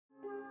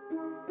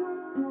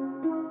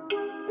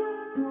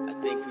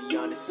think we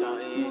onto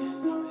something.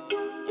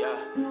 Yeah,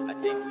 I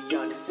think we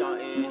onto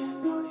something.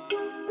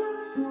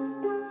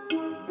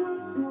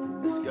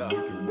 Let's go.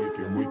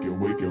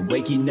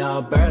 Waking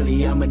up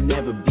early, I'ma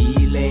never be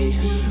late.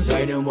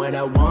 Writing what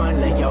I want,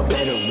 like y'all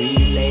better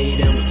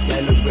relate. And we're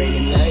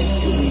celebrating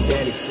life till we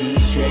better see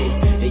straight.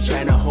 They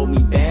tryna hold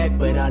me back,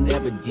 but I'll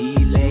never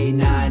delay.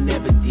 Nah, I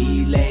never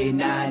delay,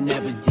 nah, I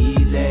never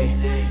delay.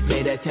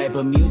 Play that type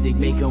of music,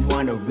 make them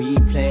wanna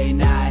replay.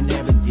 Nah, I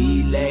never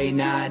delay,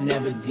 nah, I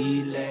never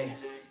delay.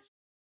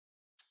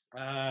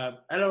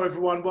 Hello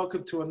everyone,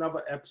 welcome to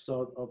another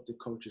episode of The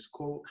Coach's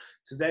Call.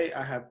 Today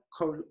I have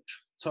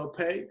Coach Tope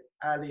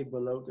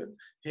Alli-Balogun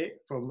here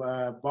from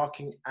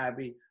Barking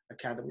Abbey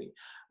Academy.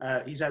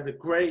 He's had a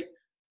great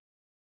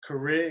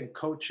career in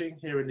coaching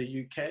here in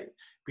the UK,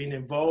 been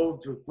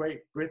involved with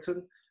Great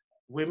Britain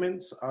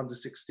women's under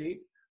 16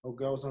 or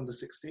girls under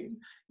 16.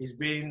 He's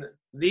been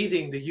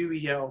leading the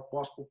UEL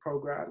basketball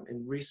program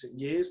in recent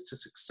years to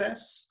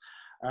success,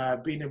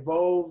 been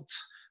involved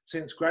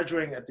since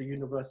graduating at the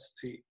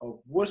University of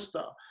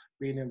Worcester,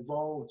 being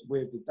involved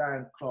with the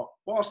Dan Clark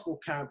basketball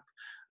camp,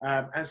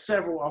 and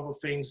several other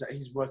things that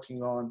he's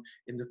working on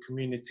in the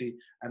community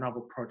and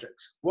other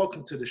projects.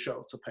 Welcome to the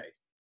show, Tope.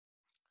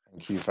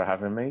 Thank you for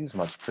having me. It's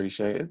much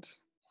appreciated.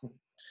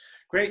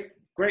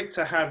 Great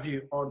to have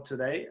you on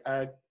today.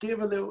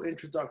 Give a little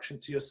introduction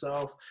to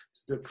yourself,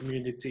 to the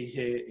community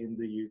here in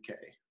the UK.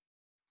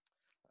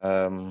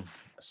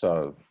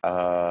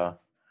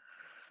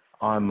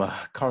 I'm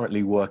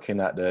currently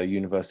working at the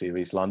University of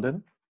East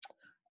London.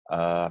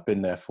 I've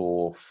been there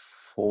for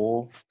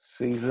 4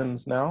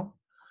 seasons now.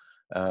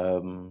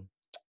 I'm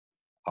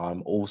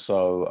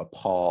also a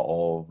part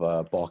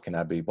of Barking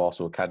Abbey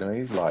Basketball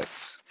Academy, like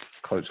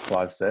Coach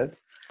Clive said,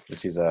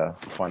 which is a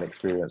fun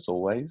experience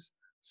always.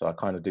 So I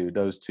kind of do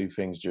those 2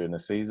 things during the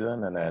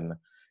season, and then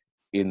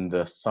in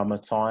the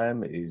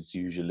summertime is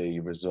usually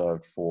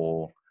reserved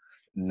for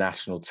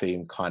national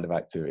team kind of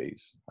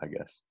activities, I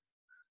guess.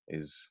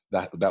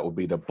 That would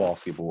be the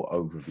basketball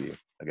overview,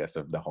 I guess,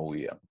 of the whole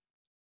year.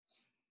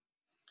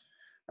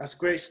 That's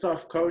great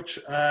stuff, Coach.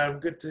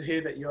 Good to hear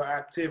that you're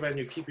active and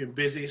you're keeping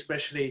busy,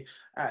 especially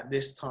at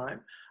this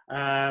time.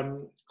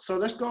 So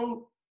let's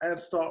go and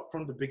start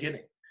from the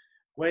beginning.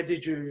 Where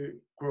did you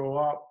grow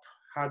up?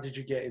 How did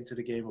you get into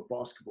the game of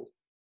basketball?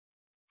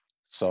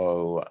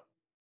 So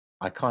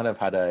I kind of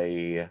had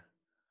a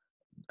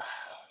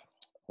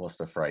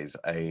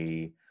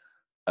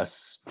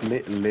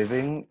split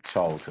living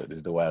childhood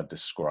is the way I'd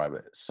describe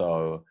it.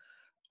 So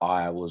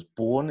I was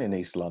born in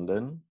East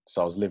London.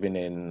 So I was living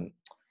in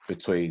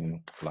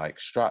between like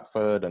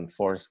Stratford and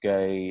Forest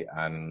Gate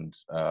and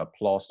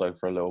Plaistow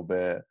for a little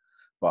bit,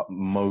 but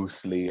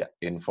mostly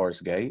in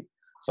Forest Gate.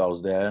 So I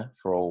was there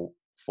for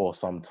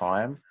some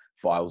time,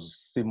 but I was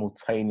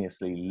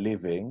simultaneously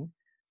living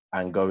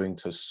and going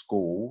to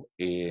school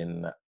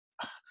in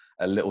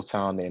a little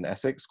town in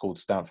Essex called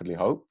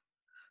Stamford-le-Hope.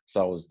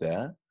 So I was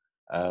there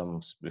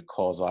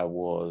because I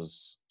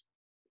was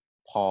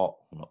not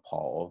part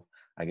of,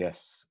 I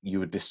guess you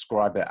would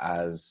describe it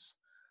as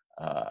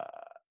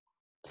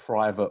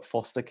private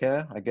foster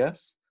care, I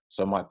guess.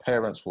 So my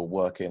parents were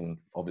working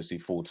obviously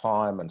full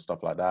time and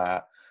stuff like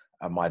that.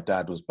 And my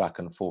dad was back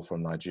and forth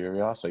from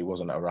Nigeria, so he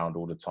wasn't around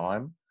all the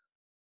time.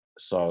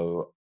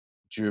 So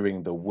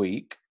during the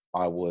week,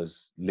 I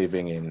was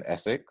living in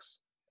Essex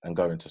and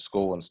going to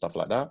school and stuff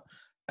like that.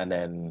 And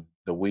then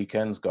the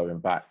weekends going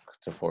back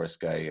to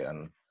Forest Gate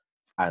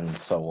and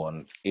so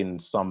on in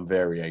some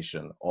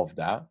variation of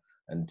that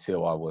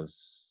until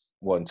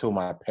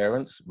my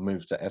parents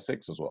moved to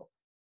Essex as well.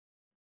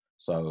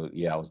 So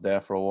yeah, I was there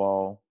for a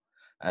while.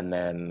 And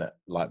then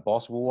like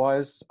basketball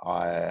wise,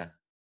 I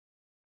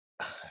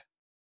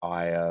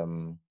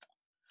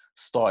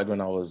started when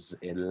I was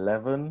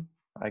 11,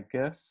 I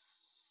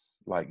guess,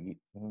 like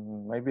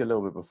maybe a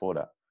little bit before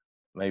that,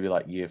 maybe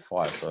like year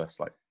 5. So that's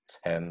like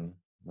 10,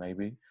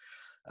 maybe.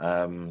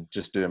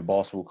 Just doing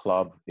basketball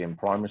club in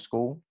primary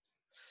school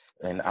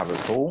in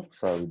Abbots Hall.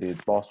 So we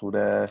did basketball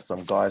there.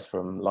 Some guys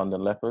from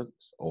London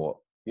Leopards,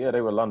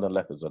 they were London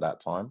Leopards at that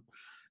time.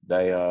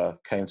 They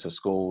came to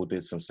school,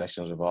 did some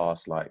sessions with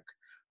us. Like,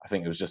 I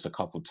think it was just a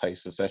couple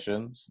taster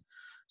sessions.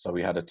 So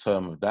we had a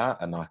term of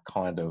that, and I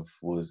kind of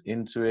was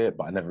into it,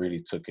 but I never really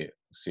took it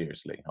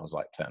seriously. I was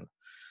like 10.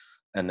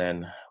 And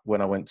then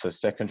when I went to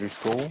secondary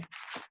school,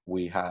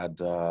 we had,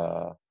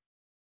 I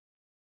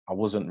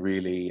wasn't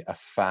really a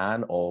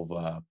fan of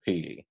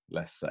PE,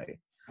 let's say.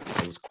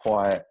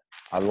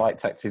 I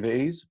liked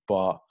activities,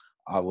 but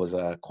I was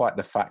quite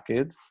the fat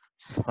kid.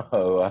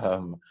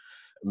 So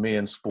me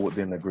and sport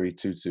didn't agree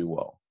too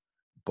well.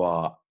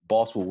 But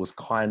basketball was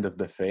kind of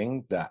the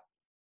thing that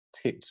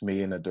tipped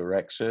me in a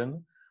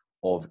direction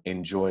of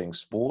enjoying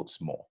sports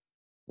more,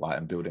 like,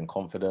 and building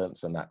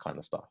confidence and that kind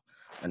of stuff.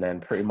 And then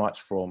pretty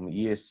much from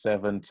year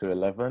 7 to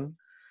 11,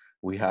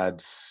 we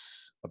had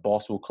a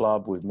basketball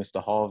club with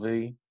Mr.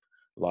 Harvey,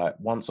 like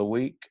once a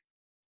week.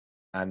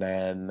 And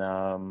then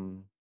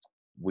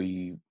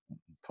we,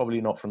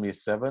 probably not from year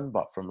 7,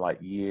 but from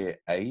like year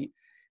 8,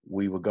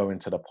 we were going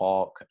to the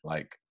park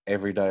like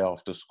every day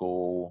after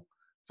school.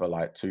 for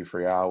like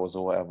 2-3 hours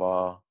or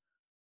whatever,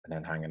 and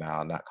then hanging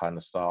out and that kind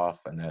of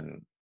stuff. And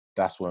then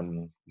that's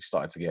when we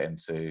started to get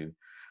into,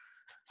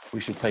 we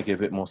should take it a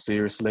bit more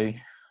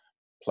seriously,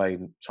 try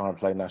and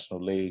play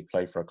National League,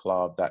 play for a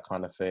club, that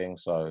kind of thing.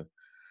 So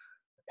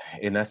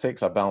in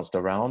Essex, I bounced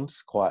around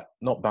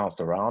not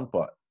bounced around,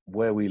 but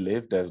where we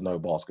live, there's no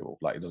basketball.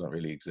 Like, it doesn't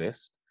really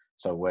exist.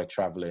 So we're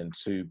traveling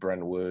to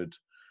Brentwood.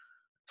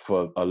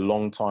 For a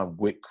long time,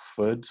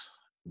 Wickford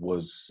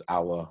was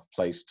our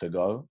place to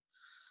go.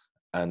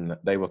 And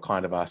they were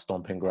kind of our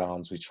stomping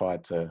grounds. We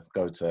tried to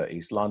go to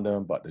East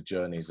London, but the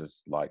journeys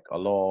is like a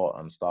lot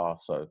and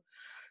stuff. So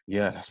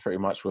yeah, that's pretty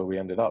much where we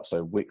ended up.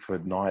 So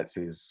Wickford Knights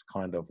is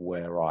kind of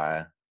where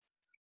I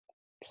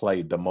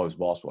played the most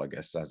basketball, I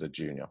guess, as a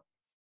junior.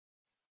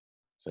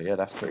 So yeah,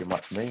 that's pretty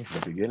much me,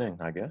 the beginning,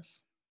 I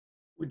guess.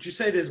 Would you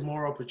say there's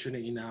more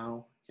opportunity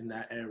now in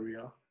that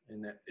area?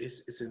 In that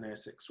it's in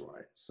Essex,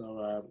 right?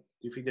 So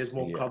do you think there's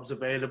more clubs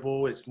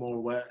available? It's more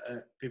aware,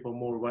 people are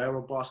more aware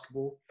of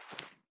basketball?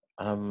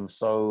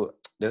 So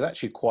there's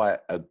actually quite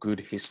a good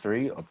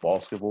history of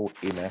basketball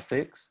in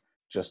Essex,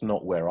 just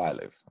not where I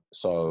live.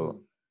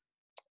 So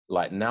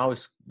like now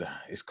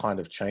it's kind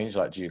of changed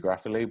like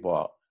geographically,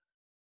 but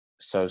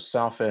so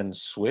Southend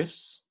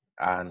Swifts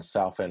and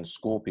Southend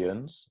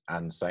Scorpions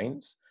and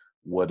Saints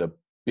were the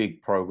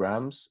big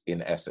programs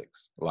in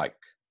Essex, like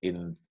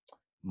in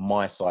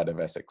my side of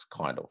Essex,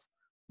 kind of.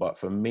 But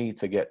for me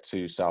to get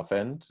to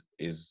Southend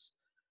is,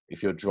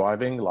 if you're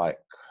driving, like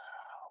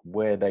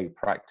where they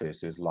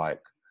practice is like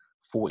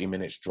 40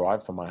 minutes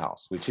drive from my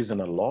house, which isn't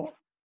a lot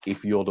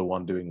if you're the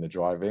one doing the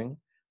driving.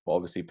 But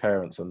obviously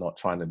parents are not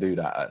trying to do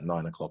that at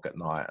 9 o'clock at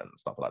night and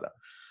stuff like that.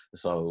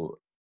 So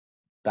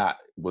that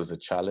was a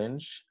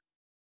challenge.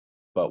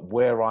 But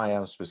where I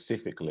am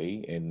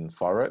specifically in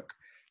Thurrock,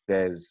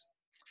 there's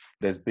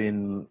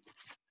been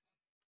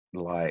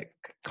like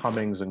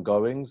comings and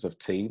goings of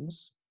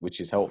teams, which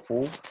is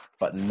helpful,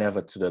 but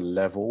never to the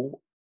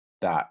level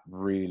that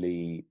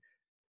really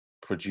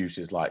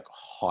produces like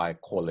high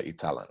quality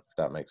talent, if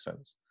that makes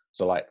sense.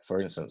 So like,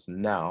 for instance,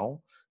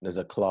 now there's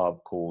a club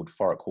called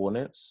Thurrock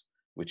Hornets,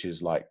 which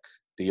is like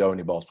the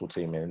only basketball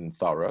team in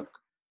Thurrock.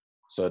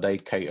 So they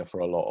cater for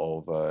a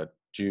lot of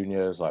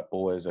juniors, like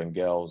boys and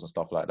girls and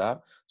stuff like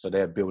that. So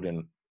they're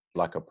building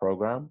like a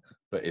program,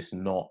 but it's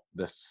not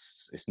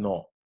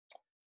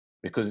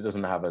because it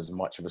doesn't have as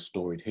much of a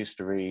storied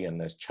history and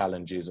there's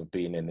challenges of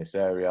being in this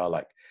area.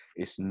 Like,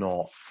 it's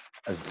not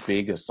as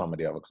big as some of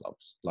the other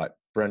clubs. Like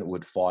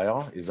Brentwood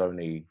Fire is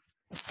only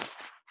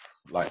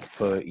like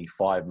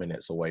 35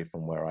 minutes away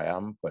from where I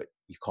am, but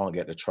you can't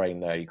get the train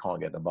there, you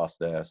can't get the bus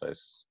there, so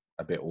it's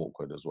a bit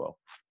awkward as well.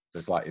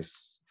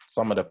 It's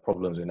some of the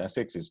problems in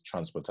Essex is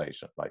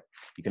transportation. Like,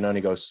 you can only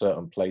go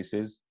certain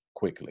places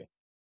quickly,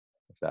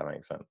 if that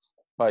makes sense.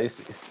 But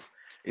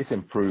it's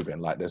improving.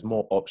 Like, there's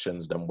more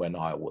options than when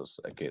I was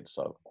a kid,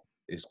 so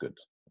it's good.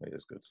 It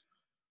is good.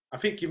 I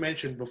think you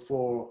mentioned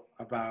before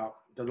about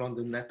the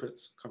London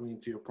Leopards coming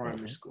into your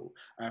primary school.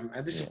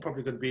 And this is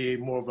probably going to be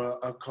more of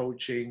a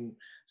coaching,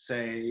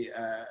 say,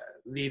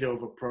 leader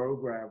of a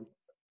program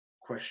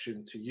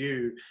question to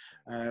you.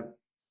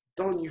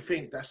 Don't you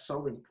think that's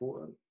so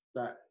important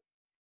that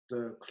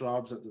the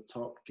clubs at the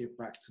top give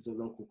back to the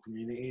local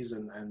communities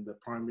and the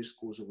primary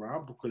schools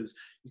around? Because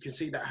you can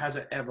see that has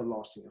an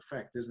everlasting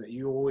effect, isn't it?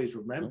 You always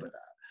remember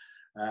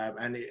that.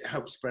 And it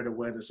helps spread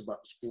awareness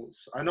about the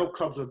sports. I know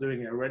clubs are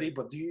doing it already,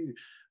 but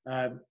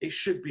it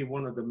should be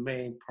one of the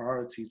main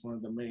priorities, one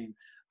of the main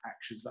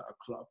actions that a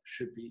club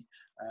should be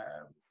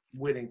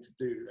willing to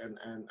do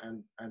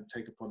and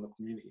take upon the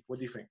community. What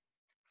do you think?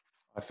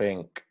 I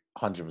think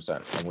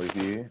 100%. I'm with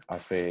you. I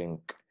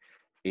think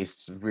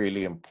it's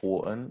really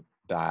important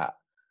that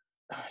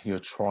you're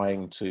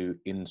trying to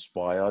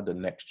inspire the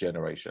next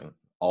generation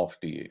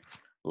after you.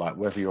 Like,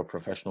 whether you're a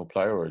professional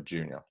player or a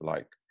junior,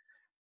 like,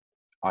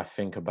 I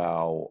think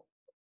about,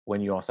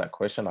 when you ask that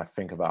question, I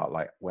think about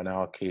like when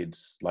our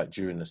kids, like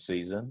during the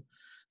season,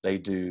 they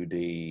do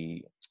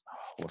the,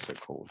 what's it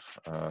called?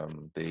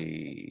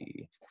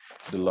 The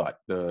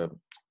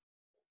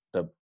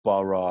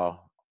borough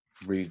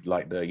read,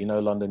 like the,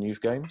 London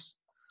Youth Games.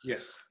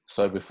 Yes.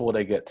 So before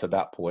they get to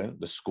that point,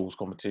 the schools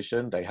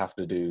competition, they have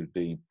to do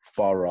the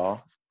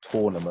borough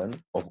tournament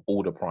of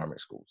all the primary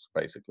schools,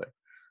 basically.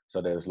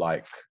 So there's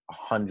like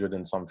 100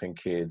 and something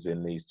kids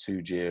in these 2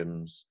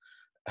 gyms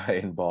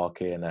in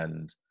Barking,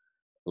 and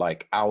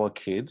like our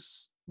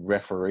kids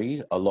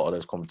referee a lot of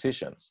those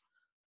competitions.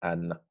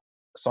 And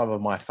some of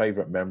my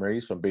favorite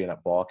memories from being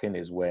at Barking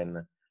is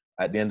when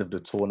at the end of the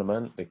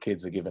tournament, the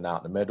kids are giving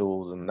out the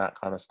medals and that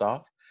kind of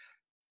stuff.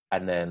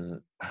 And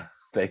then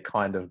they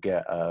kind of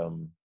get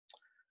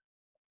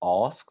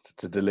asked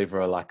to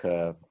deliver like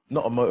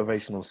not a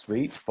motivational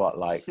speech, but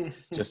like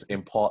just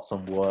impart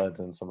some words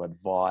and some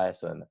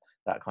advice and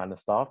that kind of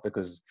stuff,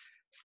 because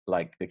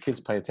like the kids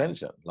pay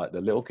attention. Like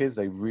the little kids,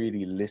 they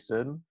really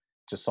listen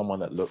to someone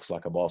that looks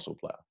like a basketball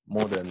player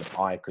more than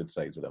I could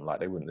say to them. Like,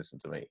 they wouldn't listen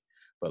to me,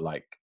 but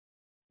like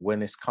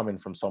when it's coming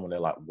from someone, they're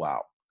like,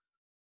 wow.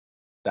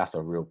 that's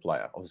a real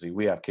player. Obviously,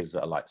 we have kids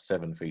that are like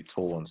 7 feet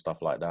tall and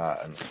stuff like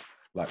that, and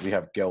like we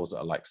have girls that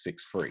are like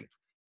 6'3",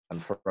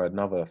 and for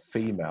another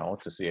female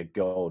to see a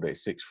girl that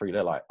is 6'3",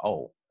 they're like,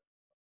 oh,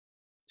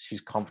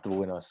 she's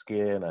comfortable in her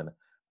skin, and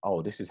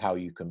oh, this is how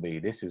you can be.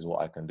 This is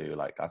what I can do.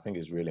 Like, I think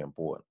it's really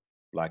important.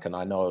 Like, and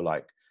I know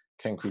like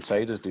Ken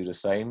Crusaders do the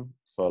same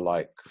for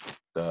like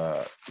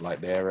their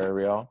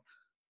area,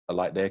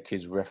 like their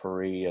kids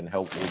referee and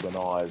help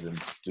organize and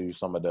do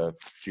some of the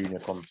junior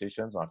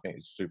competitions. I think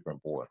it's super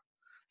important.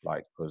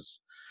 Like, because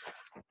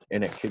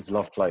in it, kids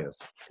love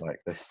players. Like,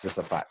 that's just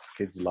a fact.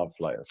 Kids love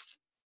players.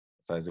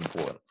 So it's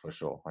important for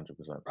sure,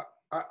 100%.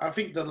 I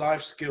think the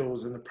life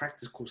skills and the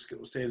practical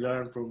skills they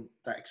learn from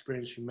that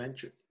experience you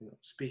mentioned,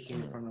 speaking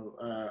in front of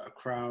a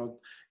crowd,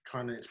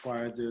 trying to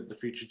inspire the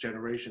future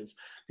generations.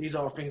 These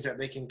are things that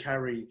they can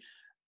carry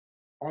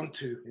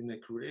onto in their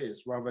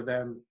careers, rather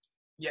than,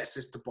 yes,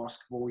 it's the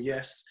basketball.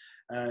 Yes,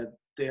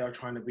 they are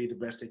trying to be the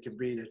best they can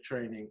be. They're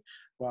training,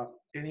 but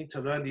they need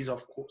to learn these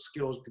off-court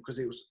skills because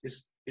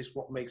it's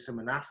what makes them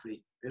an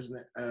athlete, isn't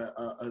it?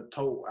 A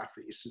total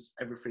athlete. It's just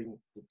everything,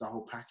 the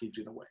whole package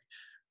in a way.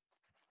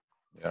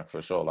 Yeah,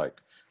 for sure. Like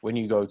when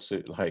you go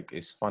to, like,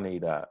 it's funny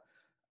that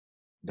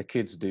the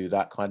kids do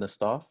that kind of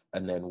stuff,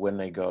 and then when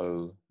they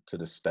go to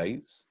the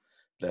States,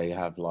 they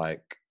have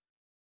like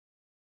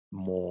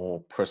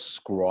more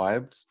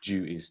prescribed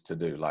duties to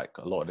do. Like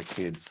a lot of the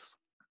kids,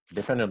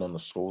 depending on the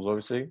schools,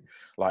 obviously,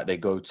 like they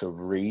go to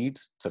read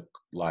to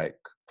like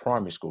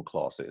primary school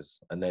classes,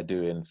 and they're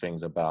doing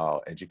things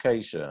about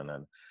education,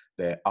 and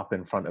they're up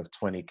in front of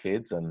 20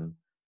 kids, and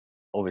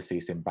obviously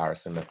it's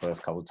embarrassing the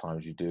first couple of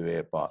times you do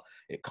it, but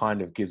it kind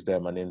of gives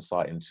them an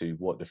insight into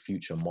what the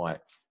future might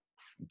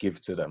give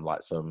to them,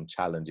 like some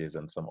challenges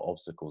and some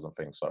obstacles and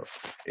things. So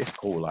it's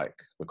cool, like,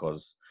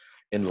 because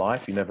in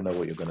life you never know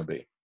what you're going to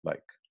be.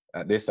 Like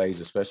at this age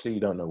especially, you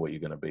don't know what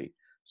you're going to be.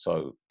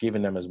 So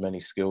giving them as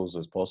many skills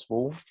as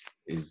possible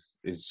is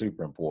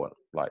super important.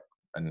 Like,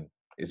 and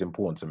it's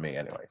important to me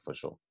anyway, for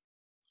sure.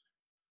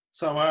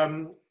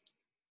 So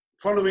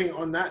following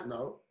on that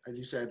note, as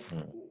you said,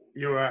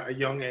 you're at a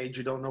young age,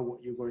 you don't know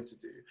what you're going to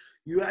do.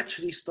 You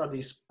actually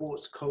study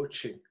sports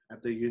coaching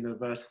at the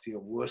University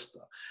of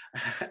Worcester,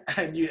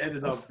 and you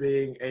ended up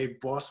being a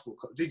basketball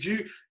coach. Did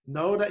you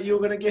know that you were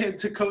going to get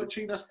into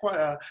coaching? That's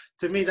quite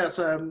to me, that's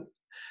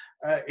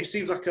it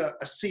seems like a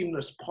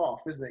seamless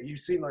path, isn't it? You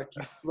seem like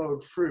you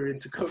flowed through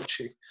into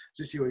coaching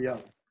since you were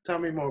young. Tell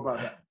me more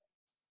about that.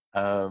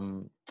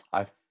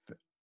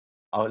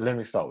 Let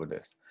me start with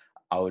this.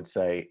 I would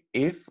say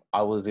if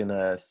I was in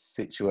a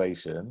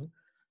situation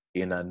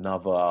in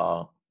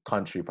another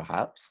country,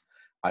 perhaps,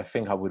 I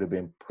think I would have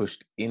been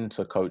pushed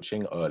into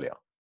coaching earlier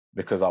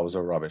because I was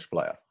a rubbish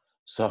player.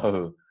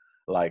 So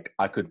like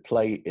I could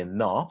play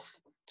enough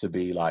to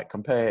be like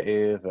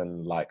competitive,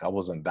 and like I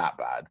wasn't that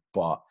bad,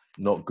 but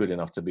not good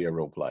enough to be a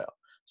real player.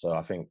 So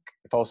I think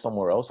if I was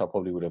somewhere else, I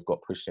probably would have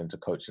got pushed into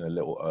coaching a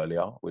little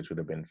earlier, which would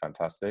have been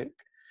fantastic.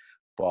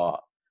 But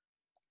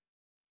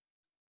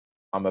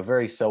I'm a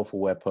very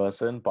self-aware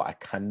person, but I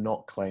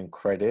cannot claim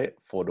credit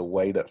for the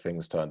way that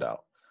things turned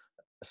out.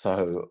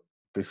 So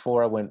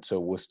before I went to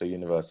Worcester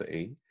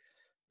University,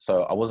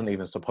 so I wasn't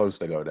even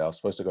supposed to go there. I was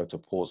supposed to go to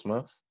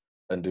Portsmouth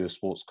and do a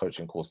sports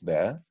coaching course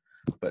there.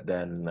 But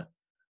then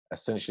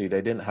essentially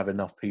they didn't have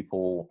enough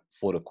people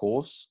for the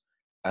course.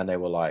 And they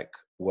were like,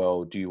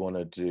 well, do you want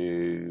to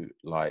do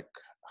like,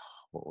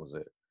 what was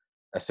it?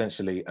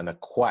 Essentially an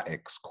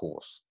aquatics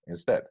course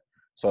instead.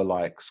 So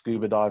like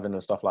scuba diving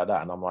and stuff like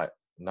that. And I'm like,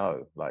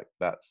 no, like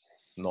that's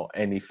not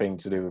anything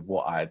to do with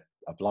what I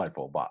applied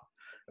for, but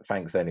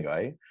thanks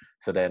anyway.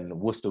 So then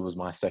Worcester was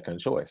my second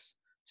choice.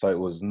 So it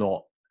was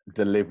not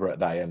deliberate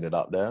that I ended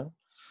up there.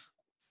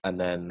 And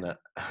then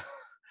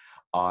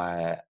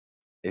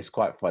it's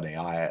quite funny.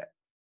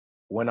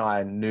 When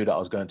I knew that I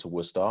was going to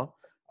Worcester,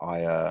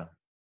 I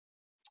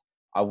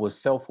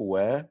was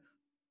self-aware,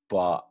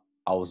 but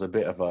I was a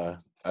bit of a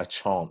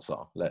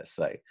chancer, let's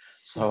say.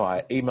 So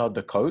I emailed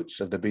the coach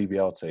of the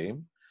BBL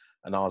team,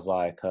 and I was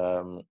like,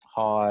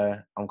 hi,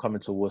 I'm coming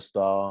to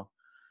Worcester.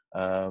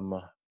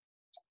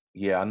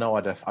 Yeah, I know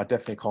I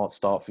definitely can't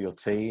start for your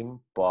team,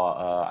 but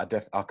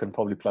I can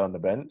probably play on the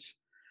bench.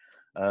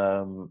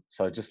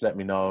 So just let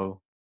me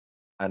know.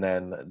 And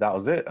then that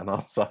was it. And I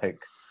was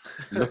like,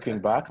 looking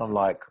back, I'm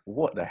like,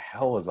 what the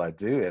hell was I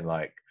doing?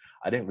 Like,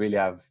 I didn't really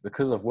have,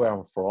 because of where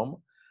I'm from,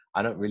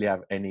 I don't really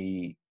have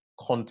any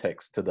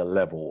context to the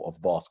level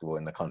of basketball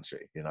in the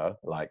country, you know?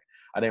 Like,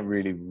 I didn't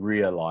really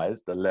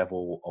realize the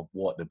level of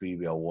what the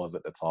BBL was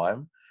at the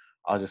time.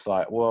 I was just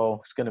like, well,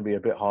 it's going to be a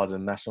bit harder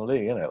than National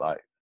League, isn't it?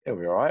 Like, it'll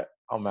be all right.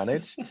 I'll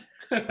manage.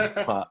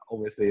 But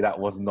obviously that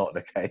was not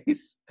the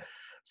case.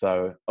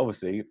 So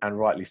obviously, and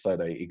rightly so,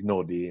 they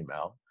ignored the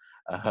email.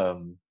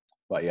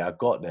 But yeah, I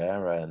got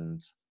there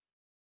and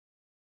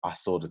I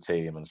saw the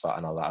team and I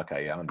was like,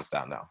 okay, yeah, I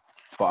understand now.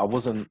 But I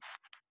went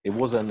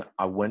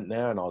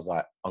there and I was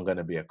like, I'm going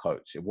to be a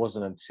coach. It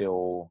wasn't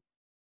until,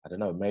 I don't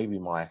know, maybe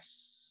my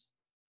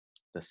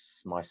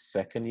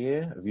second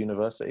year of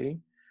university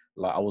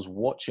like I was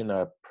watching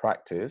a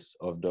practice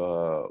of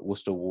the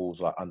Worcester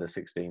Wolves like under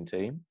 16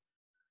 team,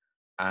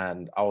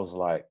 and I was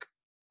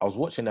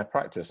watching their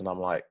practice, and I'm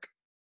like,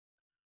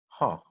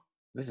 huh,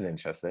 this is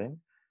interesting.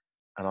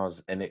 And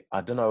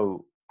I don't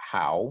know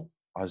how.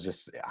 I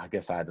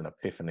guess I had an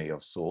epiphany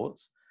of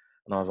sorts,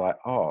 and I was like,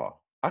 oh,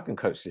 I can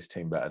coach this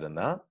team better than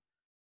that.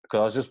 Because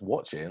I was just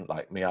watching,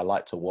 like me, I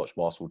like to watch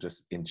basketball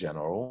just in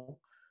general.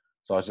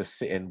 So I was just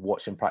sitting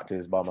watching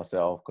practice by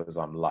myself because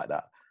I'm like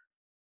that.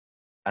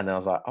 And then I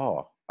was like,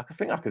 oh, I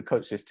think I could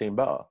coach this team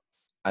better.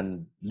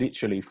 And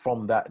literally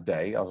from that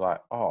day, I was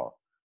like, oh,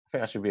 I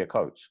think I should be a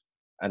coach.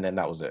 And then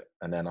that was it.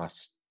 And then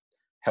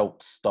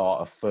helped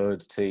start a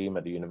third team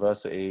at the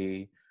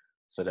university.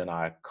 So then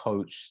I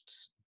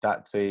coached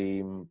that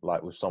team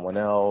like with someone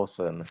else.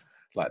 And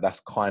like, that's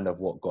kind of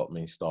what got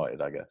me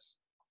started, I guess.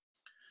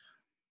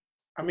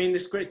 I mean,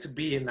 it's great to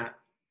be in that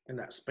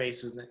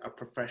space, isn't it? A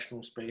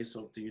professional space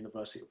of the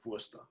University of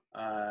Worcester.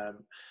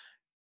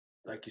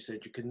 Like you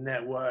said, you can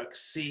network,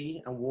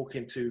 see, and walk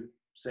into,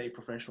 say,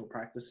 professional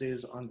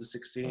practices, under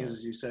 16s,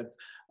 as you said,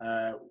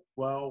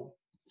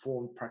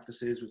 well-formed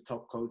practices with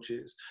top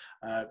coaches.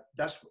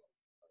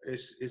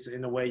 It's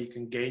in a way you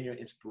can gain your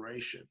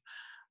inspiration.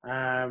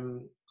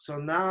 So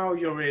now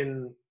you're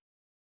in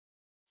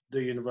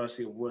the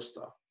University of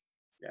Worcester.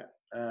 Yeah.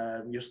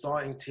 You're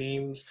starting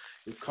teams,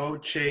 you're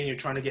coaching, you're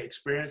trying to get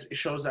experience. It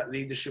shows that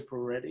leadership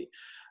already.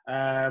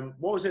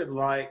 What was it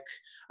like?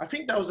 I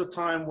think that was a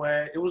time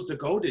where it was the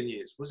golden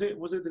years. Was it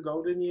the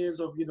golden years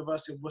of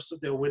University of Worcester?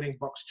 They were winning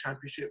box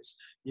championships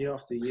year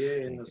after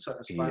year in a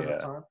certain span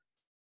of time.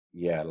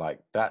 Yeah, like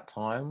that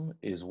time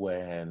is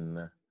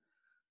when,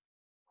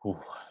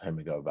 let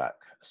me go back.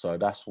 So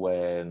that's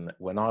when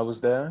I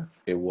was there,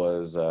 it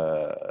was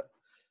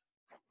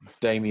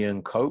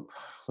Damien Cope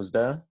was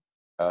there.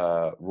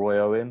 Roy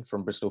Owen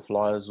from Bristol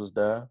Flyers was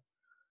there.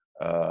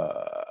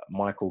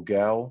 Michael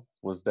Gale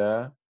was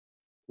there.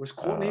 Was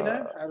Courtney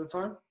there at the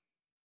time?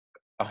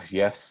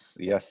 Yes.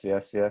 Shout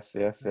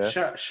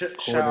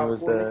Courtney out was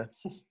Courtney. there.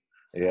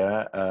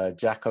 Yeah.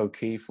 Jack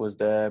O'Keefe was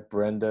there.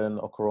 Brendan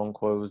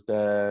Okoronkwo was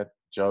there.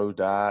 Joe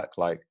Dack.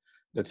 Like,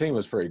 the team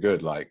was pretty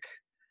good. Like,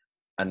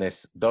 and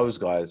those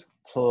guys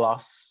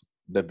plus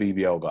the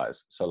BBL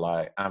guys. So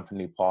like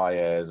Anthony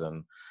Paez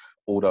and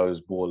all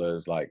those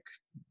ballers, like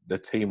the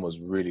team was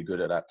really good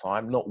at that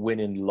time. Not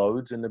winning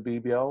loads in the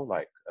BBL,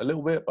 like a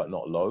little bit, but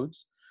not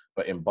loads.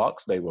 But in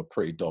Bucks, they were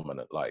pretty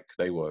dominant. Like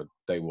they were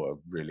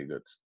really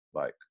good.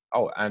 Like,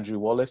 oh, Andrew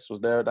Wallace was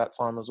there at that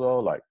time as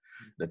well. Like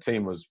the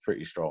team was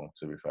pretty strong,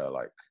 to be fair.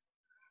 Like,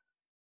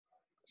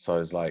 so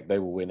it's like they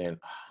were winning. I'm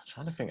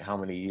trying to think how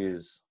many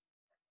years.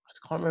 I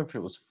can't remember if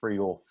it was 3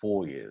 or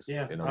 4 years in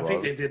a row. I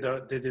think they did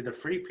a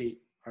three-peat.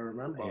 I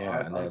remember.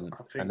 Yeah, I think.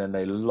 and then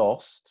they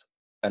lost,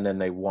 and then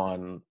they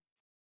won.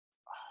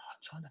 I'm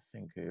trying to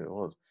think who it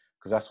was,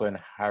 because that's when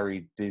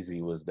Harry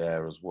Dizzy was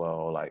there as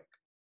well.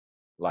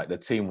 Like the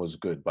team was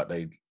good, but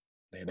they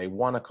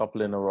won a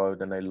couple in a row,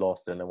 then they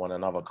lost, and they won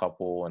another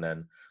couple, and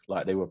then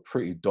like they were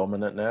pretty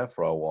dominant there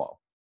for a while.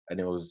 And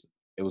it was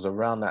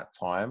around that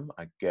time,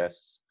 I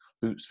guess,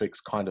 Hoops Fix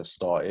kind of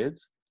started,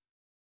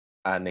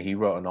 and he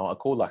wrote an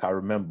article. Like I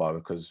remember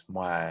because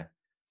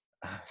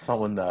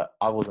someone that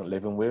I wasn't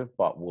living with,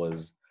 but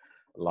was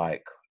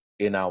like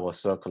in our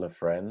circle of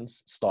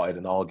friends, started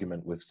an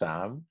argument with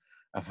Sam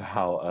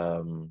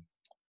about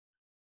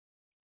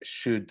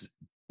should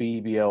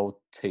BBL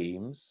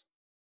teams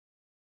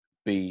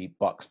be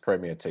Bucks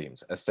Premier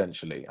teams,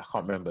 essentially. I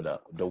can't remember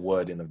the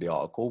wording of the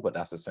article, but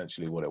that's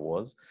essentially what it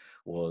was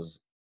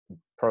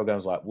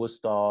programs like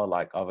Worcester,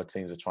 like other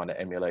teams are trying to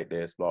emulate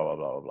this, blah, blah,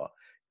 blah, blah, blah.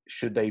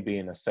 Should they be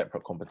in a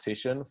separate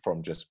competition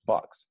from just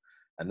Bucks?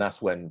 And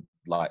that's when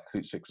like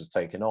Hoops Fix was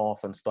taking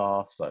off and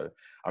stuff. So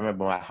I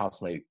remember my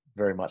housemate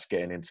very much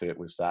getting into it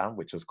with Sam,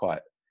 which was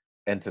quite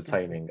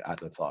entertaining at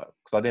the time.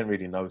 Because I didn't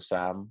really know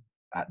Sam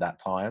at that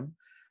time,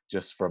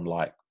 just from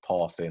like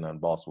passing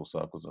and basketball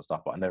circles and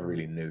stuff, but I never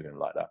really knew him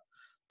like that.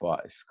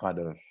 But it's kind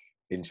of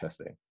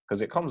interesting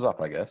because it comes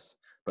up, I guess.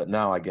 But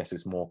now I guess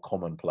it's more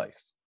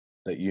commonplace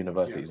that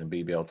universities and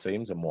BBL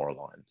teams are more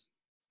aligned.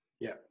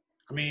 Yeah.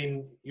 I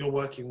mean, you're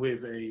working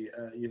with a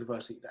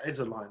university that is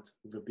aligned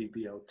with a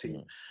BBL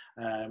team.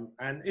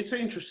 And it's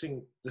an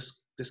interesting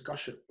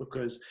discussion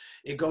because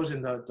it goes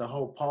in the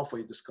whole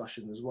pathway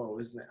discussion as well,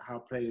 isn't it? How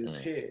players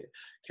here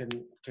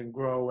can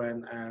grow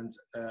and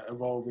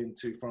evolve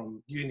into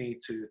from uni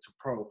to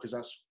pro, because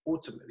that's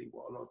ultimately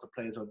what a lot of the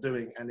players are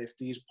doing. And if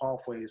these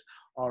pathways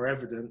are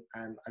evident,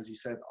 and as you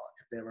said,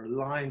 if they're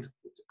aligned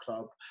with the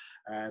club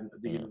and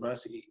the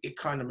university, it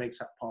kind of makes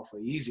that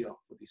pathway easier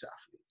for these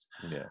athletes.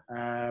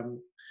 Yeah.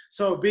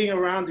 So being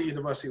around the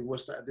University of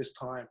Worcester at this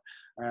time,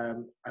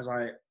 as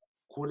I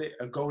call it,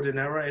 a golden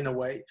era in a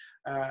way,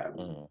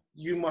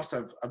 you must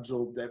have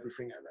absorbed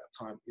everything at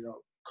that time, you know,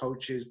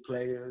 coaches,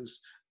 players,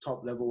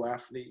 top level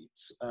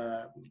athletes.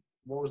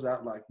 What was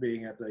that like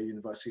being at the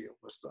University of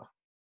Worcester?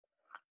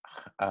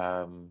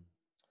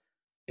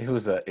 It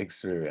was an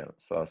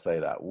experience, I'll say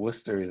that.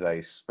 Worcester is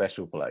a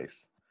special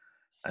place.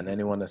 And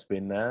anyone that's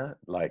been there,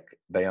 like,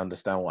 they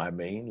understand what I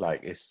mean.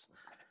 Like,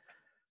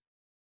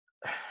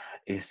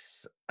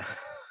 it's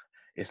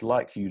it's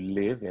like you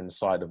live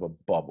inside of a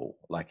bubble.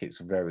 Like, it's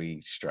very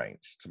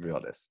strange, to be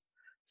honest.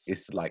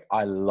 It's like,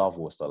 I love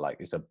Worcester. Like,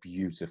 it's a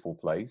beautiful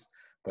place,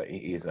 but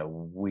it is a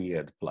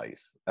weird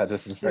place at the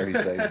very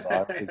same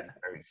time. It's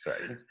very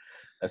strange,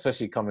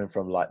 especially coming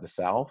from like the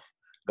south.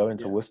 Going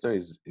to Worcester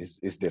is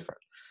different,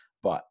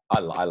 but I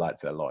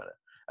liked it a lot.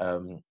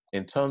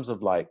 In terms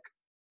of like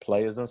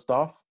players and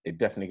stuff, it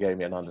definitely gave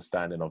me an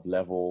understanding of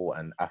level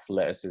and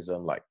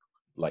athleticism,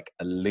 like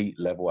elite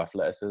level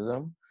athleticism.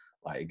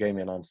 Like, it gave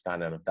me an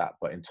understanding of that.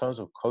 But in terms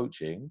of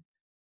coaching,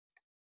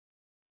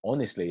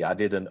 honestly, I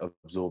didn't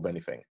absorb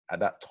anything. At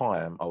that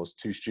time, I was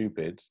too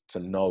stupid to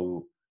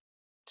know,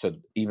 to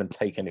even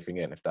take anything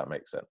in, if that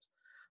makes sense.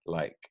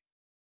 Like,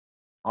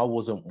 I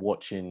wasn't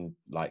watching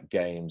like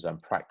games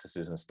and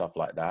practices and stuff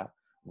like that,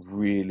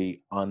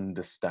 really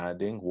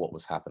understanding what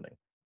was happening,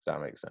 if that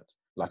makes sense.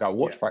 Like, I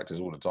watch practice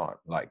all the time.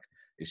 Like,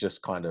 it's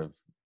just kind of,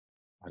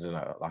 I don't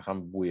know, like,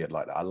 I'm weird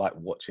like that. I like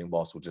watching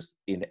basketball just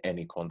in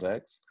any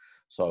context.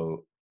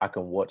 So I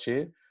can watch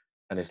it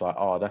and it's like,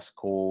 oh, that's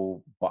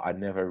cool. But I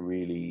never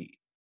really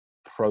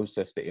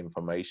processed the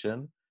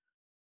information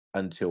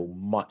until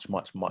much,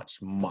 much, much,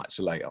 much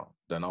later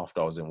than after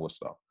I was in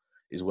Worcester,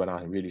 is when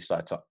I really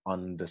started to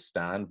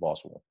understand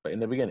basketball. But in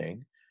the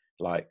beginning,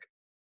 like,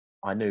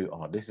 I knew,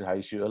 oh, this is how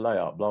you shoot a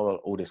layup, blah, blah,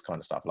 all this kind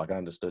of stuff. Like, I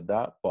understood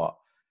that. But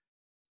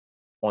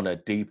on a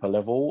deeper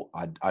level,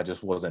 I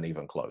just wasn't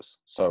even close.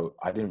 So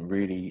I didn't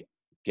really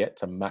get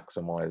to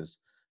maximize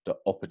the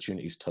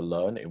opportunities to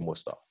learn in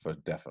Worcester, for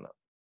definite.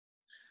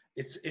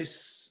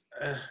 It's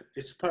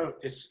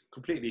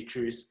completely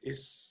true.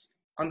 It's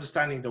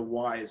understanding the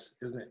whys,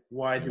 isn't it?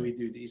 Why do we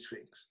do these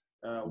things?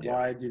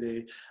 Why do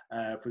they,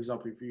 for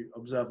example, if you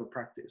observe a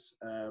practice,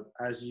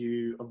 as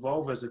you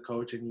evolve as a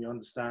coach and you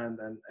understand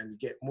and you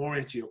get more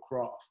into your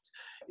craft,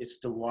 it's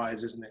the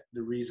whys, isn't it?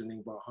 The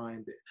reasoning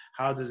behind it.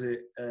 How does it,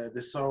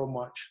 there's so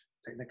much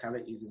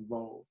technicalities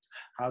involved.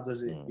 How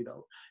does it,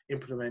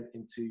 implement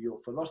into your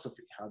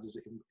philosophy? How does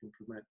it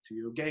implement to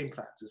your game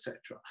plans,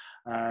 etc.?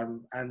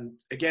 And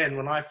again,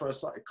 when I first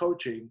started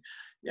coaching,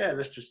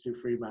 let's just do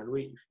 3-man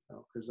weave,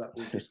 because that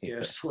will just get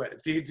a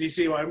sweat. Do you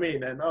see what I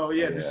mean? And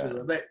this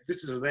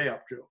is a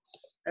layup drill,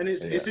 and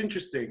it's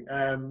interesting.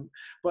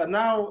 But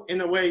now, in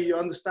a way, you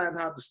understand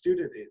how the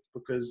student is,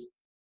 because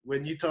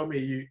when you told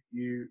me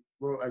you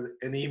wrote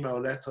an email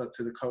letter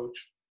to the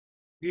coach,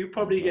 you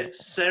probably get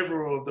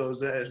several of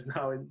those letters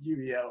now in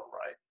UEL,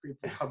 right?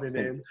 People coming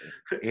in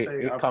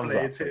saying, it comes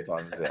up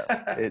sometimes,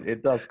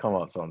 it does come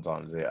up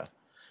sometimes,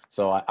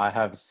 So I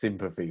have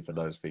sympathy for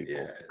those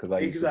people, because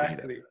I used to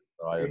be there.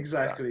 So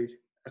exactly.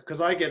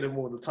 Because I get them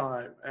all the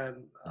time,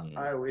 and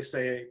I always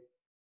say,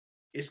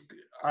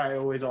 I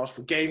always ask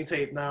for game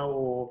tape now,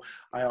 or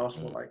I ask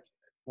for like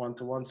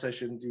one-to-one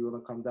session. Do you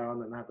want to come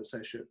down and have a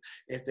session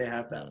if they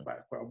have that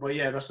background? But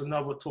that's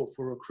another talk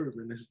for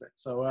recruitment, isn't it?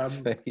 So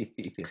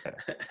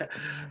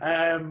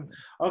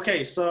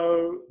okay,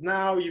 so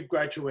now you've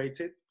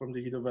graduated from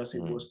the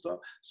University of Worcester,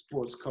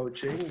 sports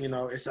coaching.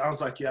 It sounds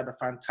like you had a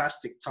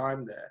fantastic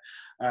time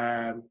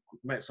there.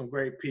 Met some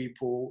great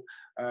people,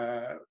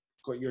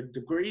 got your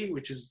degree,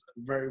 which is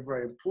very,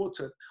 very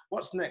important.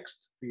 What's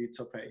next for you,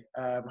 Tope?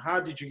 How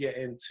did you get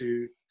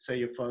into, say,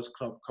 your first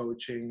club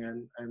coaching,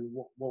 and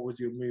what was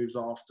your moves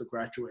after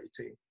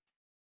graduating?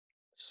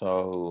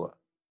 So,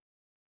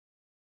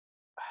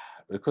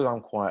 because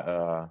I'm quite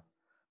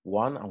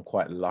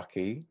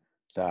lucky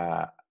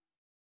that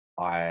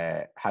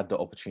I had the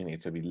opportunity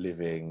to be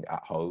living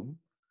at home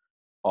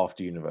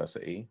after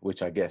university,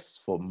 which I guess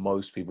for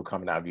most people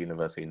coming out of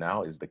university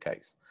now is the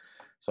case.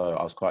 So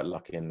I was quite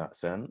lucky in that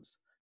sense,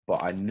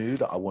 but I knew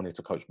that I wanted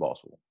to coach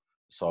basketball.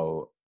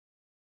 So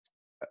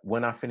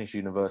when I finished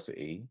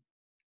university,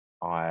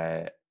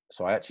 I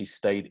actually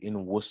stayed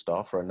in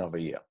Worcester for another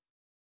year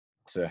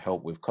to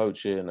help with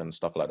coaching and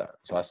stuff like that.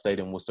 So I stayed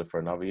in Worcester for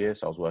another year.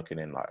 So I was working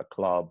in like a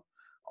club,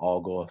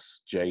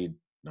 Argos,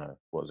 what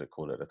was it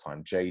called at the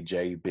time?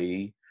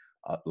 JJB.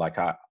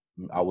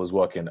 I was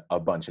working a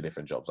bunch of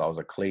different jobs. I was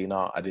a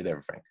cleaner. I did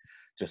everything,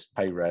 just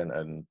pay rent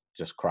and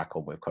just crack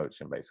on with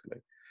coaching,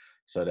 basically.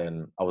 So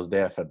then I was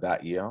there for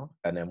that year.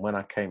 And then when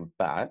I came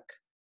back,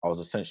 I was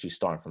essentially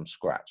starting from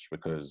scratch,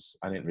 because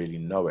I didn't really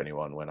know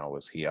anyone when I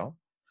was here.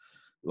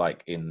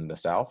 Like in the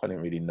South, I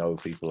didn't really know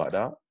people like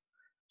that.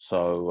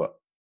 So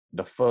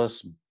the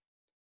first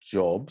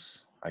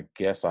jobs I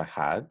guess I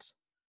had,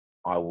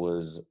 I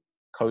was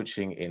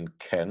coaching in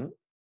Kent.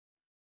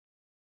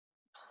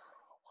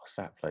 What's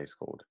that place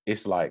called?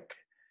 It's like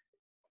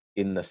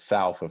in the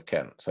south of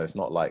Kent. So it's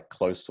not like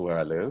close to where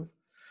I live.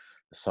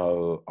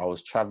 So I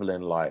was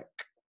traveling like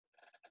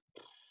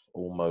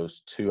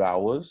almost 2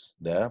 hours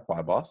there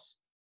by bus.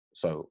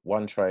 So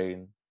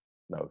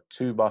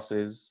 2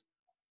 buses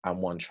and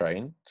 1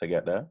 train to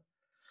get there.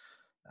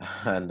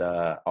 And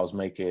I was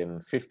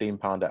making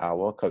 £15 an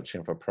hour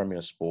coaching for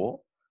Premier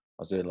Sport.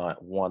 I was doing like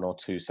 1 or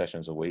 2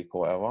 sessions a week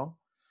or whatever.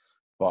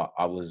 But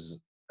I was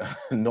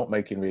not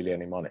making really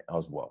any money. I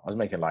was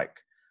making like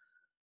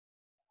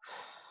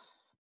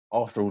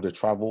after all the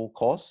travel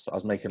costs, I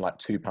was making like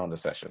 £2 a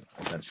session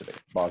essentially.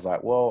 But I was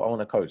like, well, I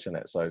want to coach in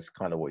it, so it's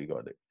kind of what you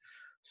got to do.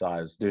 So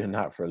I was doing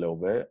that for a little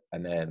bit,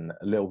 and then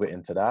a little bit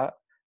into that,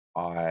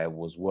 I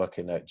was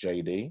working at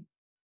JD.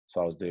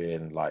 So I was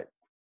doing like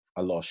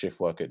a lot of shift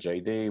work at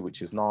JD,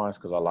 which is nice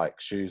because I like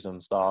shoes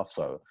and stuff.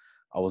 So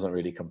I wasn't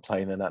really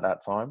complaining at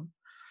that time.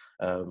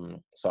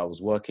 So I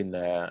was working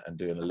there and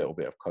doing a little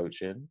bit of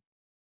coaching.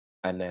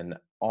 And then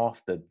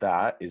after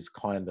that is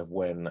kind of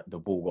when the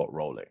ball got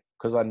rolling.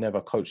 Because I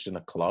never coached in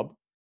a club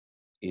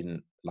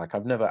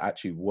I've never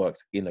actually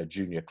worked in a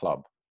junior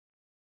club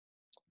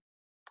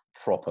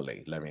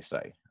properly, let me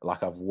say.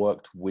 Like I've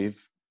worked with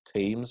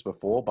teams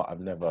before, but I've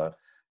never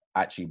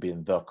actually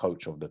been the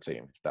coach of the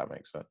team, if that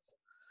makes sense.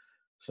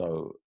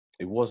 So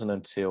it wasn't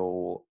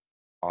until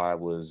where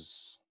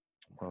was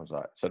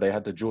I? So they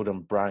had the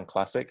Jordan Brand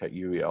Classic at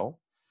UEL,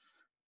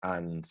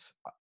 and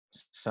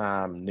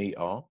Sam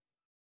Nita,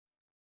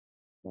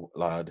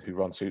 lad who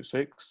runs Hoops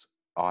Fix,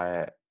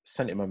 I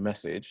sent him a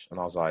message and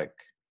I was like,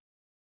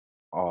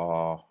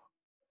 I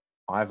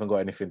haven't got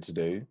anything to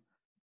do,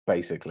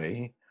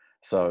 basically.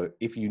 So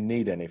if you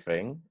need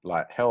anything,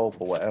 like help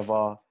or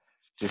whatever,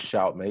 just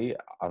shout me.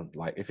 I'm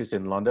like, if it's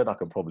in London, I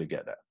can probably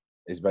get there.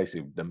 It's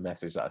basically the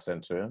message that I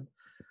sent to him.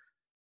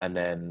 And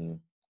then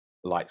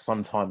like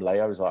sometime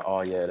later, I was like,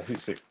 oh yeah, the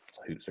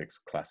Hoops Fix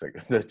Classic,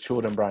 the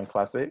Jordan Brand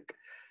Classic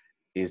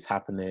is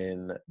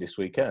happening this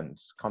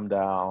weekend. Come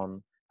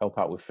down, help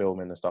out with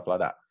filming and stuff like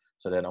that.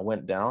 So then I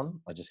went down,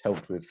 I just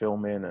helped with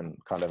filming and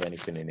kind of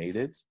anything he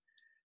needed.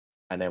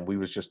 And then we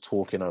was just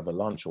talking over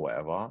lunch or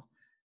whatever.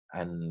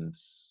 And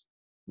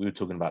we were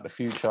talking about the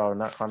future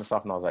and that kind of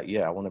stuff. And I was like,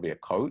 yeah, I want to be a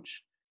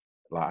coach.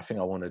 Like, I think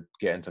I want to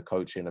get into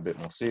coaching a bit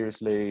more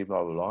seriously,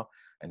 blah, blah, blah.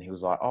 And he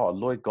was like, oh,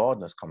 Lloyd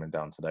Gardner's coming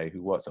down today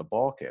who works at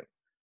Barking.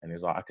 And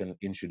he's like, I can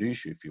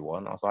introduce you if you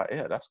want. I was like,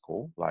 yeah, that's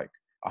cool. Like,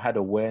 I had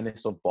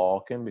awareness of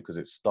Barking because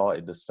it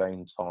started the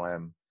same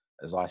time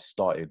as I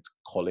started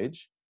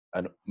college.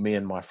 And me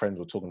and my friends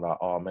were talking about,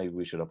 oh, maybe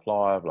we should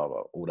apply, blah,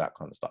 blah, all that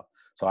kind of stuff.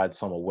 So I had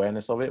some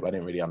awareness of it, but I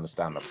didn't really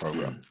understand the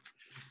program.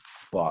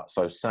 But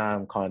so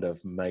Sam kind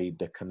of made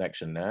the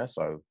connection there.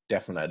 So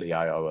definitely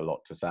I owe a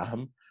lot to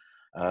Sam.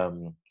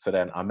 So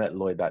then I met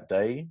Lloyd that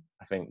day.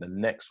 I think the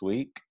next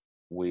week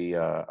we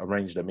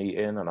arranged a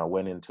meeting and I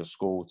went into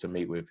school to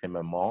meet with him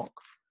and Mark.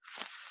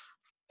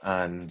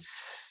 And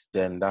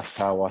then that's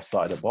how I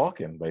started at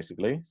Barking,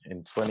 basically,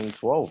 in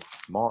 2012,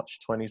 March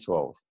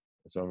 2012.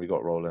 That's when we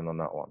got rolling on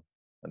that one.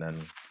 And then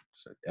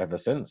ever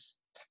since,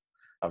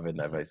 I've been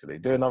there basically.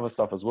 Doing other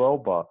stuff as well,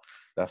 but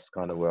that's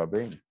kind of where I've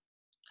been.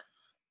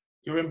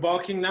 You're in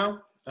Barking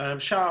now.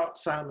 Shout out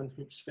Sam and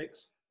Hoops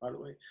Fix, by the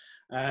way.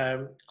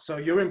 So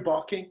you're in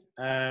Barking.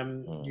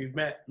 You've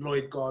met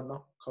Lloyd Gardner,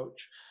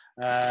 coach.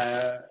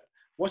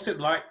 What's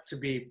it like to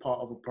be part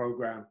of a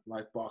program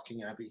like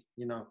Barking Abbey?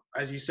 You know,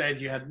 as you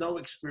said, you had no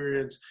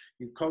experience.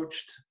 You've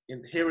coached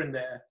in here and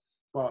there,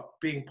 but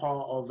being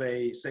part of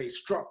a, say,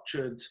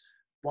 structured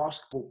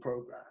basketball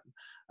program,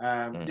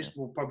 this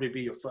will probably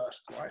be your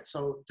first, right?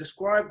 So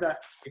describe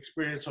that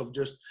experience of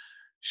just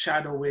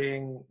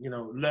shadowing, you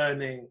know,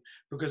 learning,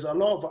 because a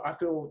lot of, I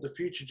feel the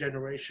future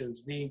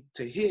generations need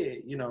to hear,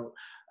 you know,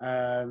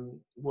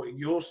 what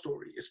your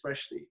story,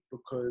 especially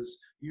because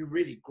you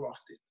really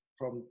grafted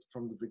from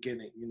the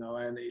beginning, you know,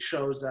 and it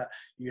shows that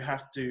you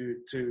have to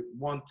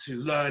want to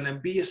learn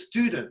and be a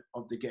student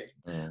of the game.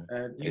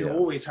 And you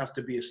always have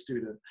to be a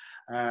student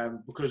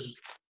because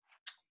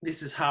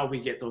this is how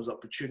we get those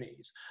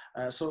opportunities.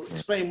 So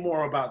explain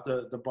more about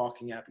the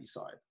Barking Abbey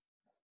side.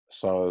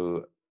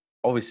 So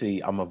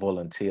obviously I'm a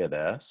volunteer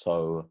there.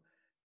 So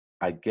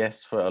I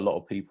guess for a lot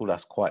of people,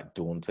 that's quite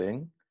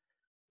daunting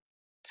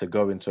to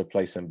go into a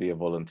place and be a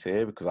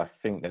volunteer, because I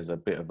think there's a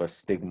bit of a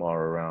stigma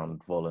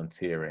around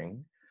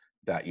volunteering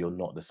that you're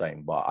not the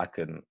same. But I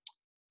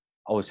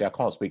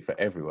can't speak for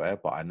everywhere,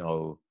 but I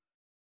know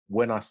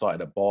when I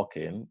started at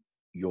Barking,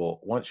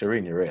 once you're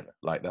in, you're in.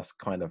 Like, that's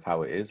kind of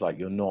how it is. Like,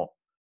 you're not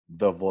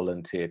the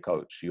volunteer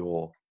coach,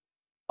 you're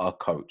a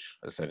coach,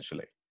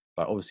 essentially.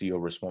 Like, obviously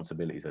your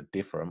responsibilities are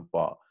different,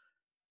 but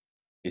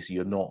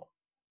you're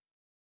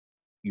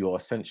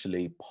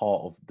essentially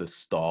part of the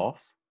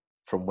staff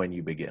from when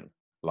you begin.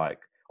 Like,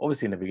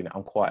 obviously in the beginning,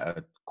 I'm quite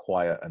a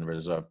quiet and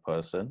reserved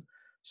person.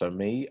 So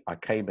I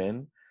came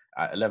in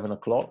at 11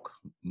 o'clock,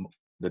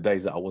 the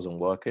days that I wasn't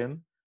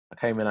working. I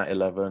came in at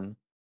 11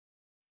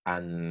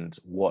 and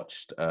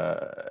watched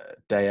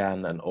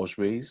Dayan and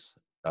Osby's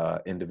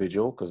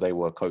individual, because they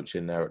were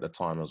coaching there at the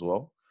time as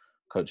well,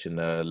 coaching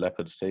the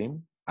Leopards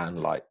team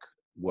and like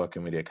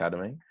working with the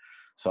academy.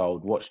 So I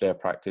would watch their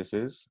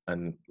practices,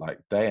 and like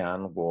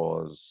Dayan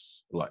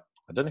was like,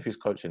 I don't know if he's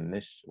coaching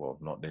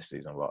not this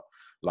season, but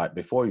like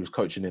before he was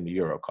coaching in the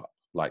Euro Cup.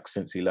 Like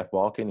since he left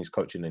Barking, he's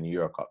coaching in the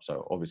Euro Cup.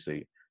 So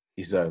obviously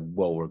he's a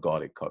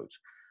well-regarded coach.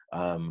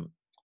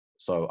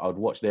 So I would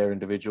watch their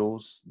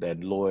individuals, then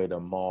Lloyd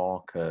and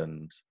Mark,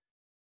 and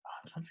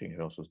I don't think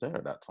who else was there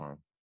at that time.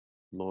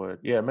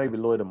 Maybe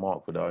Lloyd and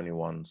Mark were the only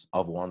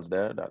other ones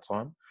there at that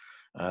time.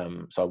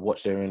 So I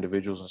watched their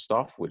individuals and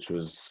stuff, which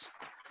was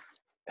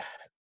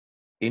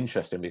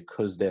interesting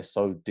because they're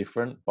so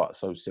different but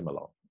so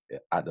similar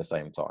at the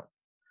same time.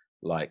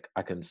 Like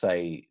I can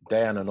say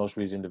Dayan and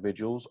Osprey's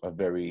individuals are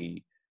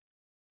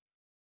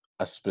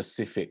a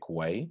specific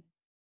way,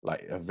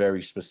 like a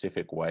very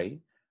specific way.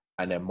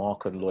 And then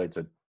Mark and Lloyd's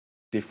are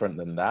different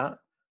than that,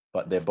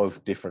 but they're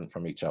both different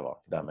from each other,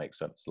 if that makes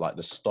sense. Like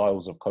the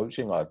styles of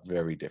coaching are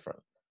very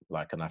different.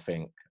 Like, and I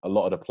think a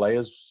lot of the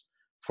players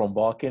from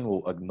Barking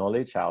will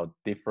acknowledge how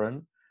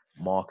different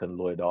Mark and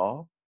Lloyd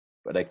are,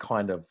 but they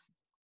kind of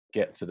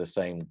get to the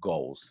same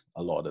goals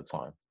a lot of the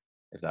time,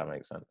 if that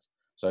makes sense.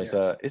 So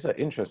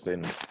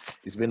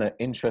it's been an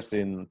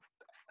interesting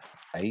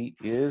 8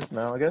 years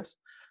now, I guess.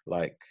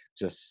 Like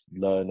just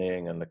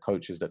learning and the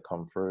coaches that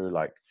come through,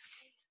 like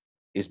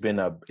it's been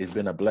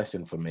a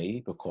blessing for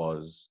me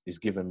because it's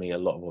given me a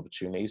lot of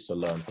opportunities to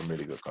learn from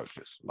really good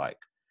coaches. Like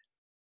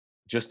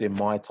just in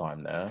my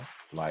time there,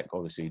 like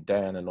obviously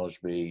Dan and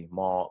Osby,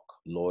 Mark,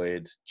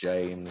 Lloyd,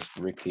 James,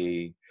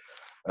 Ricky,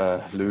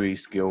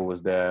 Louis Gill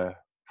was there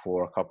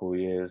for a couple of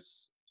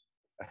years,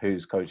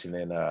 who's coaching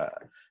in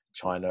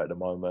China at the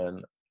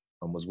moment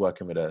and was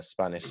working with a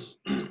Spanish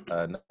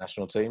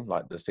national team,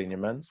 like the senior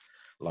men's.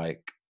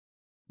 Like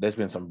there's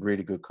been some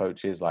really good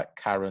coaches, like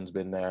Karen's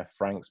been there,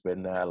 Frank's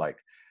been there, like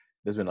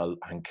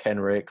and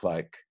Kenrick,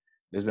 like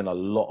there's been a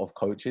lot of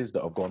coaches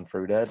that have gone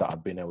through there that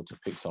I've been able to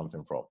pick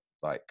something from.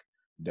 Like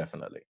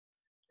definitely.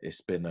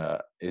 It's been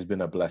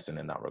a blessing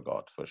in that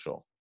regard for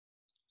sure.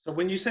 So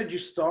when you said you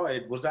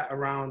started, was that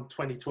around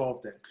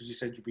 2012 then? Because you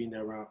said you've been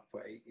there around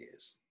for 8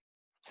 years.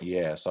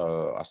 Yeah,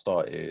 so I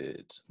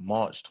started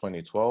March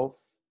 2012,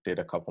 did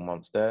a couple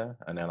months there,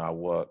 and then I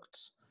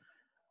worked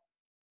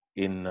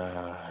in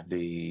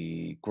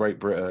the Great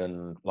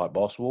Britain like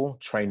basketball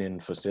training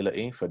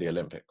facility for the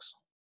Olympics.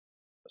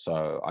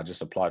 So I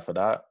just applied for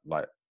that,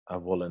 like a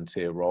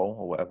volunteer role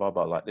or whatever,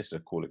 but like this is a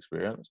cool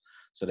experience.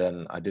 So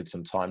then I did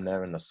some time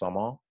there in the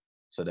summer.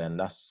 So then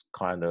that's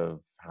kind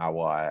of how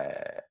I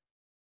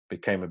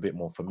became a bit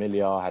more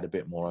familiar. I had a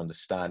bit more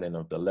understanding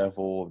of the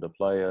level of the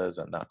players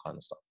and that kind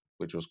of stuff,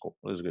 which was cool.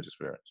 It was a good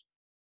experience.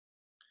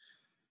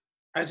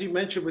 As you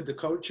mentioned with the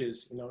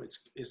coaches, you know,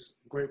 it's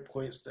great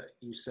points that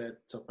you said,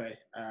 Tope.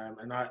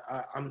 And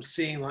I'm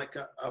seeing like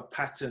a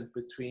pattern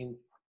between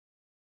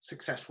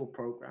successful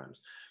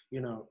programs.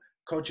 You know,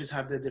 coaches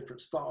have their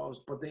different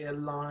styles, but they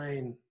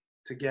align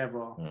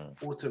together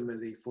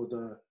ultimately for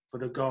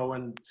the goal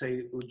and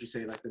would you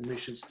say like the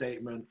mission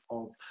statement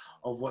of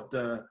what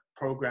the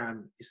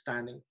program is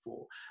standing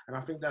for. And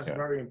I think that's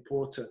very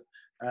important.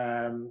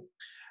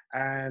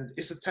 And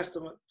it's a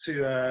testament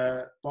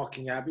to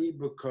Barking Abbey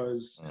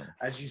because,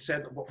 as you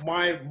said,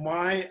 my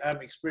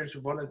experience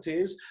with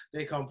volunteers,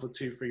 they come for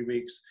 2-3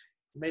 weeks,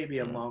 maybe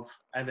a month,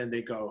 and then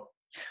they go.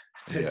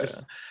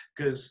 Just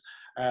because,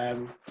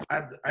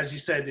 as you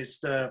said, it's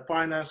the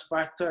finance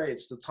factor,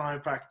 it's the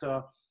time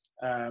factor,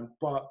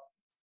 but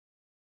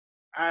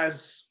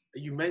as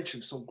you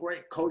mentioned, some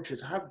great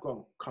coaches have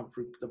come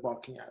through the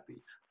Barking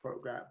Abbey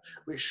program,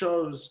 which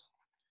shows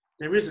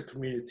there is a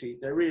community,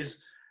 there is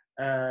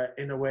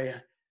in a way,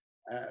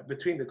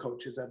 between the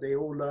coaches that they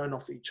all learn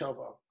off each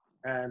other.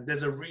 And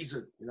there's a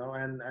reason, you know,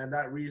 and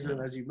that reason,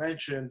 as you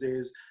mentioned,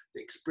 is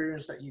the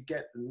experience that you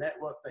get, the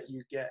network that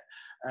you get.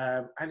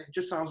 And it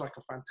just sounds like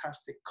a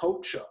fantastic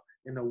culture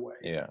in a way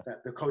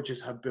that the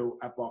coaches have built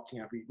at Barking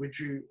Abbey. Would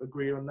you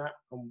agree on that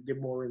and give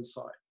more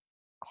insight?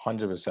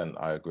 100%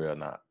 I agree on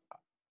that.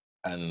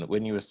 And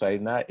when you were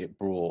saying that, it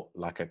brought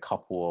like a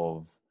couple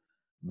of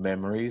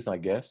memories, I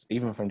guess,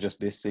 even from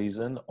just this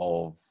season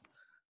of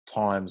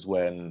times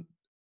when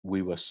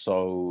we were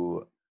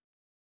so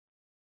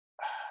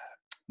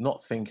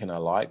not thinking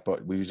alike,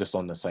 but we were just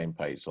on the same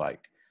page.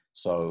 Like,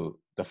 so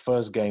the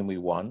first game we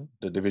won,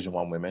 the Division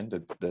 1 women,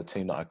 the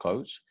team that I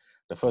coach,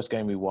 the first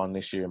game we won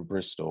this year in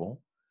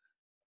Bristol,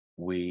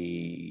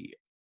 I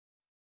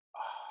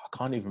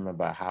can't even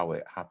remember how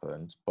it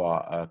happened,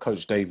 but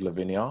Coach Dave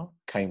Lavinia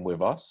came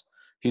with us.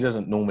 He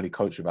doesn't normally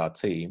coach with our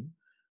team,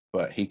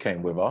 but he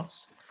came with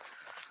us.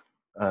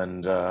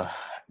 And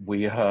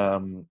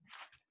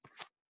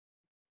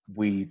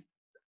we,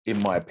 in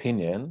my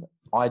opinion,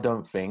 I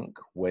don't think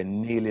we're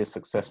nearly as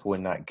successful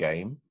in that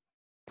game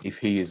if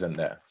he isn't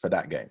there for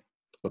that game,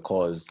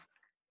 because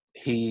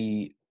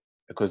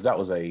that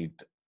was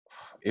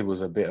it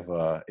was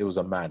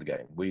a mad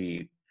game.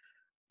 We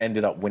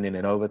ended up winning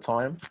in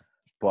overtime,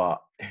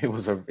 but it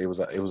was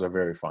a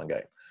very fun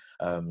game.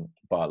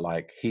 But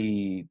like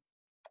he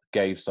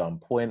gave some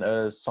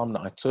pointers, some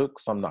that I took,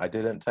 some that I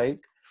didn't take.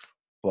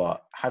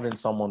 But having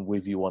someone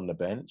with you on the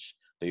bench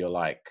that you're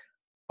like,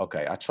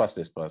 okay, I trust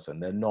this person.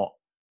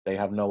 They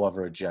have no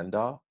other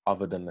agenda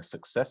other than the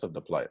success of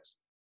the players,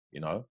 you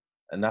know?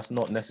 And that's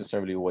not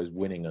necessarily always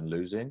winning and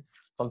losing.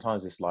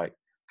 Sometimes it's like,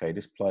 okay,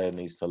 this player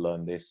needs to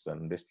learn this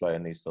and this player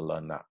needs to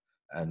learn that.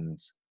 And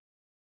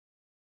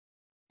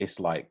it's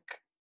like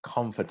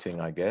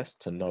comforting, I guess,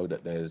 to know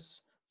that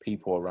there's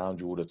people around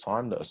you all the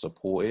time that are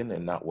supporting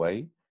in that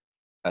way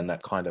and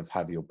that kind of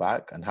have your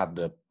back and have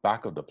the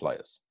back of the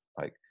players.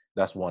 Like,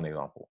 that's one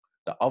example.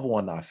 The other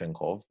one I think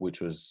of,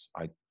 which was,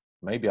 I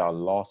maybe our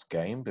last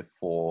game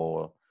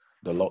before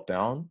the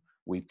lockdown,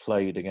 we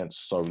played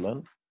against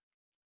Solent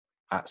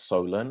at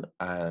Solent,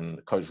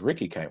 and Coach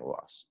Ricky came with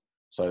us.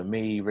 So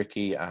me,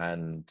 Ricky,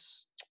 and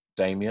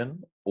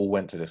Damien all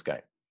went to this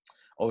game.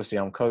 Obviously,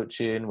 I'm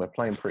coaching. We're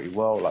playing pretty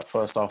well. Like,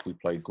 first half, we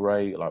played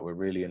great. Like, we're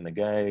really in the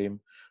game.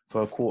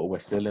 Third quarter, we're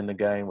still in the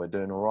game. We're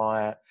doing all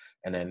right.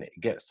 And then it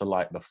gets to,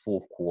 like, the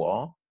fourth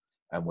quarter,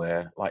 and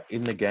we're, like,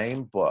 in the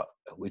game, but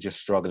we're just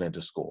struggling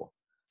to score.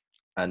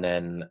 And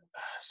then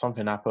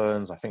something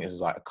happens. I think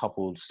it's, like, a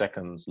couple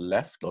seconds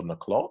left on the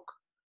clock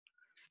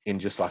in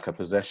just, like, a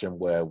possession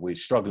where we're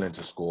struggling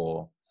to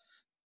score.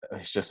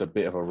 It's just a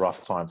bit of a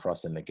rough time for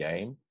us in the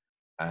game.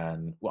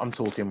 And I'm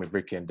talking with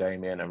Ricky and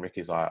Damien, and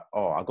Ricky's like,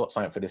 "Oh, I got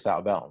something for this out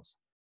of bounds."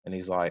 And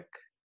he's like,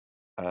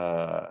 "Do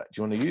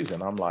you want to use it?"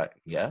 And I'm like,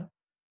 "Yeah."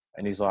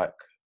 And he's like,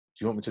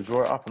 "Do you want me to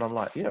draw it up?" And I'm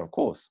like, "Yeah, of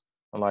course."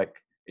 I'm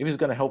like, if it's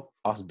going to help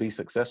us be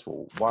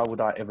successful, why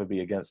would I ever be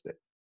against it?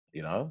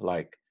 You know,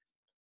 like,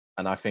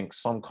 and I think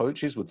some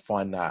coaches would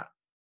find that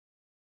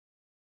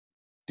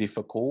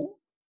difficult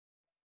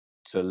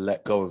to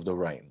let go of the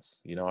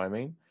reins. You know what I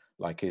mean?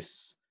 Like,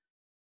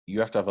 you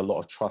have to have a lot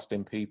of trust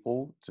in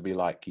people to be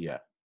like, yeah,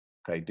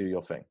 okay, do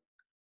your thing.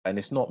 And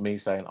it's not me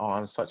saying, oh,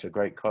 I'm such a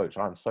great coach,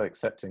 I'm so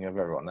accepting of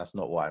everyone. That's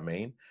not what I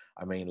mean.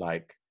 I mean,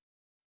 like,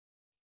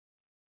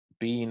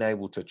 being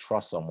able to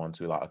trust someone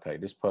to be like, okay,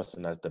 this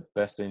person has the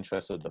best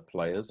interest of the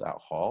players at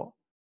heart.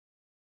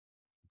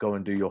 Go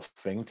and do your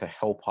thing to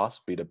help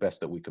us be the best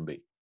that we can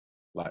be.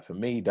 Like, for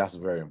me, that's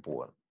very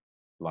important.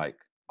 Like,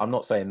 I'm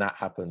not saying that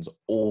happens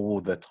all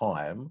the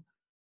time,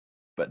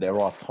 but there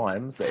are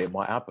times that it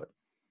might happen.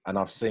 And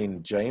I've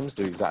seen James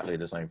do exactly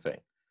the same thing,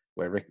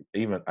 where Rick,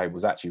 even it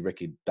was actually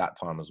Ricky that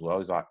time as well.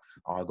 He's like,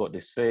 oh, I got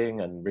this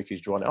thing, and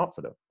Ricky's drawing it up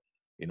for them.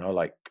 You know,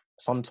 like,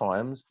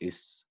 sometimes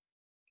it's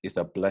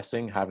a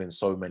blessing having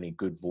so many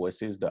good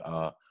voices that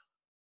are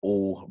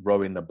all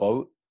rowing the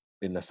boat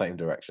in the same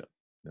direction.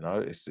 You know,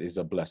 it's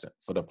a blessing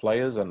for the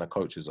players and the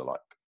coaches alike.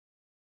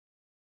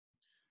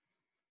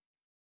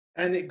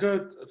 And it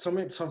goes some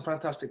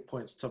fantastic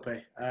points, Tope.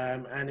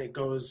 And it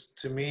goes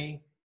to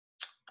me.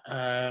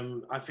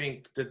 I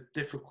think the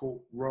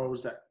difficult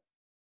roles that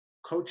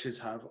coaches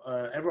have.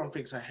 Everyone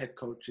thinks a head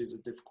coach is a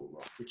difficult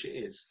role, which it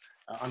is,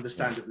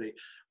 understandably.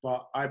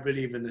 But I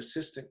believe an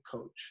assistant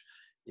coach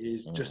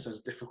is just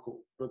as difficult,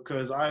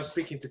 because I was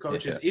speaking to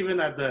coaches even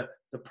at the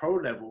pro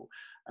level,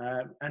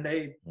 and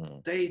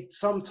they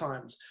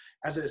sometimes,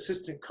 as an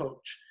assistant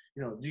coach,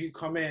 you know, do you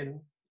come in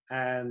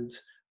and,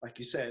 like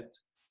you said,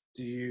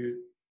 do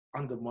you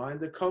undermine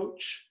the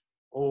coach?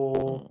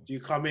 Or do you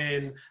come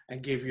in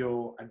and give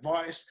your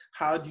advice?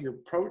 How do you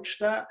approach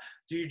that?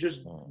 Do you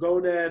just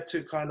go there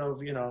to kind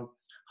of, you know,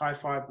 high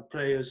five the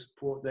players,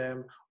 support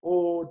them?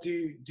 Or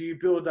do you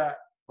build that,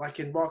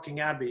 like in Barking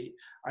Abbey?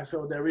 I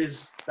feel there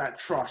is that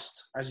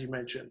trust, as you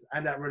mentioned,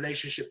 and that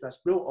relationship that's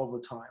built over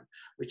time,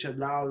 which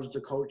allows the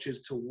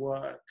coaches to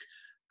work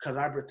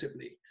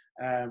collaboratively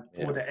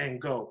for the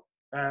end goal.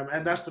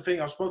 And that's the thing.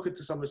 I've spoken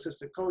to some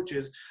assistant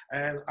coaches,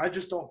 and I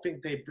just don't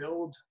think they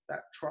build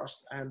that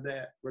trust and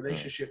their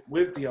relationship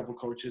with the other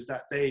coaches,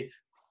 that they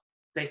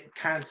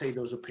can say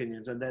those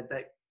opinions, and that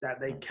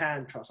they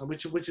can trust, and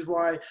which is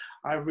why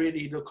I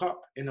really look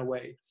up, in a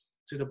way,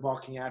 to the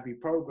Barking Abbey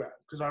program.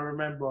 Because I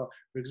remember,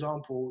 for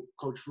example,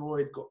 Coach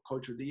Lloyd got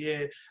Coach of the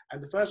Year,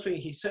 and the first thing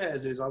he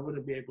says is, I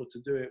wouldn't be able to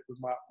do it with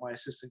my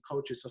assistant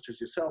coaches such as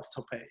yourself,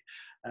 Tope.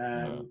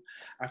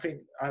 I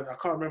think, I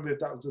can't remember if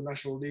that was the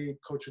National League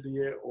Coach of the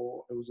Year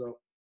or it was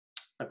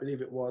I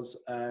believe it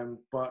was.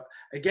 But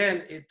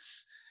again,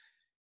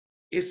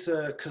 it's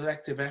a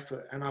collective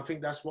effort, and I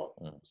think that's what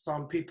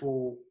some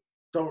people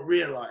don't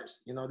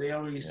realize. You know, they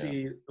only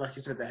see, like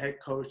you said, the head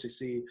coach, they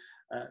see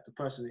the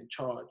person in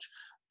charge.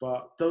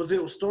 But those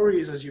little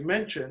stories, as you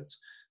mentioned,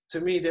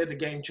 to me, they're the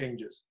game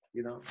changers,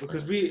 you know,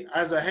 because we,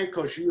 as a head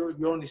coach, you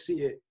only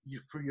see it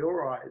through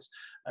your eyes.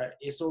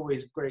 It's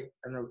always great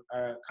and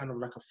kind of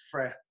like a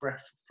fresh breath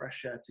of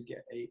fresh air to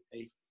get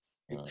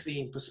a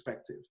clean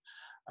perspective,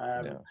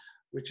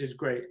 which is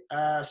great.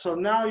 So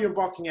now you're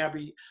Barking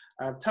Abbey.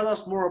 Tell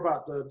us more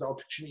about the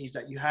opportunities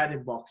that you had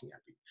in Barking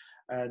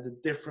Abbey, the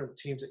different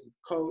teams that you've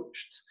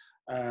coached,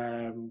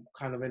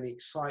 kind of any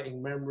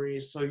exciting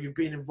memories. So you've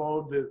been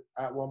involved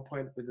at one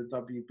point with the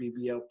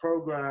WBBL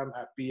program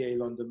at BA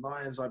London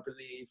Lions, I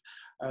believe.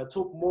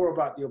 Talk more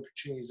about the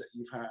opportunities that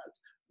you've had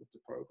with the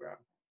program.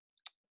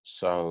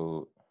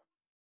 So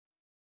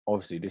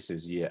obviously this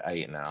is year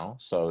 8 now.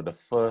 So the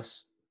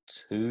first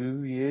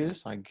 2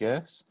 years, I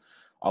guess,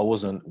 I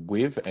wasn't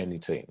with any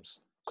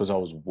teams because I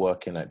was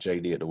working at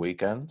JD at the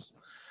weekends.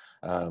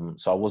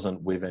 So I wasn't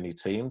with any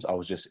teams. I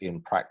was just in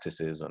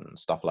practices and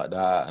stuff like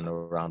that and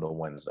around on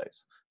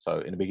Wednesdays. So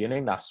in the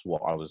beginning, that's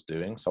what I was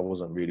doing. So I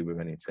wasn't really with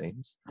any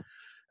teams.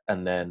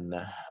 And then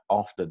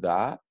after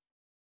that,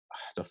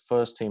 the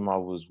first team I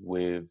was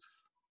with,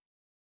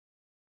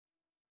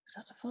 is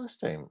that the first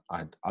team?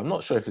 I'm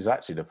not sure if it's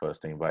actually the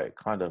first team, but it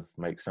kind of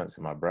makes sense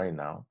in my brain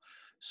now.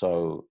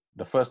 So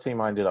the first team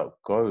I ended up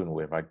going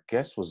with, I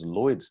guess, was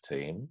Lloyd's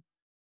team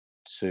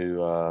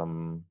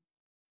to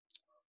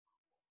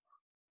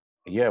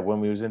Yeah, when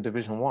we was in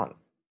Division 1.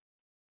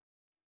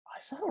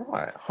 Is that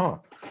right? Huh.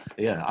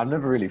 Yeah, I've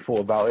never really thought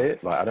about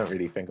it. Like, I don't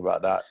really think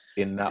about that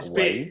in that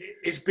way.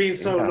 It's been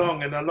so Yeah.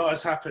 long and a lot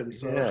has happened.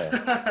 So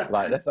Yeah.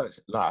 Like, that's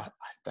actually, like,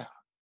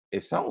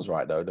 it sounds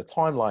right, though. The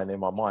timeline in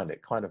my mind,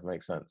 it kind of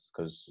makes sense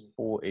because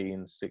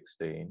 14,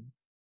 16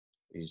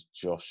 is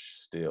Josh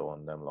Steele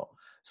and them lot.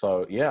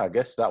 So, yeah, I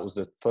guess that was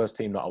the first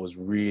team that I was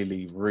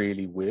really,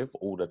 really with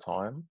all the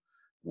time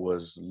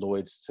was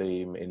Lloyd's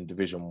team in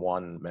Division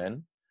 1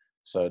 men.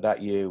 So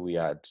that year we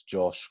had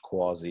Josh,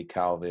 Quasi,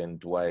 Calvin,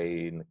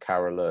 Dwayne,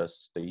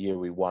 Carolus. The year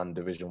we won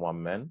Division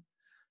 1 men.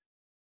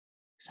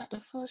 Is that the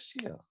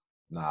first year?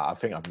 Nah, I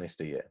think I've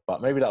missed a year.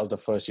 But maybe that was the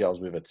first year I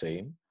was with a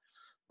team.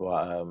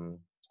 But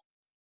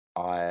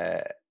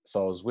I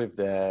was with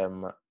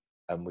them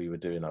and we were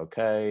doing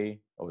okay.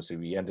 Obviously,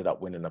 we ended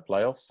up winning the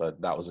playoffs, so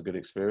that was a good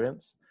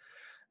experience.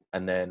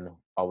 And then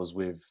I was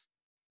with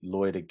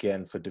Lloyd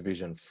again for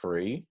Division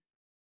 3.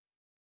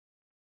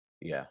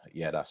 Yeah,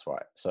 that's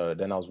right. So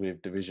then I was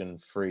with Division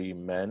 3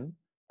 men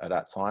at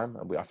that time,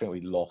 and I think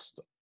we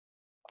lost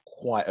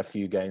quite a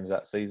few games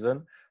that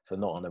season. So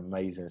not an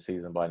amazing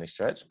season by any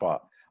stretch,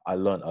 but I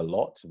learned a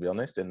lot, to be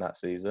honest, in that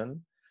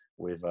season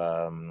with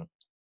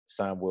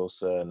Sam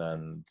Wilson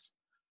and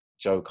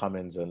Joe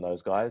Cummins and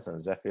those guys and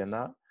Zeffy and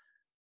that.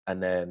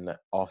 And then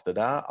after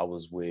that, I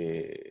was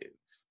with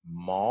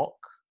Mark.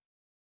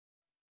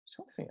 I'm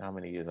trying to think how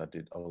many years I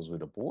was with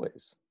the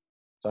boys.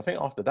 So I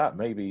think after that,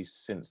 maybe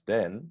since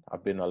then,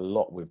 I've been a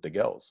lot with the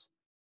girls,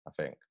 I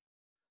think.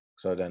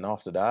 So then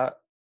after that,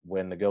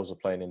 when the girls were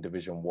playing in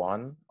Division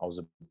 1, I was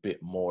a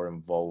bit more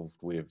involved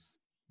with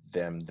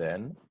them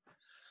then.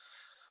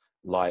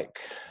 Like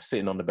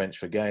sitting on the bench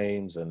for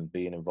games and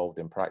being involved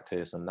in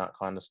practice and that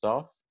kind of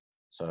stuff.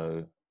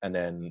 So, and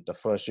then the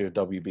first year of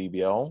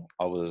WBBL,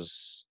 I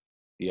was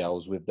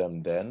with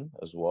them then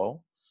as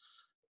well.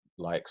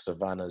 Like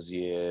Savannah's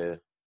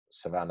year,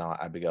 Savannah,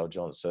 Abigail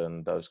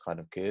Johnson, those kind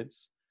of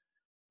kids.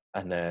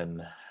 And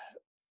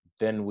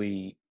then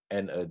we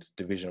entered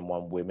Division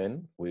 1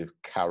 women with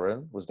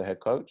Karen was the head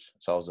coach.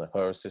 So I was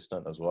her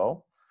assistant as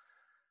well.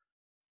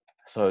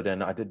 So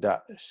then I did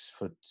that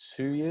for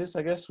 2 years,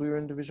 I guess. We were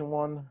in Division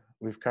 1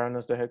 with Karen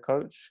as the head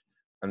coach.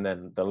 And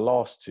then the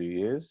last 2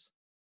 years,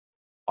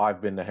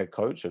 I've been the head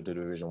coach of the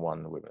Division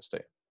 1 women's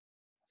team.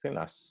 I think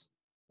that's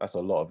a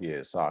lot of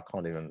years. So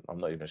I'm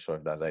not even sure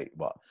if that's 8,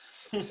 but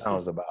it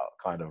sounds about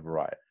kind of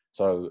right.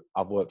 So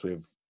I've worked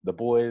with the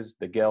boys,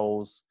 the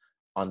girls,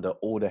 under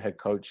all the head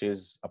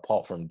coaches,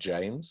 apart from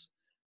James.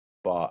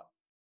 But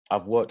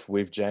I've worked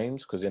with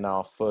James because in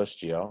our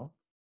first year,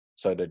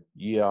 so the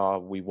year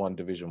we won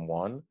Division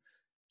 1,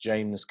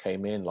 James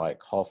came in like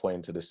halfway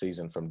into the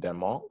season from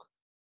Denmark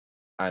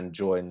and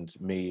joined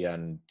me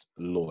and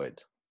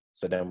Lloyd.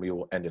 So then we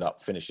all ended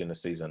up finishing the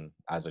season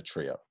as a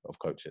trio of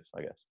coaches,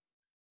 I guess.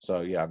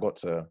 So yeah, I got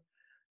to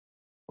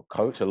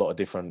coach a lot of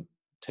different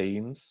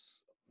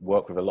teams,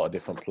 work with a lot of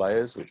different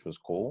players, which was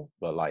cool.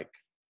 But like,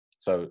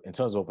 so in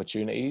terms of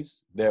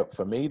opportunities,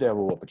 for me, they're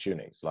all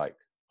opportunities. Like,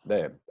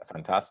 they're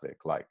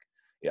fantastic. Like,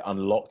 it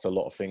unlocked a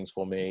lot of things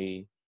for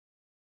me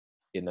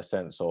in the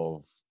sense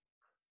of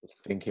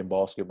thinking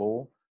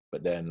basketball.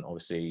 But then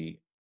obviously,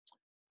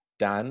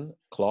 Dan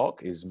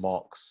Clark is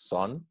Mark's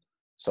son.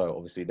 So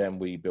obviously then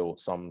we built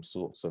some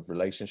sorts of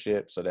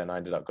relationships. So then I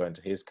ended up going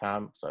to his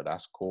camp. So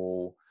that's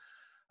cool.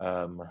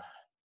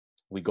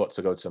 We got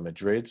to go to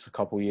Madrid a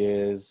couple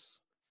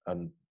years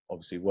and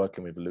obviously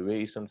working with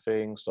Luis and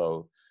things.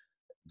 So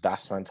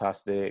that's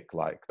fantastic.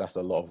 Like, that's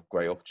a lot of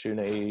great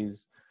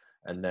opportunities.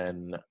 And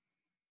then,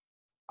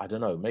 I don't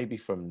know, maybe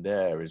from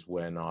there is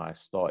when I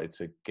started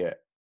to get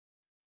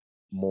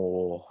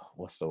more,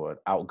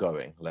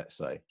 outgoing, let's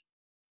say.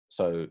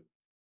 So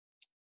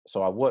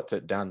I worked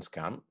at Dan's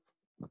camp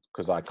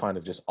because I kind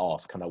of just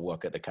asked, can I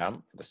work at the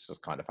camp? That's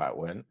just kind of how it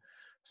went.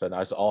 So I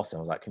just asked him, I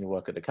was like, can you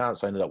work at the camp?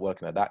 So I ended up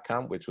working at that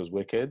camp, which was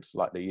wicked.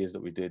 Like, the years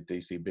that we did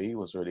DCB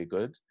was really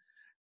good.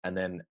 And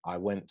then I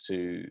went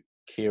to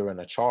Kieran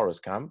Achara's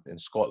camp in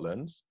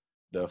Scotland,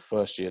 the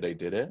first year they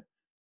did it,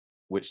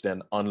 which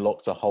then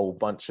unlocked a whole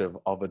bunch of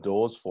other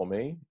doors for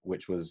me,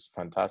 which was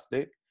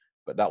fantastic.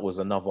 But that was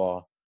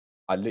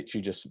I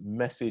literally just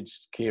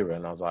messaged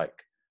Kieran. I was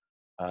like,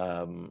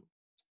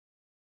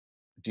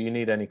 do you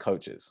need any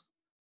coaches?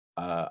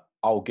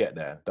 I'll get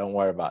there. Don't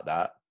worry about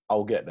that.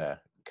 I'll get there.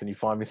 Can you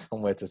find me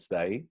somewhere to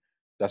stay?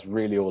 That's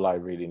really all I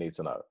really need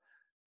to know.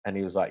 And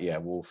he was like, yeah,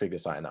 we'll figure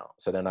something out.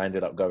 So then I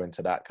ended up going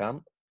to that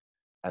camp.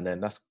 And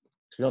then to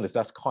be honest,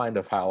 that's kind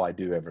of how I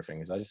do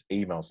everything, is I just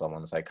email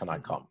someone and say, can I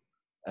come?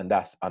 And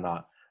I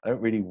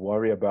don't really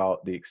worry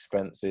about the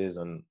expenses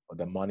and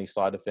the money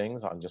side of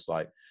things. I'm just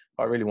like, if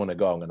I really want to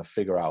go, I'm going to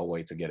figure out a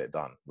way to get it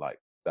done. Like,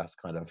 that's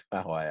kind of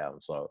how I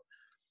am. So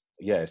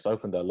yeah, it's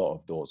opened a lot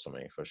of doors for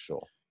me, for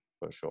sure.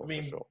 I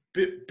mean,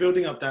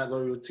 building up that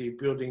loyalty,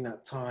 building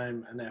that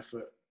time and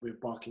effort with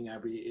Barking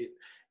Abbey,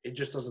 it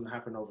just doesn't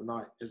happen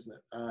overnight, isn't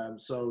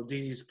it? So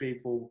these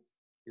people,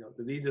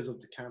 the leaders of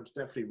the camps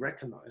definitely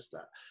recognize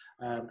that.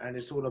 And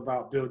it's all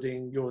about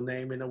building your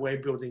name in a way,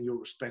 building your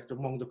respect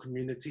among the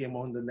community,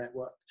 among the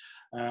network,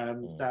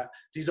 that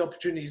these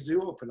opportunities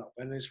do open up.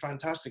 And it's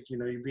fantastic.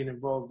 You've been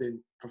involved in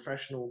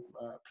professional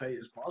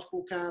players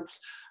basketball camps,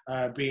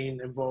 being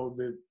involved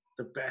with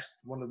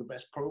one of the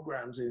best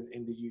programs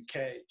in the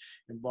UK,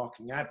 in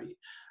Barking Abbey.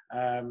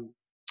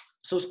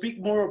 So speak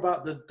more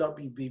about the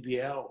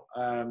WBBL.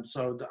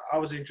 I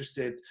was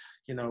interested,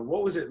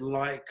 what was it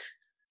like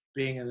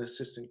being an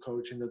assistant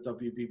coach in the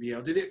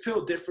WBBL? Did it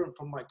feel different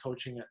from like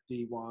coaching at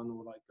D1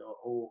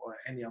 or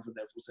any other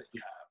levels that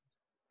you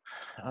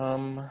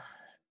have?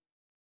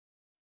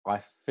 I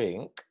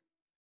think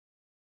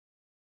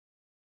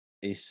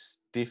it's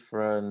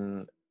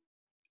different.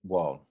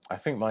 Well, I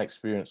think my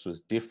experience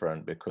was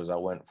different because I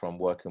went from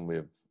working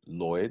with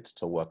Lloyd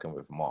to working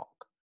with Mark.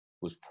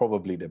 Was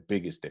probably the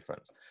biggest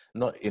difference.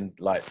 Not in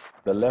like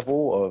the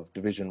level of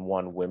Division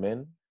 1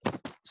 women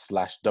 /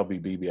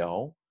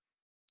 WBBL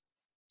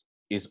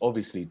is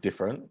obviously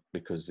different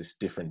because it's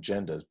different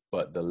genders,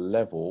 but the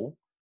level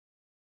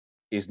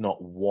is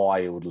not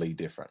wildly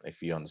different,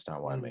 if you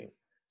understand what I mean.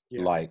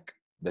 Yeah. Like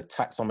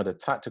some of the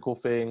tactical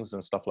things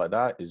and stuff like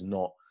that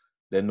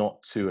they're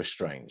not too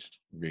estranged,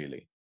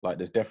 really. Like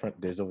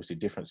there's obviously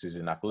differences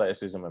in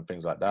athleticism and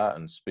things like that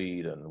and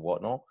speed and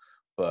whatnot,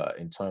 but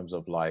in terms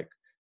of like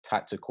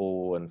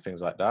tactical and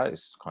things like that,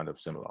 it's kind of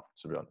similar,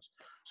 to be honest.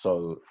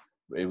 So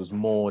it was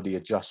more the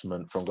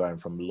adjustment from going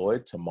from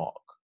Lloyd to Mark,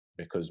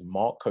 because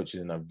Mark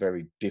coaches in a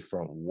very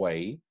different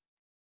way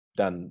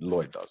than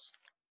Lloyd does,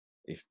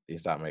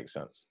 if that makes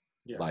sense.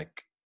 Yeah.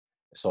 Like,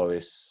 so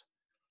it's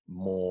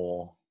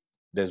more,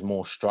 there's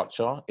more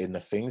structure in the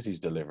things he's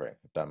delivering,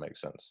 if that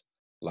makes sense.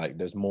 Like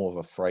there's more of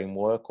a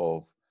framework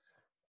of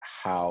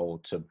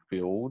how to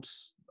build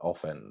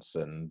offense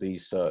and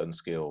these certain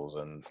skills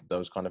and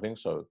those kind of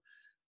things. So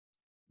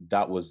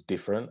that was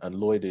different, and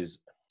Lloyd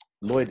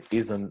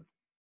isn't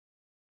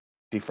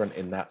different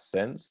in that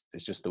sense.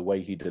 It's just the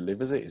way he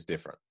delivers it is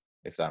different,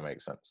 if that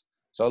makes sense.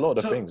 So a lot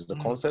of the things, the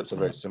concepts are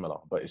very similar,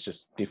 but it's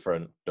just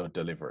different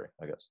delivery,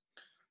 I guess.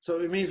 So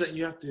it means that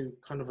you have to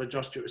kind of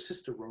adjust your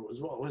assistant role as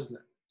well, isn't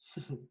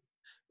it?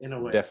 In a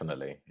way.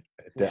 Definitely.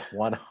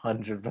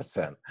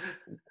 100%.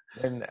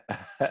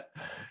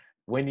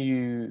 When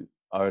you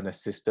are an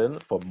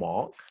assistant for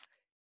Mark,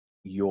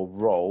 your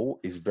role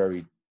is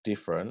very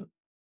different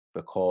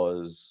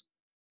because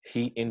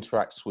he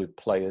interacts with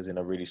players in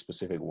a really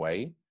specific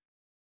way.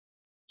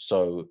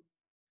 So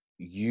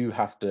you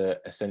have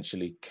to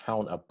essentially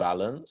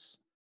counterbalance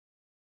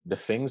the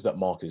things that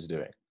Mark is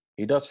doing.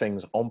 He does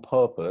things on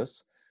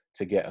purpose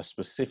to get a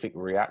specific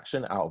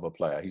reaction out of a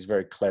player. He's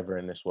very clever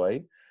in this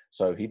way.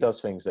 So he does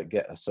things that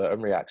get a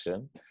certain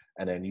reaction.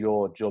 And then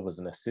your job as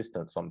an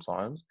assistant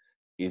sometimes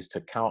is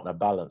to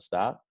counterbalance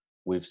that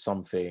with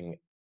something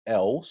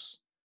else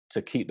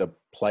to keep the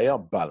player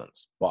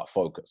balanced but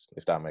focused,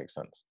 if that makes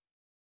sense.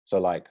 So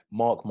like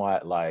Mark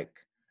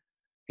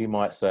he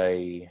might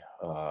say,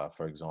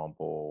 for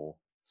example,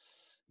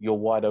 you're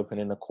wide open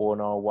in the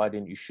corner, why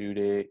didn't you shoot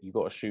it? You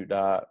got to shoot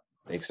that,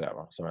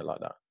 etc. Something like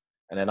that.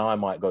 And then I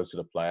might go to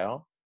the player,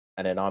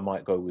 and then I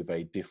might go with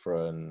a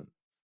different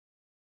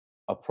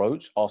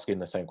approach, asking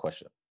the same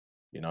question,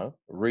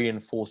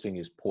 reinforcing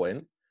his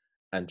point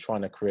and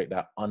trying to create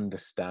that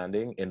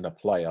understanding in the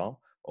player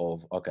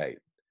of, okay,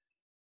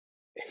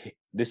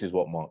 this is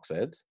what Mark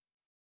said.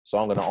 So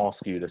I'm going to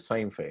ask you the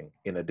same thing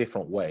in a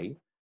different way,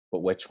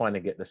 but we're trying to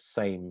get the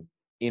same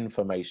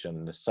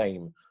information, the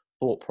same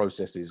thought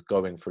processes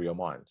going through your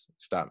mind.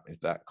 If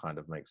that kind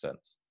of makes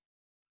sense.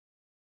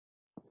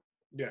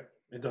 Yeah,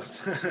 it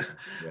does.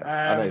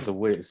 I know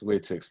it's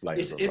weird to explain.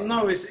 It's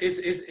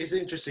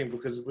interesting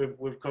because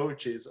with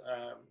coaches,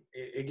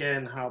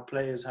 again, how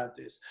players have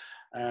this,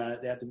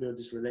 they have to build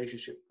this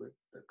relationship with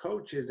the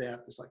coaches. They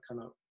have this like kind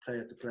of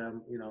player to player,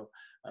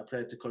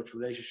 player to coach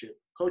relationship.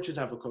 Coaches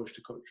have a coach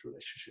to coach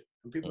relationship,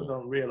 and people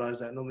don't realize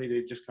that. Normally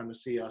they just kind of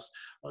see us,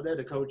 they're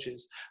the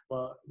coaches,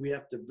 but we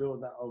have to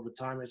build that over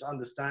time. It's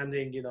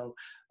understanding,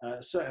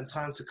 certain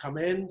times to come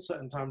in,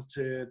 certain times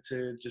to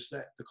just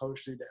let the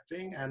coach do their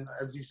thing. And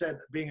as you said,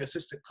 being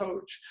assistant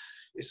coach,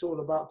 it's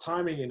all about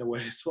timing in a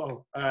way as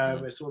well.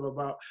 It's all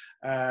about,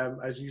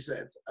 as you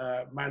said,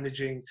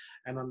 managing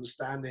and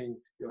understanding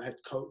your head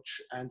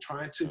coach and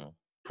trying to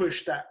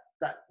push that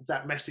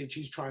message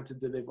he's trying to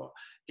deliver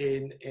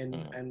in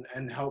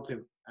and help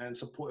him and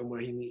support him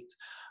where he needs.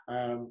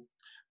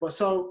 But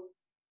so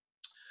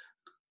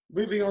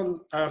moving on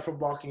from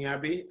Barking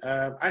Abbey,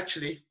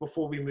 actually,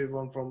 before we move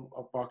on from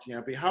Barking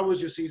Abbey, how was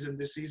your season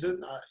this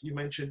season? You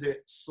mentioned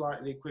it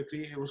slightly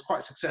quickly. It was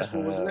quite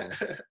successful, wasn't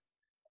it?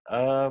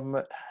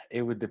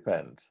 It would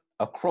depend.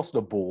 Across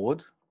the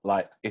board,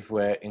 like if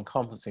we're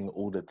encompassing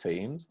all the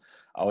teams,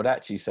 I would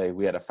actually say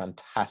we had a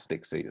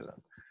fantastic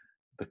season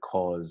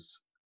because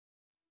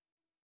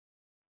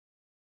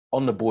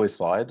on the boys'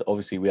 side,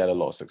 obviously we had a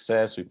lot of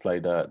success. We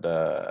played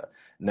the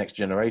Next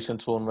Generation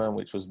tournament,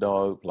 which was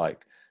dope.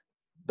 Like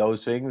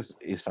those things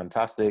is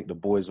fantastic. The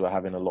boys were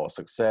having a lot of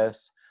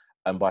success.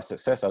 And by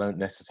success, I don't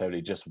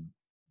necessarily just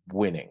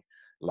winning.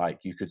 like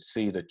you could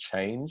see the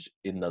change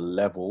in the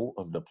level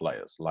of the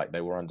players. Like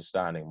they were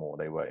understanding more,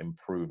 they were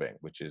improving,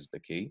 which is the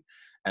key.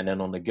 And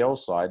then on the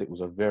girls' side, it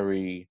was a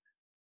very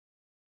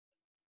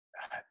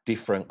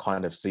different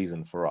kind of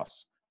season for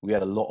us. We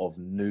had a lot of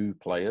new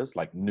players,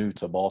 like new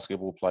to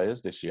basketball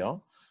players this year.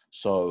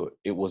 So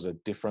it was a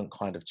different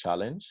kind of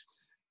challenge,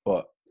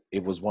 but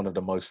it was one of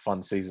the most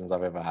fun seasons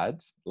I've ever had,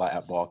 like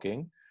at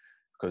Barking,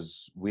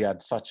 because we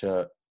had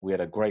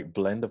a great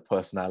blend of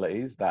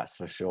personalities, that's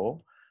for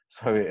sure.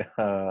 So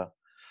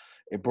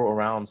it brought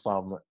around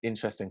some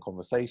interesting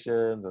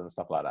conversations and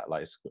stuff like that.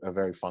 Like it's a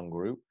very fun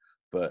group,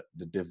 but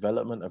the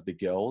development of the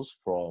girls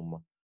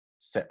from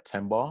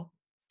September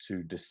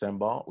to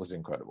December was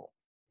incredible.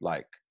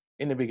 Like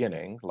in the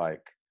beginning,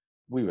 like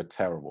we were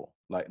terrible.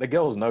 Like the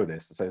girls know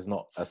this, so it's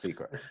not a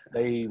secret.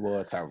 They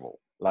were terrible.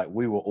 Like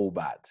we were all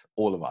bad,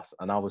 all of us.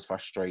 And I was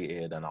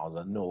frustrated and I was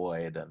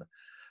annoyed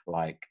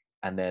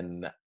and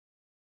then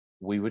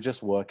we were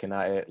just working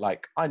at it.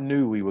 Like I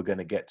knew we were going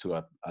to get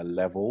to a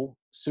level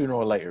sooner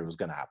or later. It was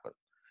going to happen,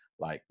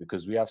 like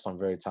because we have some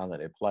very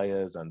talented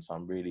players and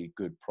some really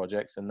good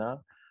projects in there.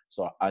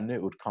 So I knew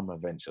it would come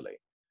eventually,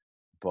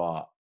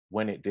 but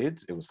when it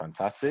did, it was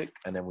fantastic.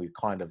 And then we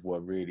kind of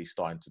were really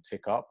starting to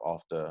tick up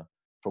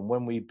from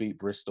when we beat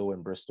Bristol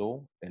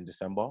in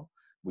December.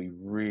 We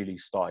really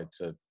started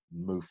to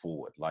move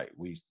forward.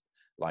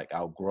 Like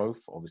our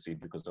growth, obviously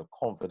because of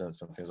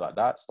confidence and things like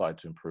that, started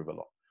to improve a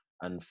lot.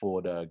 And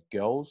for the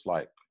girls,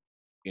 like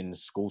in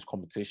schools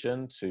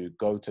competition, to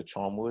go to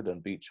Charnwood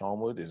and beat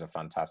Charnwood is a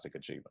fantastic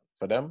achievement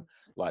for them.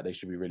 Like they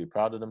should be really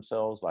proud of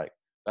themselves. Like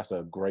that's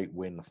a great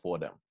win for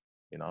them,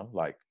 you know.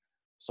 Like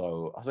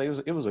so, I say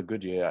it was a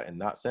good year in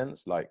that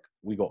sense. Like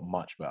we got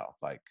much better.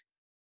 Like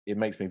it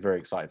makes me very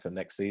excited for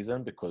next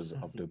season because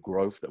of the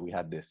growth that we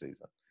had this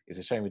season. It's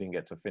a shame we didn't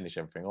get to finish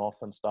everything off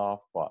and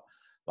stuff, but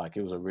like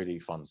it was a really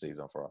fun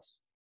season for us.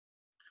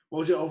 What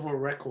was your overall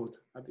record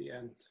at the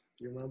end?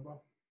 Do you remember?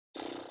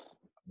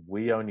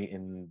 We only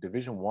in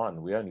Division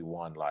 1, we only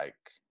won like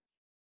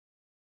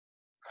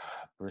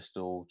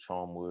Bristol,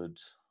 Charnwood.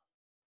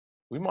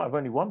 We might have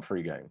only won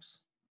 3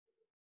 games.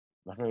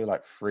 I think we were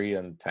like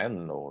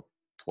 3-10 or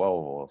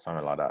 12 or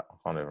something like that. I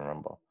can't even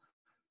remember.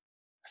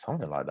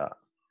 Something like that.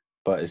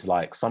 But it's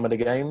like some of the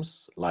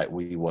games, like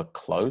we were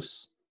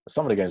close.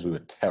 Some of the games we were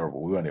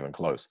terrible. We weren't even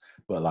close.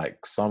 But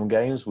like some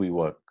games we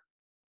were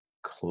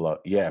close.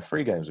 Yeah,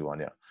 3 games we won,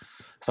 yeah.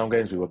 Some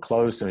games we were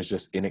close and it's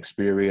just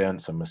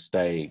inexperience and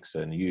mistakes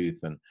and youth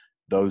and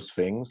those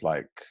things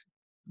like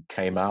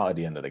came out at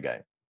the end of the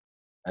game.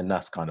 And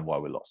that's kind of why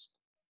we lost.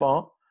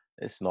 But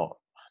it's not,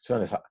 to be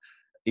honest,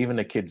 even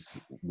the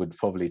kids would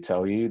probably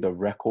tell you the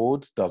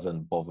record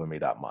doesn't bother me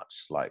that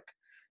much. Like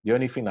the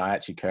only thing that I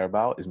actually care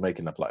about is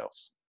making the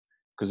playoffs.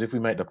 Because if we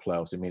make the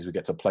playoffs, it means we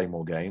get to play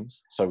more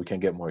games so we can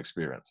get more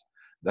experience.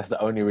 That's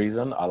the only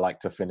reason I like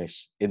to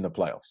finish in the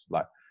playoffs.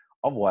 Like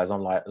otherwise,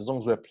 I'm like, as long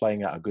as we're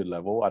playing at a good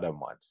level, I don't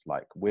mind.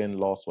 Like win,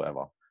 loss,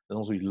 whatever. As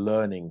long as we're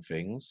learning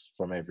things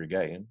from every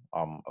game,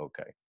 I'm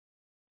okay.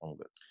 I'm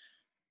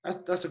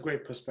good. That's a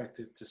great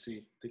perspective to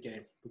see the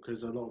game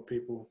because a lot of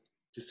people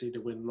just see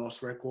the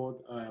win-loss record.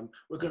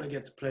 We're going to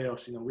get to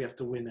playoffs, you know, we have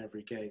to win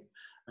every game.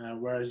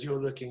 Whereas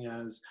you're looking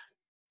as,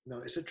 you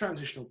know, it's a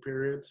transitional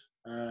period.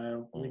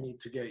 We need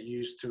to get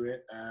used to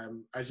it.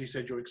 As you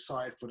said, you're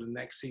excited for the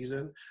next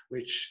season,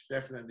 which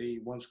definitely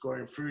once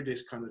going through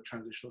this kind of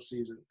transitional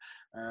season,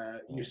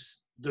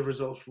 the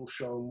results will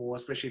show more,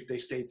 especially if they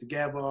stay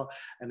together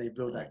and they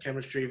build that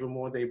chemistry even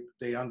more.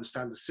 They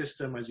understand the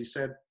system. As you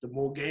said, the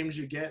more games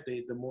you get,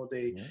 the more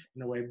they,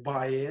 in a way,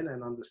 buy in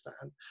and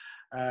understand.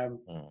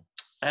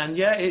 And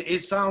yeah,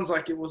 it sounds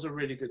like it was a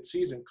really good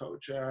season,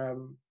 Coach.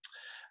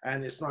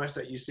 And it's nice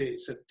that you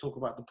talk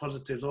about the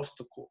positives off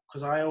the court,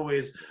 because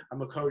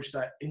I'm a coach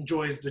that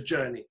enjoys the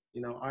journey.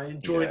 You know, I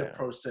enjoy the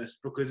process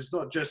because it's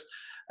not just,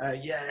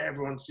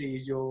 everyone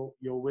sees your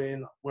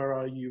win. Where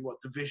are you?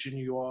 What division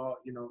you are?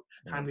 You know,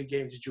 how many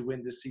games did you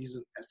win this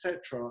season,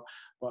 etc.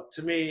 But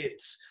to me,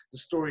 it's the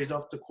stories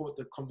off the court,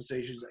 the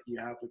conversations that you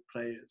have with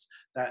players,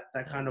 that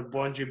kind of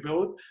bond you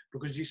build,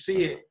 because you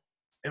see it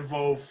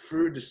evolve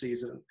through the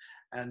season.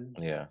 And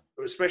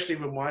especially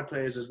with my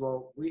players as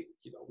well,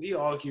 we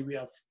argue,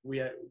 we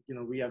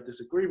have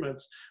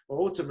disagreements, but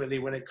ultimately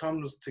when it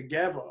comes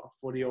together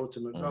for the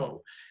ultimate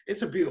goal,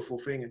 it's a beautiful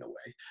thing in a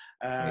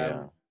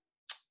way.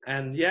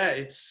 And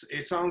it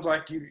sounds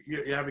like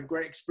you have a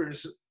great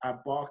experience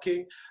at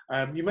Barking.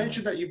 You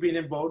mentioned that you've been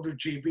involved with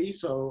GB,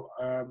 so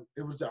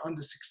it was the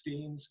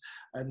under-16s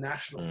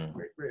national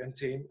Great Britain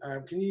team.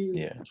 Can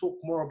you talk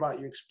more about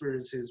your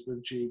experiences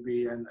with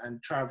GB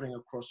and traveling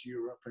across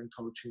Europe and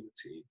coaching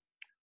the team?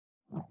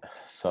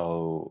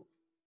 So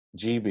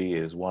GB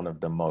is one of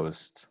the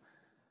most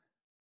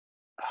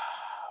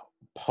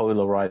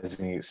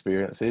polarizing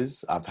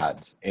experiences I've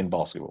had in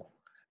basketball,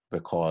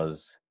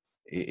 because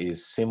it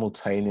is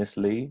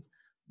simultaneously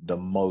the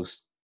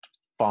most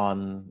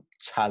fun,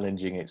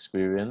 challenging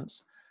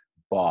experience,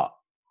 but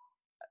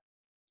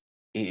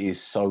it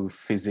is so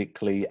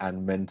physically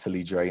and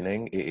mentally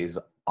draining. It is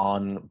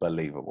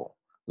unbelievable.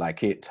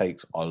 Like it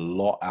takes a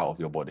lot out of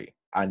your body.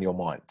 and your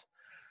mind.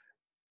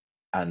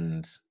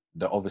 And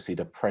obviously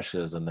the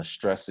pressures and the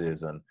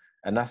stresses, and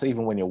that's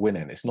even when you're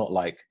winning. It's not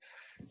like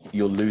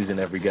you're losing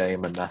every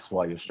game and that's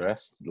why you're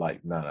stressed.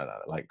 Like, no.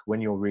 Like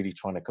when you're really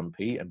trying to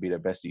compete and be the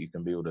best that you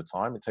can be all the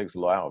time, it takes a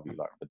lot out of you,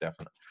 like, for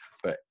definite.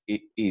 But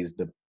it is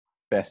the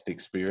best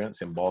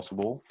experience in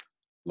basketball.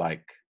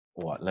 Like,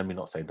 what? Let me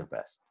not say the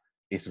best.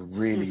 It's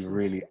really,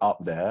 really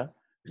up there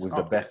with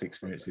the best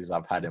experiences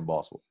I've had in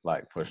basketball.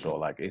 Like, for sure.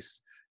 Like,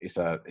 it's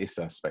a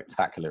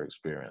spectacular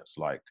experience.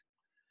 Like,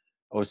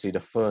 obviously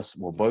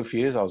both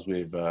years I was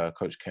with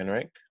Coach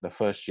Kenrick. The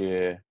first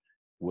year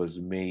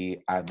was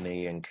me,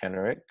 Adney, and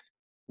Kenrick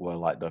were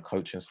like the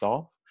coaching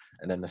staff.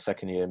 And then the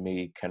second year,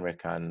 me,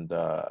 Kenrick, and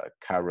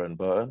Karen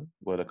Burton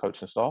were the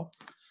coaching staff.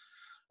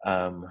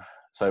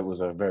 So it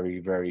was a very,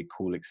 very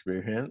cool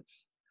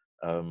experience.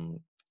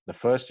 The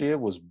first year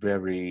was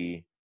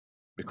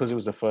because it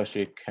was the first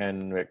year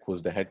Kenrick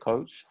was the head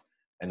coach,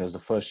 and it was the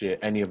first year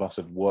any of us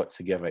had worked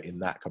together in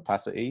that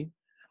capacity.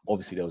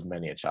 Obviously, there was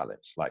many a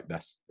challenge. Like,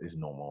 is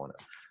normal, isn't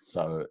it?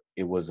 So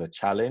it was a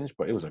challenge,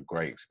 but it was a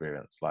great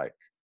experience. Like,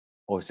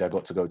 obviously, I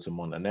got to go to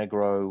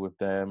Montenegro with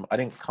them. I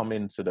didn't come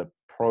into the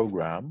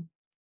program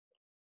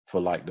for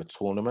like the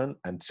tournament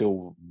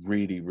until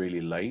really,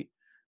 really late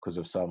because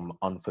of some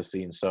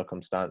unforeseen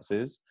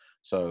circumstances.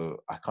 So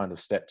I kind of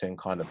stepped in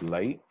kind of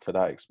late to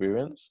that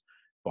experience,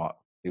 but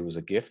it was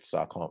a gift, so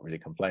I can't really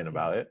complain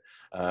about it.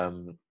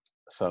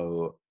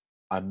 So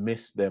I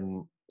missed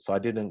them. So I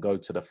didn't go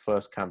to the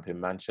first camp in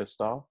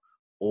Manchester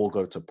or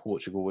go to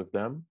Portugal with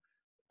them,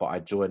 but I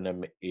joined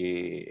them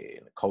in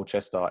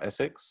Colchester,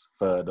 Essex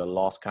for the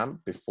last camp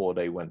before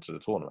they went to the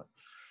tournament.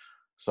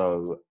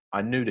 So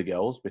I knew the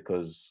girls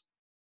because,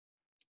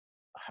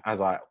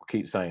 as I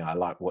keep saying, I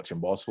like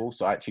watching basketball.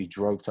 So I actually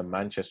drove to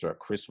Manchester at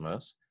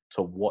Christmas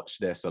to watch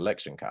their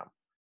selection camp.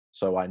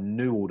 So I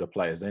knew all the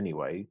players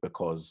anyway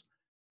because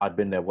I'd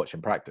been there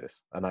watching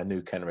practice, and I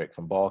knew Kenrick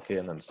from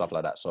Barking and stuff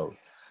like that. So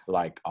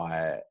like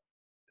I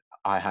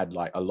had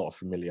like a lot of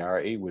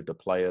familiarity with the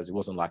players. It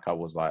wasn't like I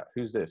was like,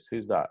 who's this?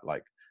 Who's that?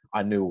 Like,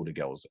 I knew all the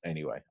girls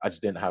anyway. I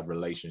just didn't have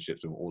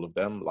relationships with all of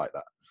them like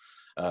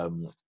that.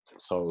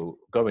 So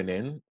going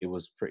in, it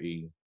was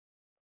pretty,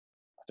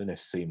 I don't know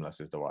if seamless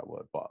is the right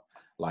word, but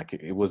like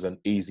it was an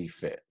easy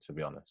fit, to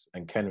be honest.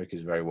 And Kenrick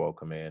is very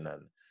welcoming,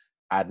 and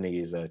Adney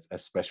is a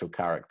special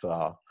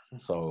character.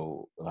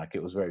 So like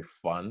it was very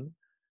fun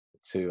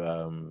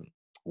to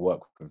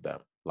work with them.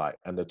 Like,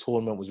 and the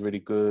tournament was really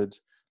good.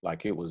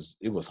 Like it was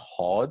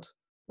hard.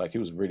 Like it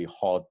was a really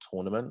hard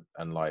tournament,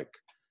 and like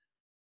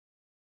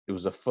it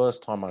was the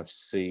first time I've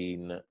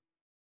seen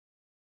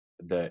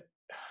the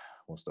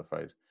what's the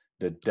phrase?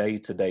 The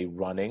day-to-day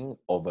running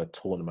of a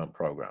tournament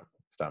program,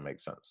 if that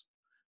makes sense.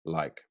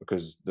 Like,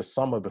 because the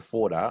summer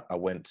before that, I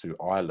went to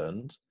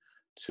Ireland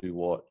to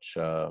watch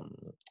the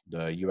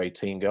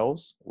U18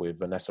 girls with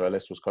Vanessa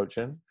Ellis was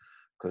coaching,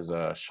 because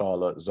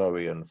Charlotte,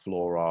 Zoe, and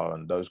Flora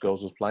and those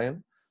girls was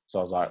playing. So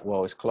I was like,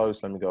 well, it's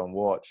close. Let me go and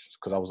watch,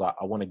 because I was like,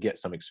 I want to get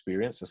some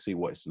experience to see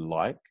what it's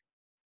like.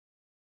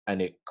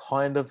 And it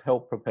kind of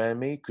helped prepare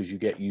me, because you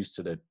get used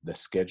to the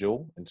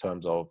schedule in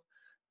terms of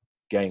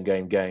game,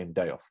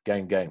 day off,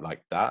 game,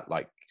 like that.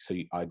 Like, so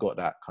I got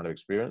that kind of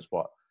experience.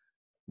 But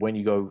when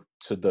you go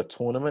to the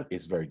tournament,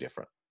 it's very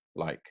different.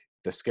 Like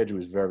the schedule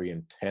is very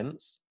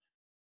intense,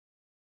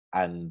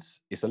 and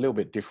it's a little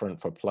bit different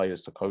for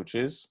players to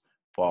coaches.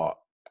 But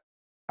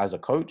as a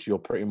coach, you're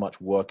pretty much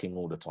working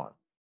all the time.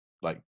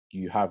 Like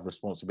you have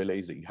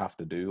responsibilities that you have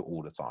to do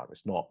all the time.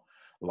 It's not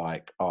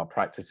like,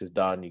 practice is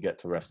done, you get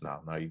to rest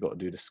now. No, you got to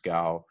do the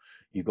scout,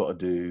 you got to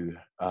do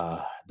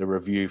the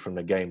review from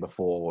the game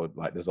before.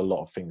 Like there's a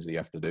lot of things that you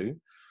have to do.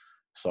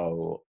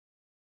 So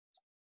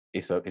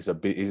it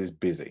is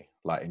busy.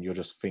 Like, and you're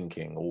just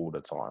thinking all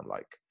the time.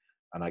 Like,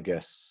 and I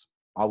guess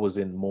I was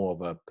in more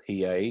of a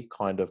PA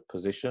kind of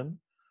position.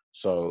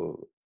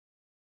 So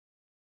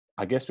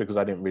I guess because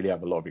I didn't really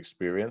have a lot of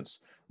experience,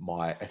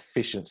 my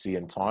efficiency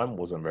in time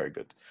wasn't very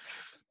good.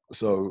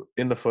 So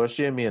in the first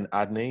year, me and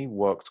Adney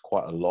worked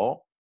quite a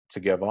lot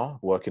together,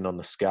 working on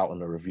the scout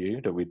and the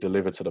review that we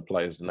delivered to the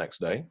players the next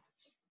day.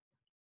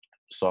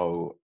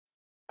 So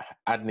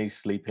Adney's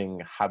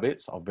sleeping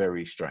habits are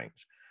very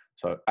strange.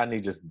 So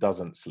Adney just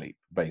doesn't sleep,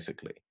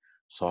 basically.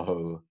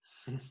 So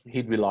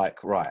he'd be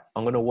like, right,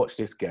 I'm going to watch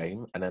this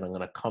game, and then I'm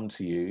going to come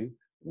to you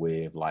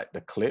with like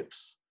the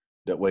clips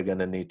that we're going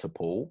to need to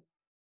pull.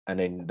 And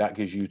then that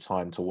gives you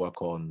time to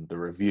work on the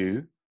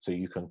review, so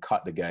you can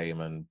cut the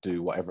game and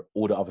do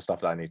all the other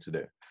stuff that I need to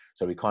do.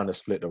 So we kind of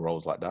split the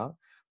roles like that.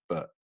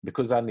 But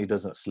because Andy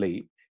doesn't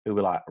sleep, he'll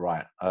be like,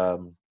 right,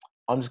 I'm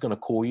just going to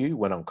call you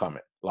when I'm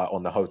coming, like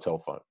on the hotel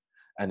phone.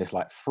 And it's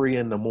like 3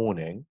 a.m,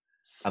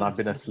 and I've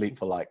been asleep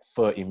for like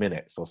 30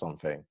 minutes or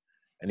something.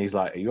 And he's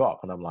like, are you up?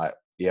 And I'm like,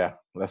 yeah,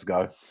 let's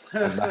go.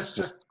 And that's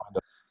just kind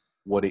of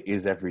what it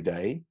is every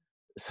day.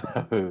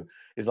 So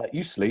it's like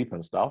you sleep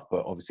and stuff,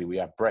 but obviously we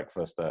have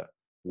breakfast at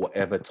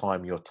whatever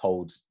time you're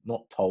told,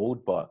 not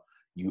told, but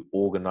you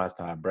organize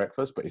to have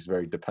breakfast, but it's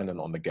very dependent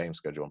on the game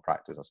schedule and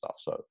practice and stuff.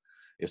 So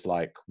it's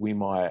like we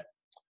might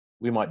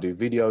we might do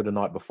video the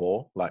night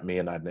before, like me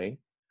and Adney,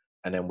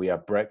 and then we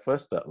have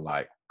breakfast at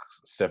like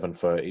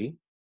 7:30,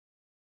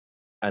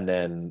 and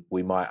then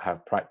we might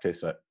have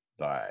practice at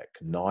like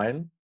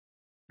 9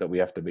 that we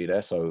have to be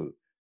there. So,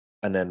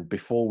 and then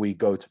before we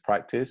go to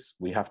practice,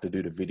 we have to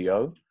do the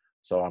video.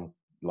 So I'm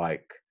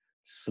like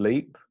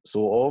sleep,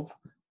 sort of,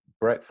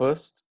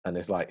 breakfast, and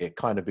it's like it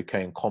kind of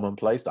became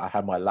commonplace that I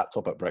had my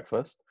laptop at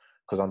breakfast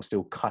because I'm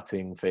still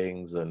cutting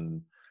things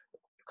and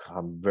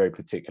I'm very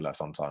particular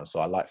sometimes. So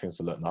I like things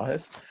to look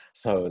nice.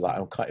 So like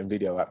I'm cutting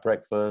video at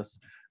breakfast,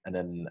 and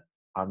then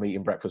I'm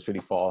eating breakfast really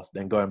fast,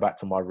 then going back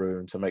to my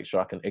room to make sure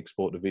I can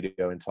export the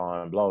video in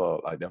time, blah, blah,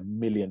 blah. Like there are a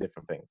million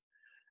different things.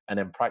 And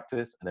then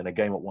practice, and then a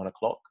game at 1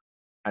 o'clock,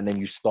 and then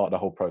you start the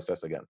whole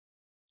process again.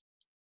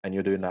 And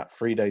you're doing that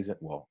 3 days.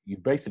 Well, you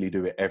basically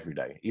do it every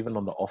day. Even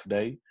on the off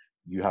day,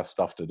 you have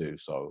stuff to do.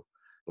 So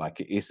like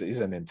it's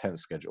an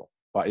intense schedule,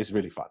 but it's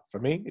really fun. For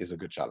me, it's a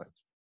good challenge.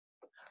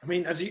 I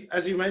mean, as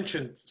you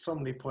mentioned, so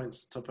many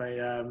points, Tope,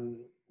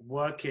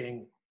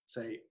 working,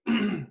 say,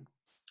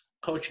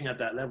 coaching at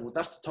that level,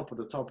 that's the top of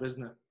the top,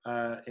 isn't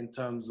it? In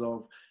terms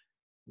of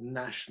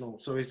national,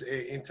 so it's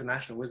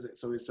international, is it?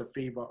 So it's a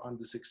FIBA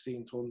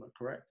under-16 tournament,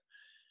 correct?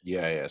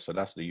 Yeah. So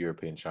that's the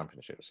European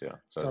Championships, yeah.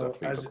 So it's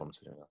a FIBA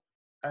competition.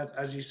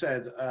 As you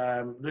said,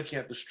 looking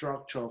at the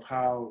structure of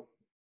how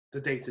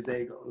the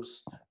day-to-day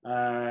goes,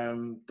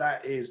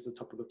 that is the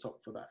top of the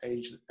top for that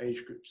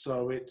age group.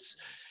 So it's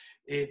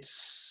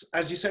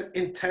as you said,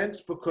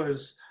 intense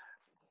because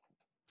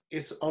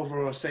it's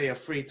over, say, a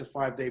 3 to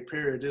 5 day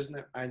period, isn't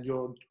it? And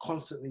you're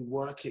constantly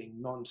working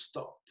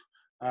non-stop.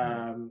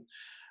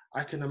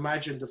 I can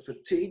imagine the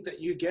fatigue that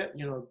you get,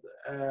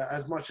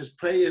 as much as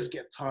players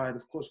get tired,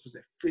 of course, because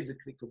they're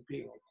physically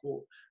competing on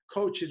court.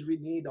 Coaches, we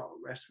need our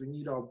rest. We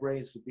need our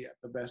brains to be at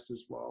the best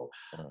as well.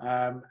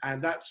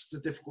 And that's the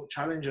difficult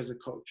challenge as a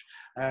coach.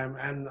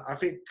 And I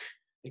think,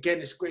 again,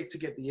 it's great to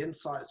get the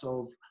insights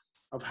of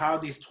how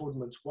these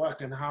tournaments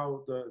work and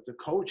how the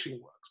coaching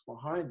works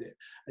behind it.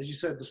 As you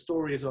said, the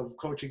stories of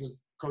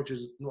coaches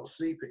not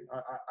sleeping,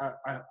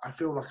 I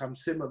feel like I'm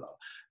similar.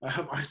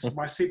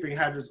 My sleeping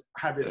habits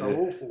are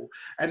awful.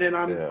 And then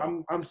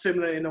I'm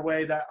similar in a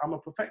way that I'm a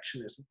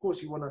perfectionist. Of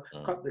course, you want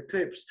to cut the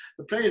clips.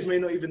 The players may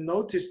not even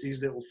notice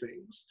these little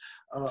things,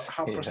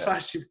 how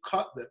precise you've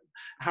cut them,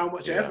 how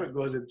much effort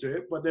goes into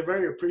it, but they're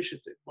very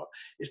appreciative. But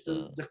it's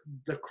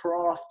the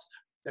craft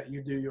that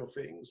you do your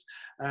things.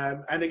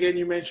 And again,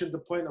 you mentioned the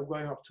point of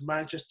going up to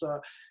Manchester,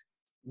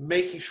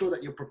 making sure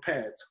that you're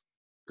prepared.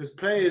 Because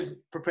players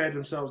prepare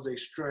themselves, they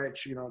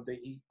stretch, they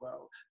eat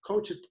well.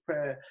 Coaches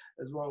prepare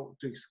as well,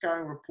 doing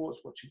scouting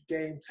reports, watching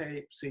game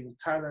tape, seeing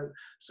talent.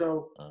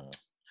 So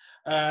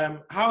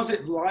how's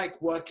it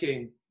like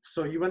working?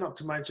 So you went up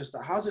to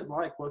Manchester. How's it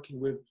like working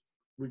with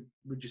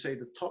would you say,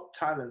 the top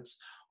talents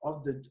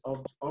of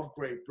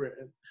Great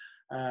Britain?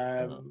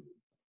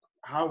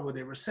 How were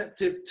they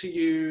receptive to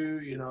you?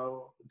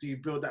 Do you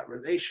build that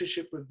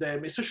relationship with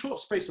them? It's a short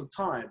space of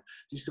time.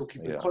 Do you still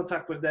keep in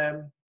contact with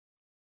them?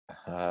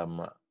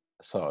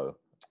 So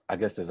I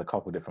guess there's a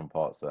couple different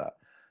parts to that.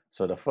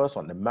 So the first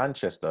one, the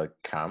Manchester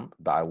camp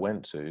that I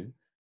went to,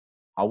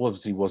 I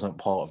obviously wasn't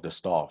part of the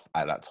staff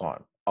at that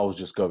time. I was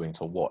just going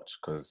to watch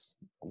because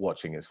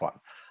watching is fun.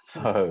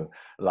 So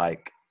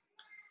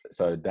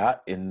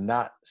that in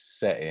that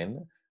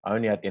setting, I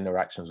only had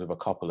interactions with a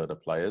couple of the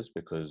players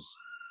because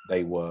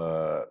they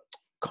were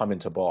coming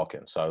to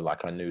Barking. So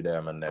I knew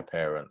them and their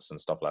parents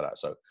and stuff like that.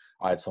 So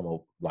I had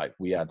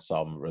we had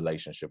some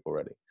relationship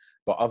already.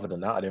 But other than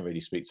that, I didn't really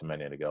speak to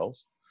many of the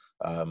girls.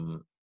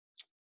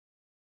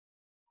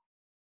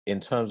 In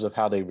terms of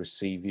how they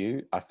receive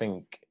you, I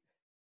think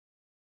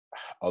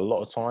a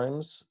lot of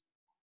times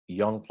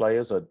young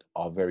players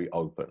are very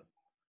open.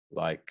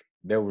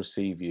 They'll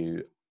receive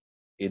you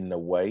in the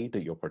way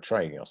that you're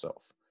portraying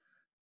yourself.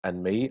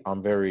 And me,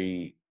 I'm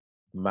very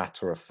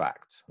matter of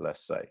fact,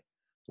 let's say.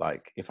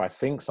 If I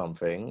think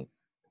something,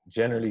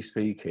 generally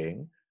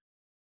speaking,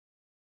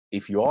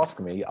 if you ask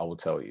me, I will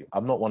tell you.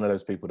 I'm not one of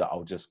those people that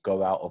I'll just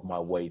go out of my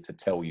way to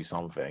tell you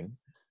something.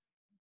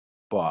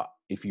 But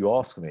if you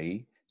ask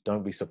me,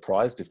 don't be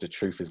surprised if the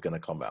truth is going to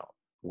come out.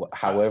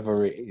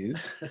 However it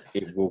is,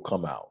 it will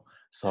come out.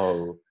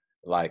 So,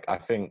 I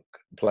think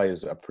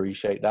players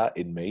appreciate that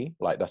in me.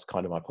 That's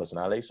kind of my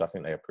personality. So I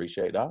think they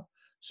appreciate that.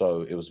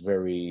 So it was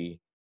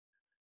very,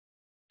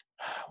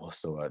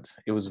 what's the word?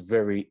 It was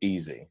very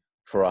easy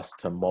for us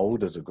to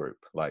mold as a group,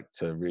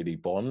 to really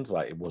bond.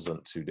 It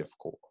wasn't too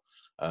difficult.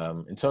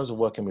 In terms of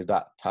working with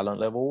that talent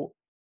level,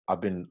 I've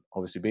been,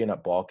 obviously being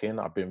at Barking,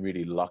 I've been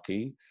really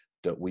lucky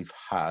that we've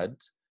had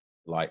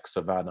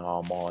Savannah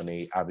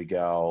Armani,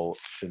 Abigail,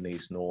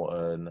 Shanice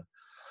Norton,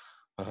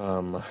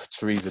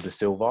 Teresa De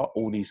Silva,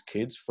 all these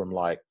kids from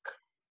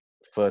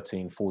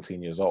 13,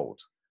 14 years old.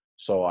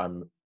 So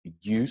I'm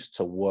used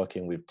to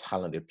working with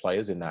talented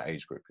players in that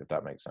age group, if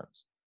that makes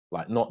sense.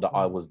 Not that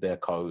I was their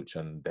coach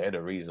and they're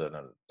the reason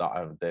and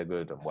that they're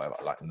good and whatever.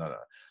 No.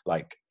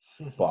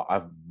 But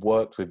I've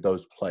worked with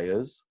those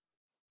players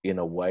in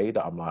a way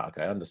that I'm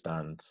okay, I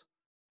understand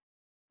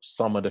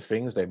some of the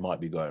things they might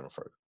be going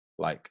through.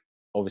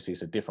 obviously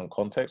it's a different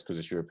context because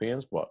it's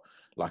Europeans, but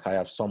like I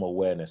have some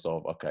awareness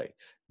of, okay,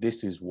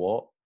 this is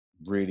what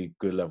really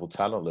good level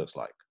talent looks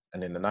like.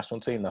 And in the national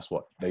team, that's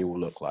what they will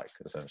look like,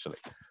 essentially.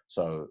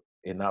 So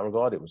in that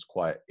regard, it was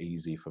quite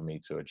easy for me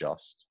to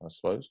adjust, I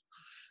suppose.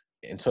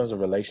 In terms of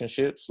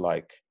relationships,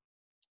 like,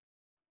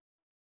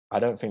 I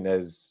don't think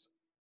there's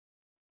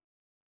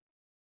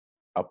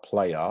a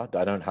player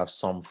that I don't have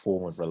some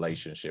form of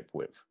relationship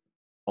with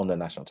on the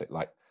national team.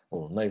 Like,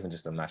 or not even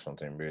just the national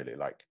team, really.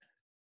 Like,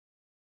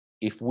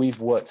 if we've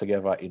worked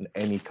together in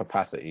any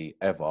capacity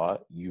ever,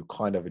 you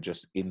kind of are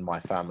just in my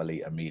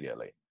family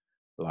immediately.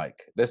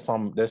 Like, there's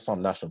some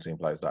national team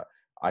players that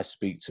I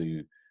speak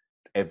to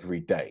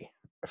every day,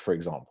 for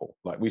example.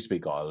 Like, we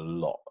speak a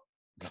lot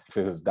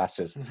because that's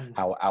just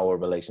how our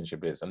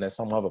relationship is. And there's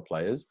some other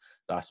players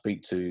that I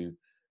speak to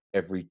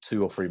every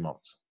 2 or 3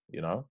 months,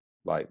 you know?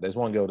 Like, there's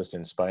one girl that's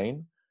in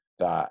Spain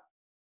that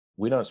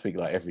we don't speak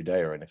like every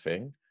day or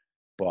anything,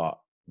 but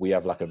we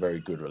have like a very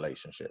good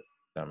relationship.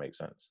 That makes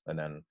sense. And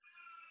then,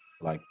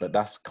 like, but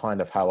that's kind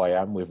of how I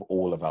am with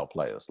all of our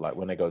players. Like,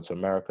 when they go to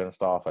America and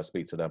stuff, I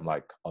speak to them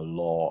like a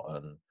lot.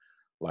 And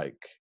like,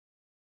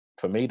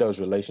 for me, those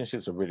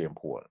relationships are really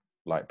important.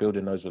 Like,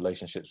 building those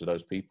relationships with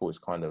those people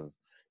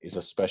is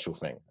a special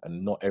thing,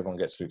 and not everyone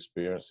gets to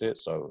experience it.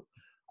 So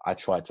I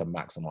try to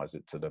maximize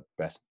it to the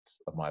best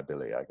of my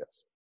ability, I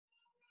guess.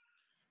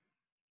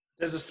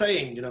 There's a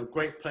saying,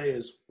 great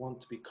players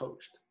want to be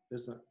coached,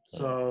 isn't it?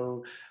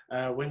 So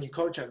when you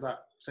coach at that,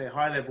 say,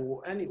 high level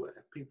or anywhere,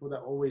 people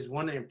that always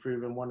want to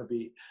improve and want to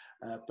be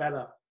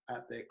better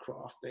at their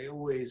craft, they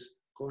always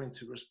going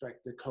to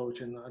respect the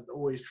coach and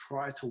always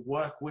try to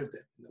work with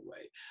them in a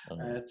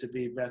way to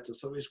be better.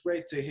 So it's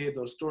great to hear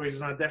those stories,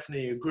 and I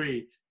definitely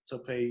agree.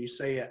 Tope, you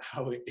say it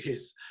how it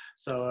is.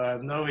 So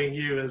knowing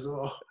you as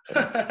well,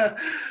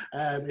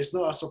 it's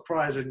not a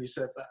surprise when you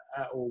said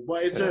that at all.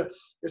 But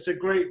it's a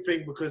great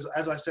thing because,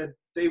 as I said,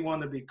 they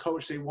want to be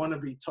coached. They want to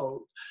be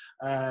told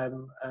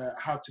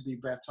how to be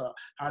better,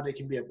 how they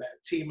can be a better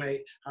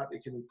teammate, how they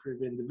can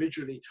improve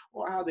individually,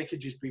 or how they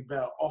could just be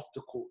better off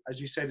the court. As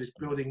you said, it's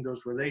building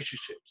those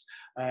relationships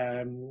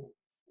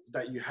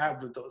that you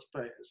have with those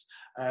players,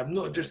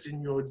 not just in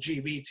your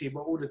GB team, but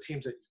all the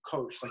teams that you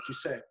coach. Like you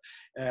said,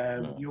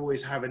 you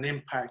always have an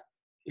impact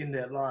in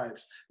their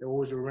lives. They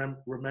always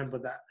remember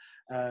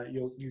that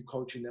you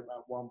coaching them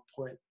at one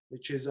point,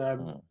 which is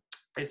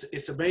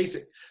it's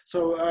amazing.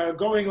 So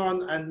going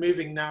on and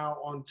moving now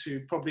on to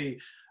probably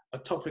a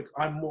topic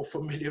I'm more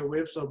familiar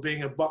with, so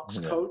being a Bucks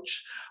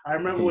coach. I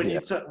remember when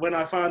when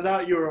I found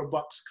out you were a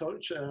Bucks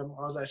coach, I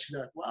was actually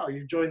like, wow,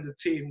 you joined the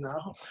team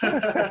now.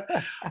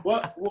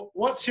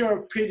 What's your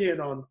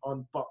opinion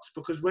on Bucks?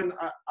 Because when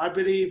I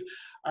believe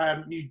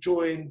you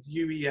joined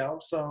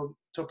UEL, so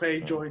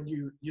Tope joined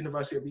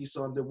University of East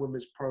London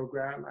women's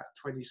program at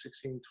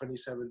 2016,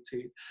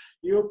 2017.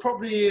 You were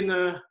probably in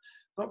a,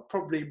 not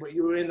probably, but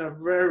you were in a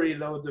very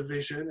low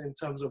division in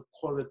terms of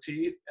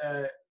quality.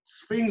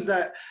 Things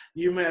that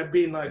you may have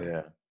been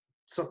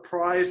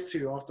surprised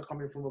to after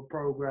coming from a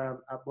program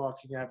at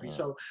Barking Abbey.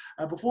 So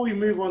before we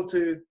move on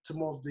to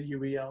more of the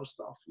UEL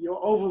stuff,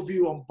 your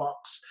overview on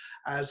Bucks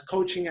as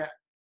coaching at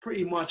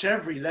pretty much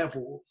every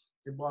level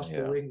in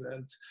basketball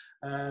England.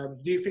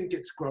 Do you think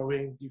it's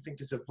growing? Do you think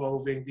it's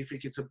evolving? Do you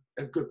think it's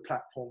a good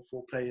platform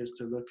for players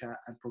to look at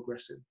and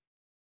progress in?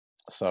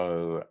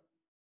 So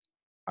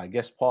I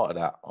guess part of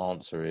that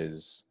answer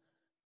is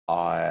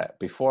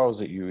before I was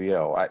at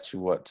UEL, I actually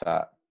worked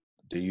at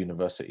the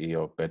University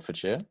of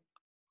Bedfordshire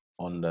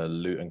on the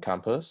Luton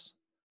campus.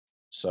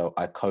 So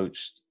I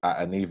coached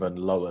at an even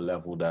lower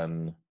level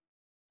than,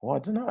 well, I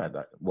don't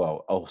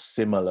know, a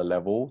similar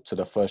level to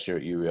the first year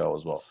at UEL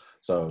as well.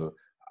 So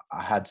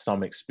I had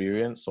some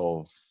experience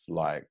of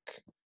like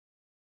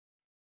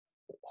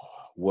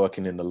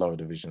working in the lower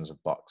divisions of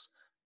Bucks.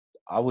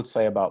 I would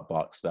say about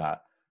Bucks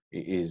that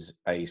it is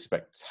a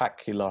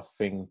spectacular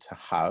thing to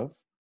have,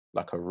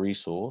 like a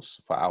resource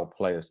for our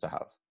players to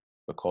have,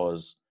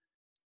 because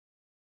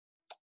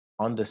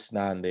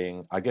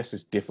understanding, I guess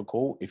it's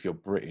difficult if you're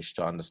British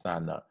to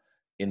understand that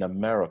in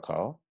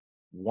America,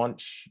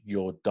 once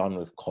you're done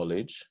with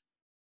college,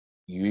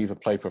 you either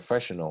play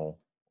professional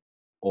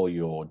or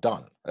you're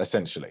done,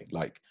 essentially.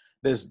 Like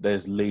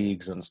there's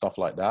leagues and stuff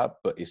like that,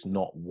 but it's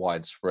not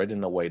widespread in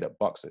the way that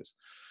Bucks is,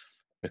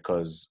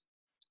 because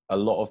a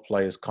lot of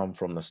players come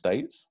from the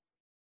States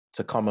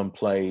to come and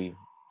play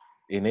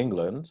in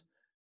England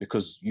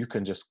because you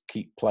can just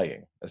keep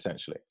playing,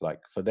 essentially.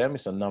 Like for them,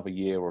 it's another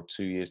year or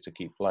 2 years to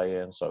keep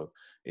playing. So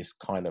it's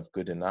kind of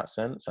good in that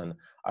sense. And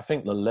I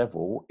think the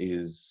level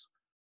is,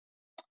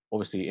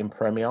 obviously in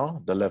Premier,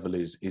 the level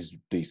is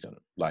decent.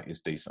 Like it's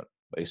decent,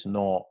 but it's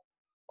not,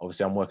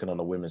 obviously I'm working on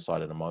the women's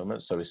side at the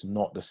moment. So it's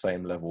not the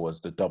same level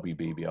as the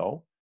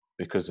WBBL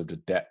because of the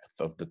depth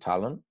of the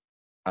talent.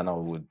 And I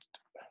would,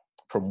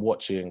 from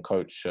watching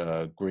Coach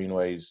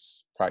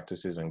Greenway's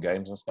practices and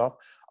games and stuff,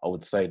 I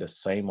would say the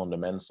same on the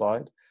men's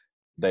side.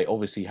 They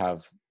obviously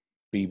have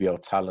BBL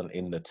talent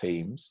in the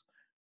teams,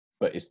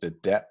 but it's the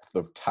depth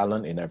of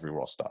talent in every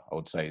roster, I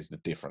would say, is the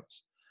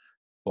difference.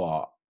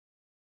 But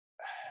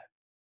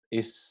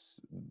it's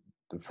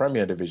the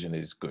Premier Division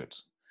is good.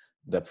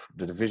 The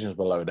divisions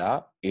below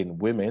that in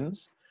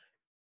women's,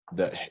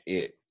 that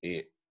it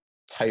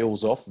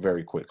tails off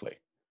very quickly.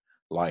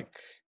 Like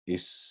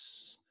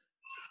it's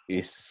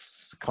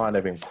kind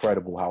of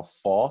incredible how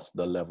fast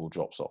the level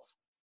drops off,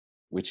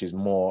 which is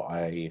more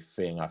a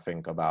thing I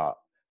think about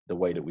the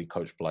way that we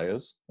coach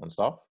players and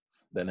stuff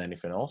than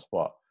anything else.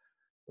 But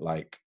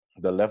like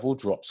the level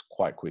drops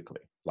quite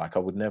quickly. Like I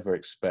would never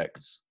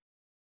expect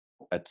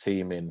a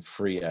team in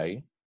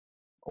 3A,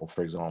 or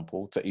for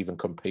example, to even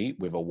compete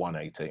with a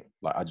 1A team.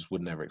 Like I just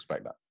would never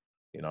expect that,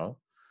 you know?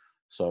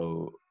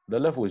 So the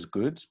level is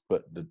good,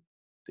 but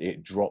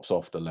it drops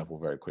off the level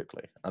very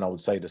quickly. And I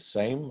would say the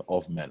same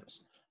of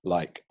men's.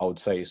 Like I would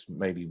say it's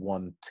maybe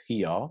one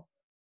tier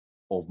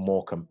of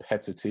more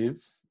competitive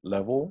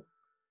level,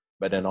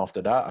 but then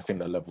after that, I think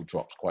the level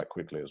drops quite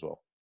quickly as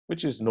well,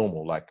 which is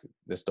normal. Like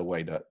that's the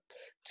way that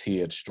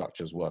tiered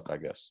structures work, I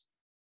guess.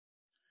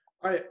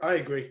 I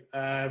agree.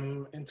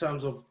 In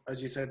terms of,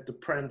 as you said, the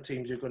Prem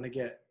teams, you're going to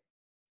get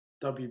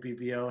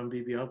WBBL and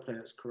BBL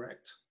players,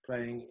 correct,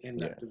 playing in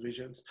that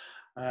divisions.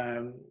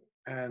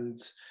 And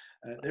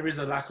there is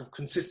a lack of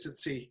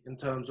consistency in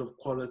terms of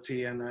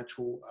quality and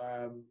actual,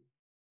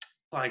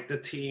 like the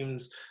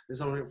teams.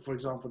 There's only, for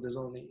example, there's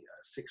only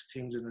 6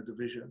 teams in a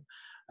division.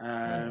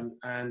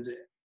 And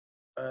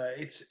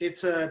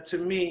it's to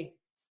me,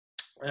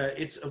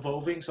 it's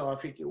evolving, so I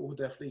think it will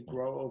definitely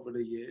grow over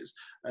the years.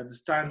 The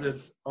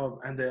standard of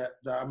and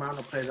the amount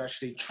of players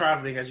actually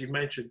traveling, as you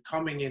mentioned,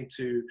 coming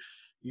into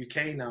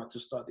UK now to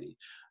study,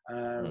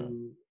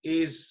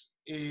 is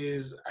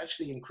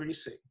actually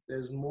increasing.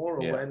 There's more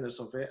awareness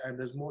of it, and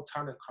there's more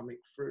talent coming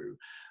through,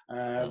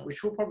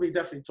 which we'll probably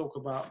definitely talk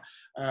about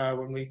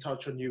when we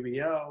touch on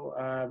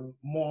UEL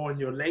more in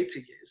your later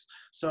years.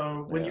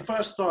 So when you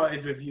first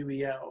started with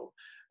UEL,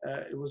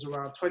 it was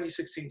around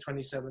 2016,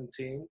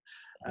 2017.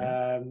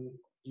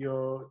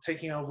 You're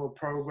taking over a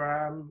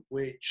program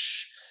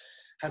which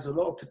has a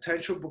lot of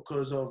potential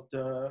because of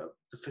the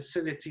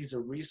facilities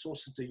and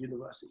resources the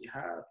university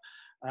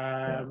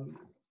have.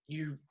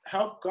 You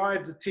helped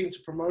guide the team to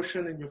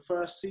promotion in your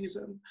first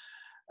season.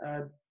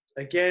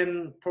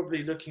 Again,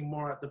 probably looking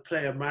more at the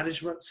player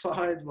management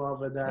side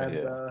rather than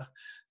the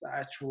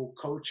actual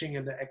coaching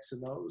and the X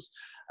and O's.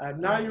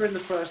 Now you're in the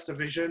first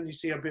division, you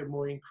see a bit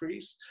more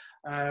increase.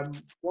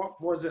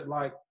 What was it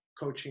like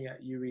coaching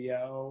at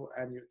UEL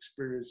and your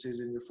experiences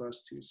in your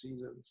first 2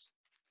 seasons?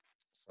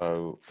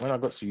 So when I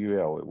got to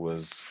UEL, it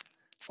was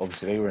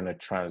obviously they were in a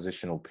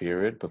transitional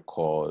period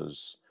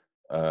because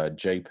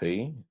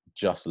JP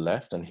just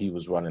left and he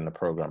was running the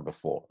program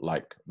before,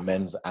 like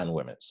men's and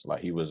women's.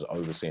 Like he was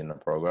overseeing the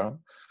program.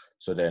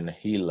 So then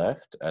he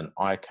left and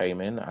I came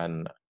in,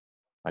 and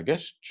I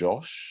guess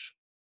Josh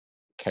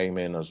came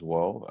in as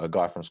well, a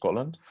guy from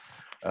Scotland.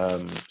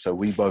 So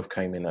we both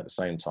came in at the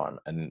same time,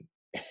 and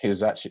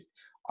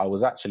I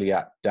was actually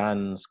at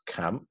Dan's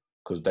camp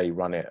because they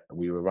run it.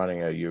 We were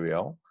running a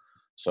UEL.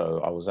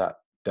 So I was at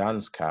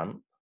Dan's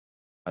camp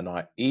and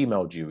I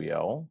emailed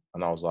UEL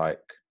and I was like,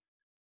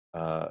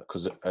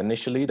 because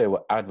initially they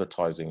were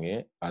advertising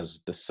it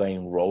as the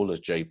same role as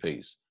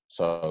JP's.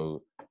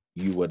 So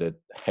you were the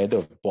head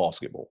of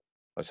basketball,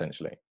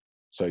 essentially.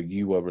 So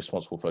you were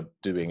responsible for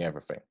doing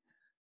everything.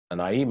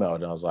 And I emailed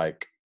and I was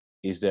like,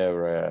 is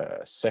there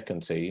a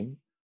second team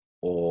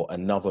or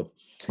another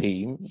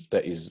team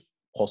that is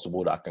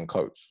possible that I can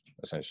coach,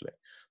 essentially?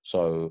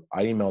 So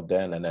I emailed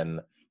then, and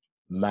then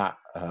Matt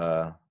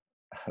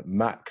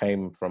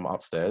came from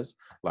upstairs,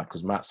 like,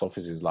 because Matt's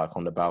office is like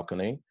on the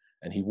balcony,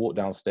 and he walked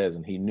downstairs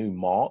and he knew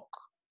Mark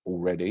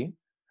already,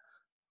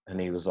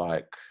 and he was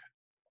like,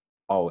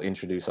 oh,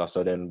 introduce us.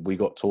 So then we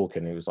got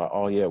talking. He was like,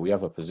 oh yeah, we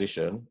have a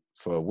position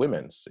for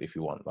women's if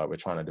you want, like we're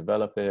trying to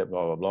develop it,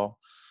 blah blah blah.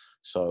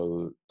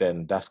 So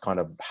then that's kind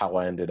of how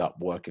I ended up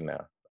working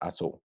there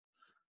at all.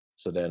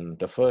 So then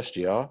the first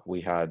year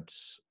we had,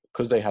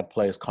 because they had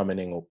players coming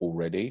in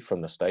already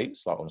from the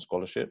States, like on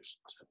scholarships,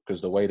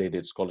 because the way they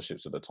did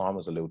scholarships at the time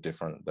was a little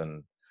different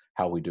than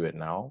how we do it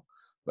now.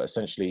 But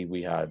essentially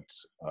we had,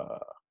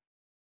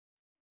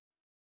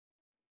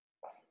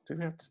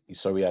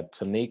 we had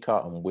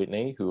Tanika and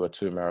Whitney, who are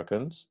 2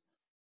 Americans.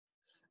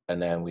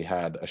 And then we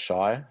had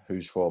Ashai,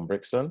 who's from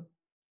Brixton.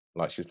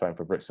 Like she was playing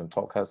for Brixton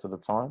Topcats at the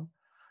time.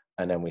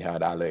 And then we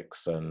had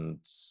Alex and,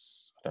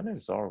 I don't know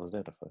if Zara was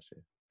there the first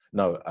year.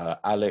 No,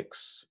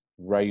 Alex,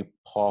 Ray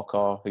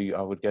Parker, who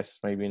I would guess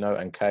maybe know,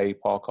 and Kay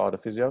Parker, the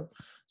physio.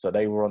 So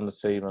they were on the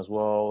team as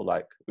well.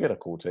 Like we had a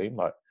cool team.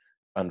 Like,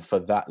 and for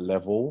that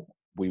level,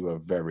 we were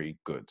very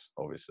good,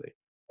 obviously.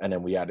 And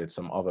then we added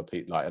some other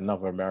people, like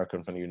another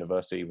American from the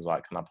university was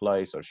like, can I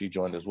play? So she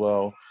joined as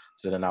well.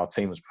 So then our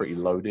team was pretty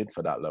loaded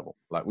for that level.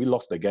 Like we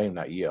lost the game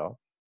that year,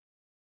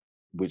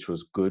 which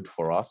was good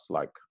for us.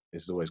 Like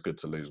it's always good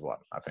to lose one,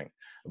 I think.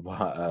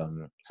 But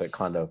so it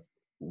kind of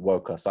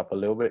woke us up a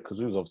little bit because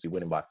we was obviously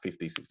winning by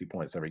 50, 60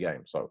 points every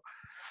game. So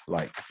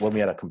like when we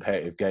had a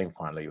competitive game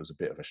finally, it was a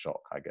bit of a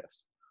shock, I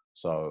guess.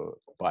 So,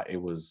 but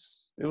it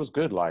was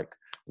good. Like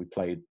we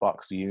played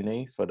Bucks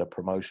Uni for the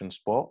promotion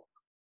spot.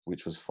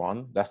 which was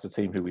fun. That's the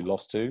team who we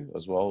lost to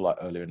as well, like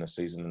earlier in the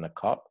season in the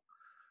cup.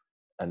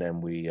 And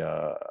then we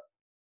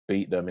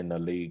beat them in the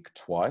league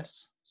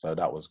twice. So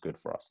that was good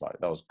for us. Like,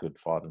 that was good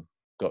fun.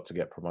 Got to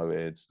get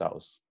promoted. That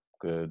was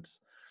good.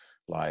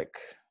 Like,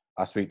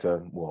 I speak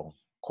to, well,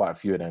 quite a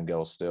few of them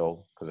girls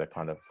still, because they're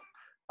kind of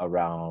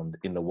around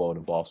in the world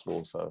of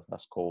basketball. So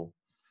that's cool.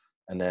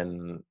 And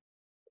then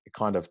it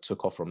kind of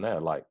took off from there.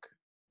 Like,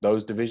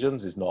 those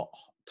divisions is not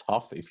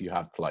tough if you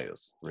have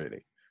players,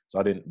 really. So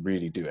I didn't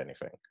really do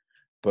anything.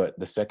 But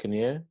the second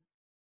year,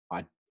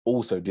 I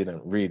also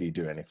didn't really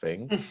do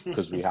anything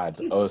because we had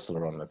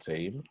Ursula on the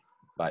team.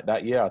 Like,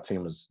 that year, our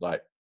team was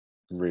like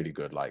really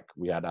good. Like,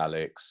 we had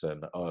Alex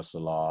and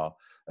Ursula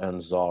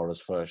and Zara's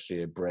first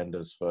year,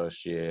 Brenda's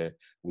first year.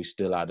 We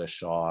still had a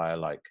Shy.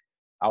 Like,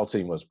 our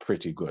team was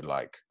pretty good.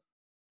 Like,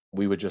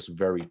 we were just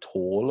very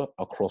tall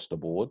across the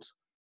board.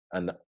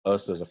 And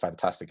Ursula's a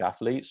fantastic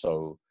athlete,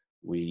 so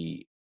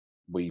we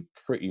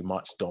pretty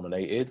much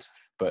dominated,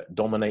 but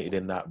dominated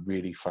in that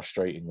really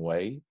frustrating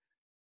way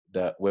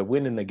that we're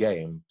winning the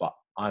game, but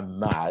I'm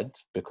mad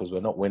because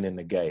we're not winning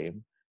the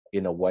game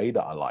in a way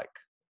that I like.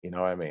 You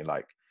know what I mean?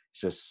 Like,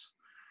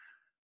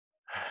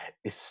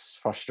 it's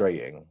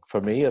frustrating.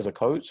 For me as a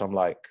coach, I'm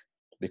like,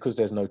 because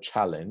there's no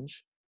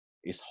challenge,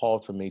 it's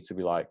hard for me to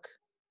be like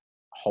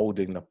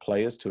holding the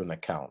players to an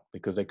account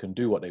because they can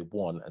do what they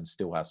want and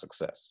still have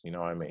success. You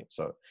know what I mean?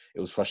 So it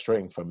was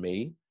frustrating for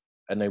me,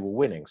 and they were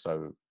winning.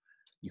 So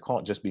you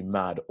can't just be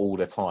mad all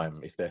the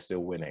time if they're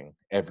still winning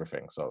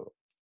everything. So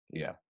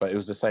yeah, but it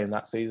was the same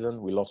that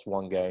season. We lost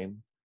one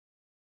game.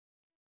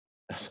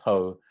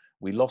 So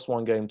we lost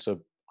one game to,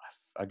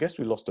 I guess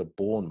we lost to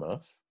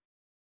Bournemouth.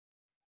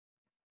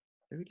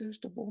 Did we lose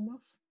to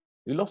Bournemouth?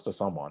 We lost to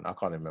someone. I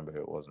can't remember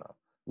who it was now.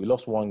 We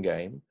lost one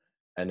game,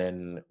 and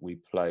then we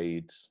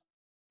played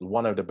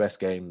one of the best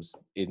games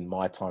in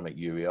my time at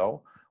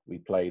UEL. We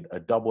played a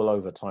double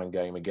overtime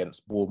game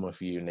against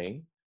Bournemouth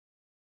Uni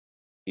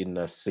in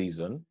the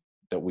season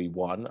that we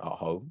won at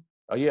home.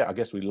 Oh yeah, I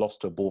guess we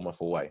lost to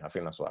Bournemouth away. I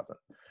think that's what happened.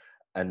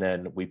 And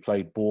then we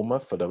played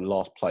Bournemouth for the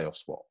last playoff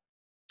spot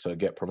to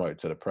get promoted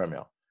to the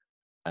Premier.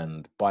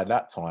 And by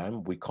that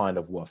time, we kind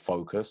of were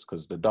focused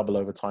because the double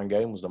overtime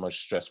game was the most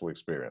stressful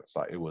experience.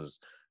 Like, it was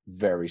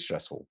very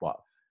stressful, but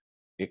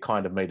it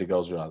kind of made the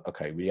girls realize,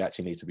 okay, we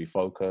actually need to be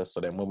focused.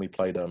 So then when we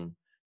played them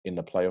in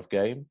the playoff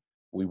game,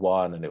 we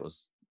won, and it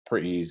was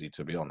pretty easy,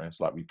 to be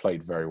honest. Like, we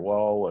played very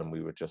well, and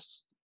we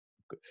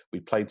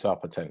played to our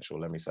potential.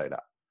 Let me say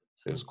that.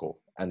 It was cool.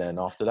 And then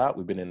after that,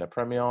 we've been in the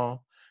Premier,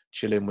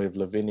 chilling with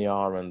Lavinia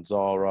and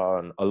Zara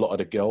and a lot of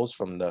the girls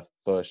from the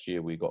first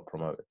year we got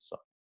promoted. So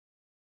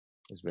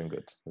it's been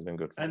good. It's been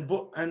good.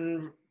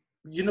 And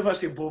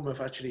University of Bournemouth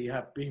actually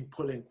have been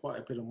pulling quite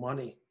a bit of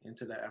money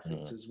into their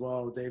efforts as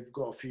well. They've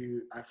got a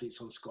few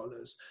athletes on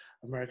scholars,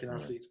 American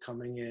athletes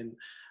coming in.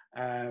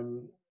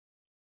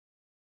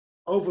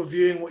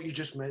 Overviewing what you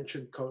just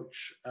mentioned,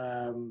 Coach,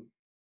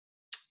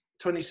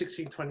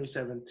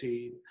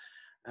 2016-2017,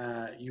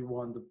 you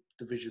won the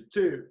Division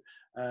 2.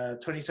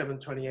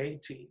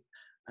 2017-2018,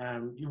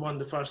 you won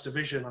the first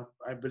division,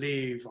 I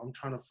believe. I'm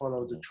trying to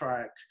follow the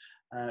track.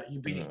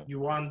 You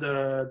won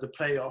the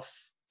playoff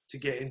to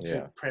get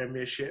into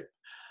Premiership.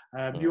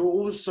 You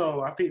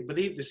also, I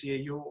believe this year,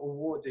 you were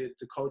awarded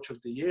the Coach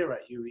of the Year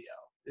at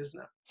UEL,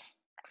 isn't it?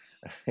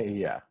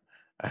 Yeah.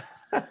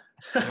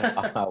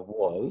 I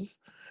was.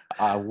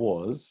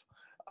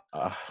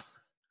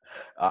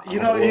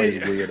 You know,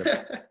 weird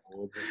about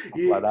awards and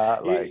stuff like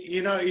that. Like,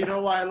 you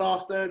know why I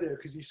laughed earlier?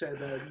 Because you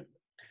said,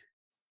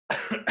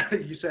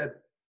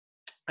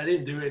 I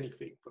didn't do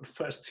anything for the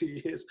first 2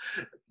 years.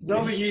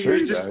 Knowing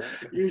you're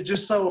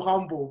just so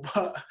humble.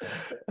 But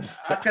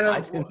I can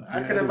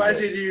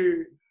imagine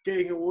you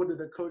getting awarded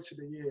the Coach of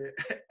the Year.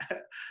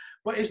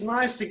 But it's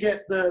nice to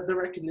get the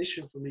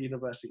recognition from the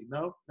university.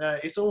 No,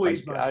 it's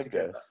always nice to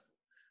get that.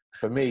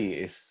 For me,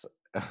 it's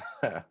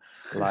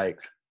like,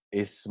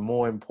 it's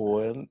more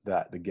important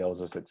that the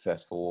girls are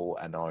successful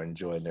and are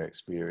enjoying their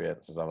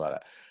experience and stuff like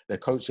that. The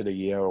Coach of the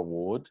Year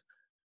award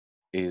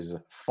is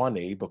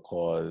funny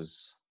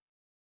because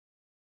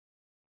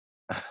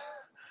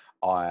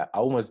I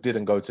almost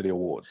didn't go to the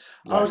awards.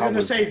 Like, I was going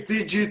to say,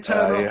 did you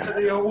turn up to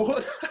the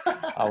award?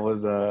 I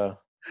was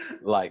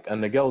like,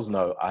 and the girls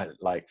know, I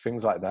like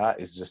things like that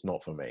is just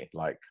not for me.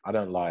 Like, I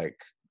don't like,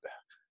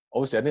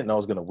 obviously I didn't know I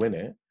was going to win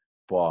it,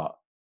 but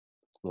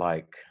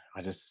like,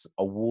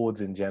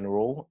 awards in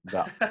general,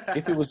 that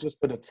if it was just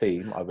for the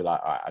team, I'd be like,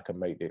 all right, I can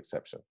make the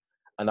exception.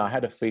 And I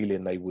had a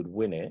feeling they would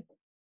win it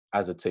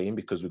as a team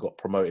because we got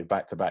promoted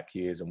back-to-back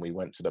years and we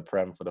went to the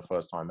Prem for the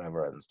first time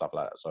ever and stuff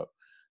like that. So,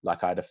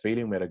 like, I had a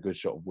feeling we had a good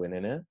shot of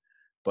winning it.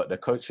 But the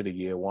Coach of the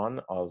Year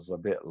one, I was a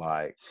bit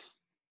like,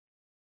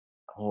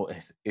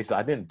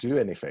 I didn't do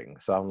anything.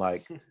 So I'm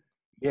like,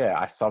 yeah,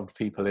 I subbed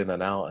people in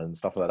and out and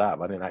stuff like that,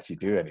 but I didn't actually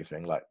do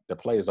anything. Like, the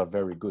players are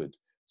very good,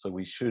 so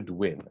we should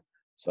win.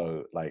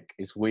 So, like,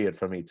 it's weird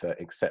for me to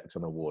accept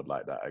an award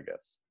like that, I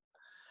guess.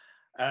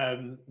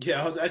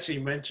 Yeah, I was actually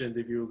mentioned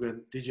if you were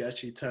going, did you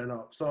actually turn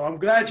up? So I'm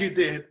glad you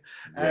did.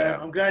 Yeah.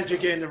 I'm glad you're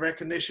getting the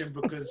recognition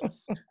because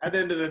at the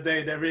end of the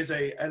day, there is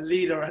a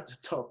leader at the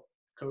top,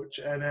 coach,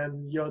 and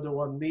then you're the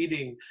one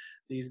leading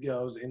these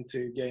girls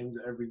into games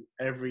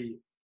every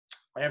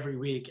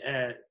week,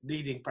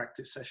 leading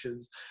practice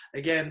sessions.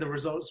 Again, the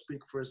results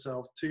speak for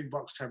itself. 2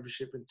 Bucks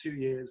championship in 2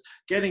 years,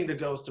 getting the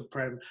girls to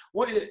Prem.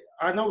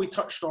 I know we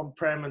touched on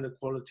Prem and the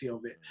quality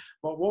of it,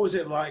 but what was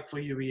it like for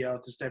UEL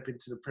to step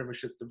into the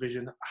Premiership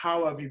division?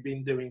 How have you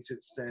been doing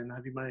since then?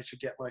 Have you managed to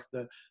get like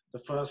the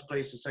first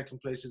place and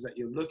second places that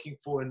you're looking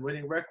for in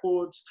winning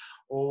records?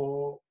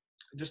 Or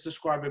just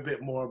describe a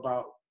bit more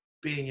about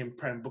being in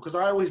Prem? Because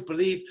I always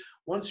believe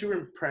once you're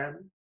in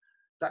Prem,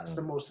 that's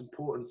the most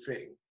important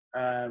thing.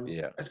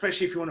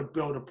 Especially if you want to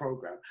build a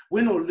program,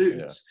 win or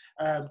lose.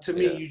 To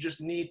me, you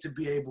just need to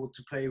be able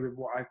to play with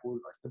what I call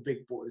like the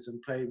big boys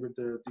and play with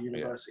the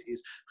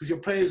universities, because your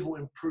players will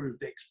improve,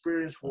 the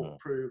experience will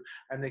improve,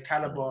 and the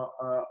caliber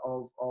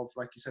of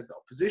like you said, the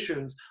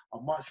oppositions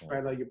are much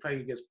better. You're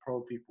playing against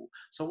pro people.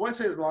 So what's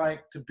it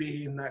like to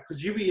be in that?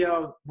 Because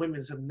UBL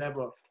women's have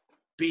never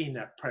been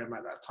at Prem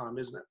at that time,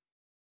 isn't it?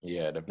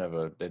 Yeah, they've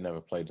never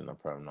played in a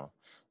Prem now.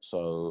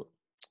 So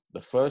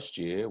the first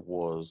year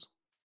was,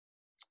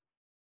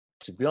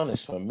 to be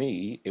honest, for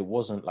me, it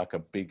wasn't like a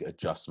big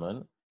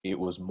adjustment. It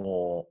was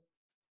more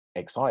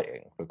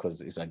exciting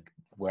because it's like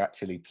we're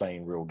actually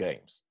playing real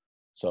games.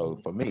 So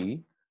for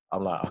me,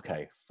 I'm like,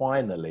 okay,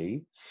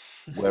 finally,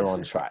 we're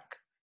on track.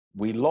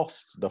 We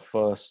lost the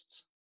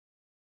first,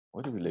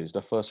 what did we lose?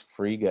 The first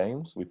 3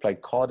 games. We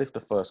played Cardiff the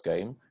first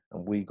game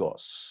and we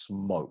got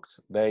smoked.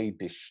 They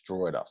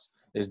destroyed us.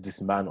 They just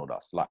dismantled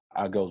us. Like,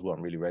 our girls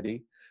weren't really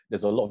ready.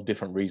 There's a lot of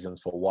different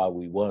reasons for why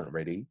we weren't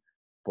ready,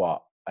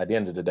 but at the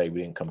end of the day,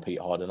 we didn't compete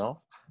hard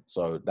enough.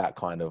 So that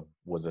kind of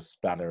was a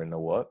spanner in the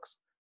works.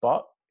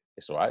 But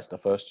it's all right. It's the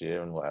first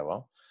year and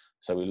whatever.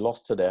 So we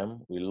lost to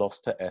them. We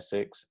lost to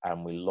Essex.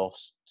 And we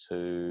lost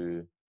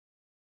to...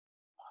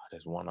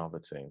 there's one other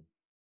team.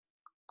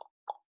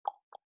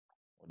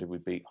 Or did we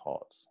beat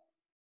Hearts?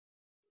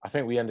 I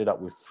think we ended up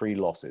with 3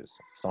 losses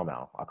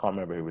somehow. I can't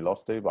remember who we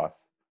lost to, but...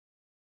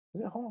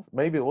 is it Hertfordshire?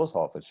 Maybe it was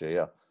Hertfordshire,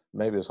 yeah.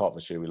 Maybe it was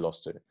Hertfordshire we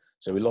lost to.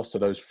 So we lost to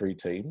those 3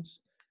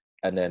 teams.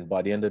 And then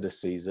by the end of the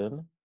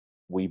season,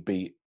 we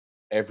beat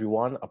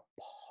everyone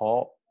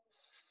apart.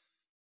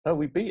 No,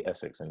 we beat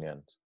Essex in the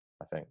end,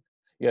 I think.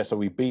 Yeah, so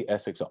we beat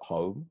Essex at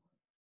home,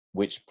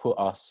 which put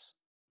us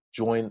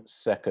joint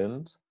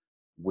second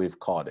with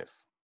Cardiff.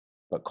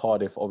 But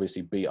Cardiff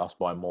obviously beat us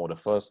by more the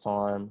first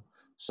time.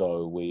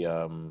 So we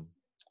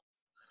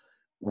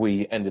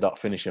ended up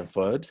finishing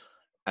third.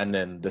 And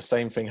then the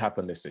same thing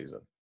happened this season.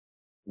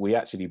 We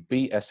actually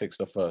beat Essex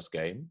the first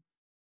game.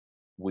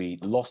 We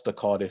lost to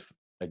Cardiff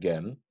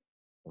again,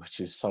 which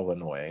is so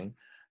annoying,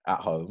 at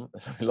home.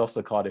 So we lost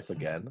to Cardiff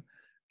again.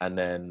 And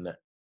then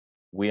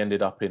we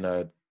ended up in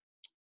a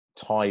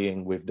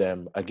tying with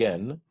them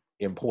again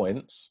in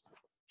points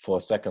for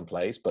second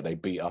place, but they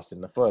beat us in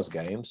the first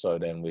game. So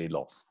then we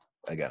lost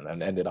again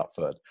and ended up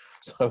third.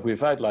 So we've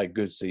had like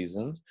good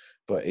seasons,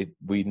 but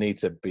we need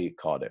to beat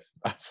Cardiff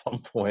at some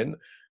point.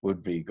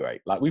 Would be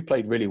great. Like, we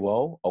played really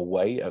well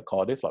away at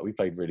Cardiff. Like, we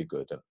played really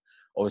good. And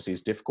obviously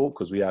it's difficult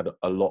because we had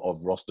a lot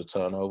of roster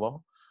turnover.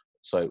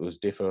 So it was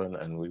different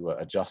and we were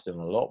adjusting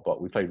a lot,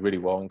 but we played really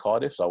well in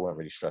Cardiff. So I wasn't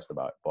really stressed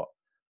about it. But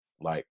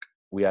like,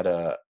 we had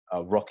a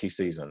rocky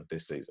season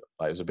this season.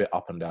 Like, it was a bit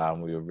up and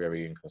down. We were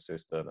very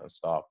inconsistent and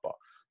stuff, but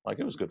like,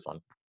 it was good fun.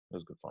 It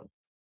was good fun.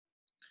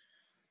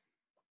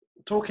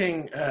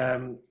 Talking,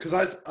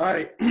 because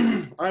I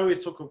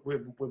always talk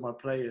with my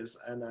players,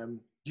 and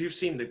you've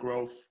seen the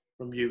growth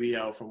from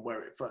UEL from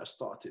where it first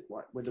started,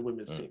 right, with the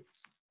women's team.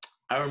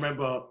 I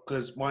remember,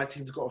 because my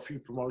team's got a few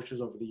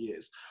promotions over the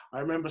years, I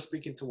remember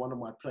speaking to one of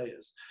my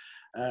players,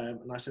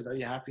 and I said, are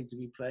you happy to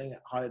be playing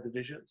at higher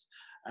divisions?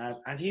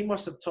 And he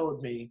must have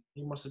told me,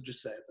 he must have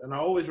just said, and I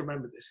always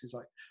remember this, he's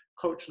like,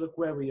 Coach, look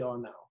where we are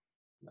now.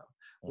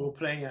 We were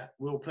playing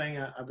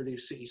at, I believe,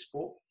 City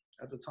Sport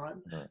at the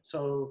time.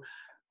 So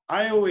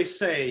I always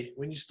say,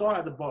 when you start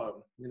at the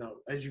bottom, you know,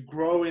 as you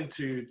grow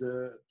into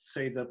the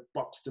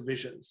Bucks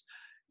divisions,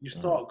 you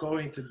start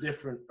going to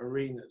different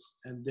arenas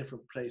and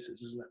different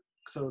places, isn't it?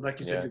 So like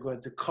you said, you're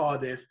going to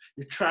Cardiff,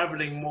 you're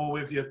traveling more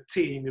with your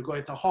team, you're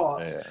going to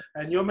Hearts,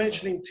 and you're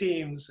mentioning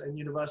teams and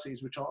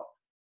universities which are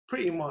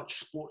pretty much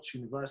sports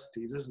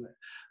universities, isn't it?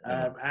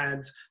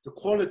 And the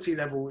quality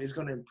level is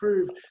going to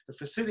improve. The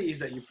facilities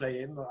that you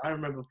play in, I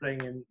remember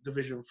playing in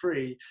Division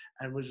 3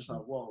 and we're just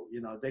like, whoa, you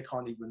know, they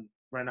can't even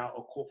rent out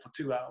a court for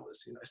 2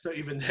 hours. You know, it's not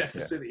even their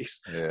facilities.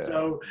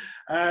 So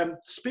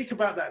speak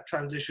about that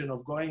transition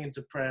of going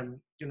into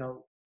Prem, you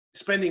know,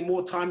 spending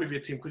more time with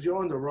your team because you're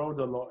on the road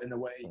a lot in a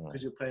way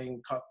because you're playing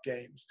cup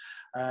games.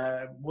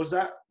 Was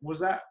that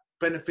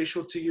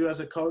beneficial to you as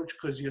a coach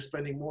because you're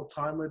spending more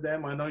time with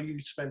them? I know you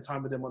spend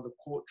time with them on the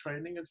court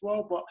training as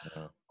well, but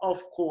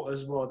off court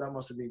as well, that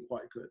must have been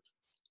quite good.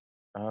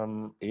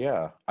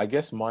 I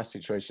guess my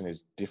situation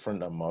is different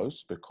than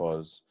most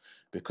because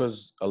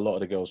a lot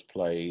of the girls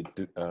play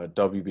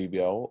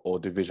WBBL or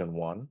Division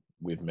 1,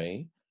 with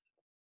me,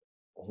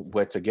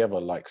 we're together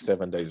like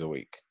 7 days a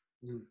week,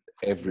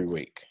 every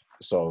week.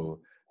 So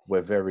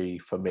we're very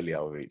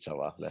familiar with each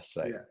other, let's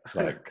say.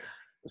 Yeah. Like,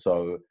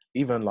 so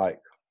even like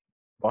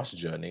bus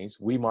journeys,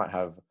 we might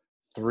have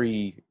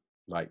 3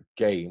 like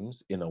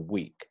games in a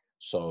week.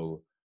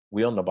 So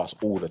we're on the bus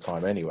all the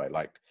time anyway.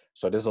 Like,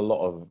 so there's a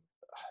lot of,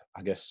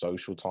 I guess,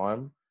 social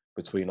time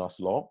between us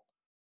lot.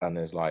 And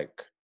there's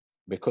like,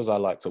 because I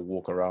like to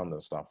walk around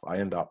and stuff, I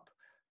end up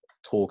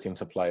talking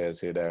to players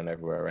here, there, and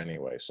everywhere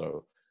anyway.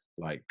 So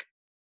like,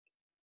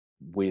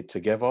 we're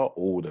together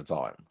all the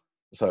time.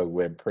 So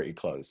we're pretty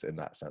close in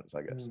that sense,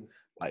 I guess.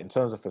 Like in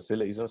terms of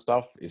facilities and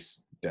stuff,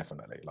 it's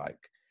definitely like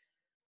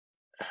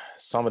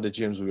some of the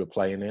gyms we were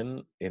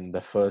playing in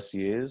the first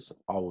years,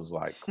 I was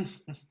like,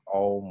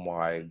 oh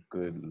my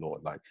good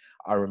Lord. Like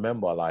I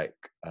remember like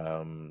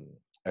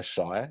a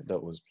Shy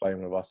that was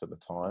playing with us at the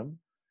time.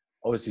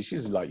 Obviously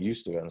she's like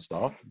used to it and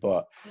stuff,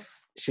 but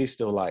she's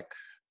still like,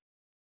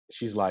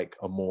 she's like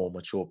a more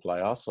mature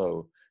player.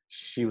 So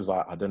she was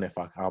like, I don't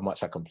know how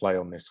much I can play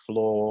on this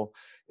floor.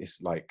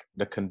 It's like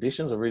the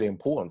conditions are really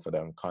important for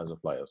them kinds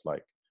of players.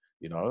 Like,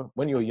 you know,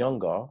 when you're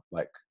younger,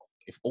 like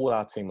if all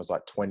our team was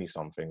like 20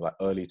 something, like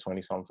early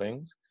 20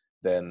 somethings,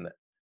 then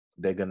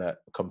they're going to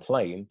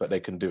complain, but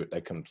they can do it.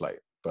 They can play.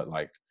 But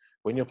like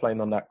when you're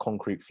playing on that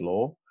concrete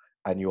floor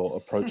and you're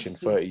approaching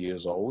 30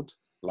 years old,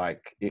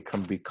 like it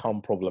can become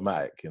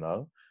problematic, you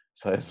know?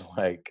 So it's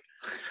like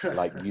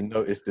you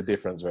notice the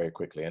difference very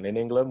quickly. And in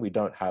England, we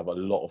don't have a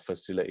lot of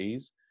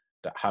facilities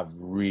that have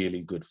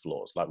really good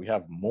floors. Like we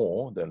have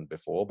more than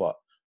before, but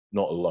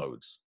not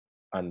loads,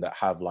 and that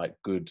have like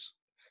good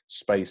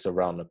space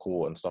around the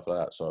court and stuff like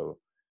that. So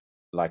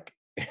like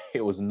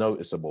it was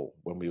noticeable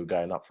when we were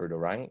going up through the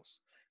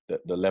ranks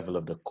that the level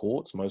of the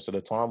courts most of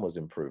the time was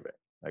improving,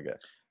 I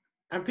guess.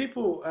 And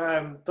people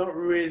don't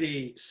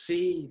really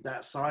see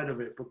that side of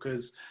it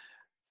because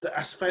the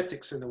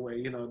aesthetics in a way,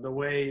 you know, the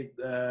way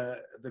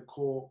the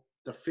court,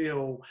 the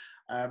feel,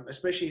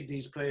 especially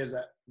these players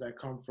that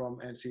come from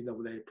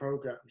NCAA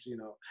programs, you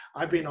know.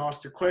 I've been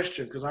asked a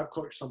question because I've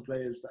coached some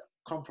players that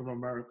come from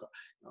America.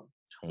 You know,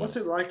 what's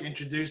it like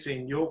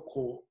introducing your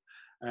court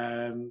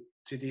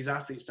to these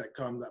athletes that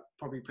come that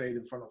probably played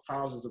in front of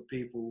thousands of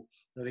people?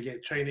 You know, they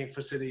get training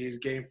facilities,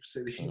 game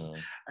facilities.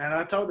 And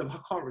I told them, I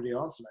can't really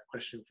answer that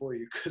question for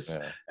you because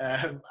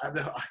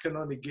I can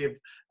only give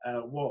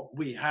what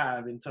we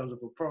have in terms of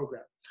a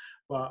program.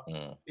 But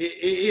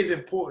it is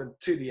important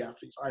to the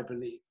athletes, I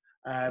believe.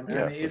 And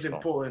it is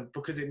important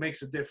because it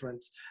makes a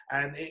difference.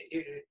 And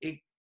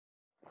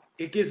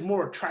it gives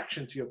more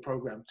attraction to your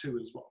program too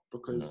as well,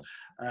 because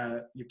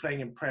you're playing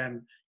in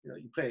Prem, you know,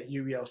 you play at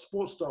UEL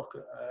Sportsdock,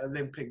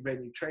 Olympic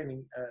Venue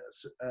Training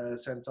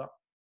Center.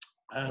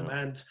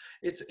 And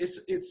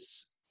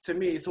it's to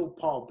me, it's all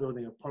part of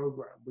building a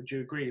program. Would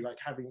you agree? Like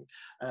having,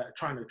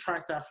 trying to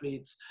attract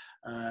athletes,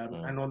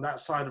 and on that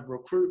side of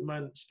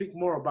recruitment, speak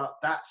more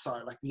about that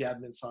side, like the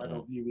admin side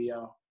of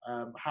UEL.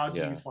 How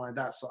do you find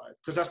that side?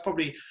 Because that's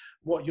probably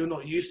what you're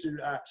not used to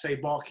at, say,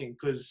 Barking,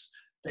 because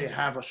they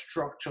have a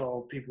structure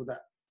of people that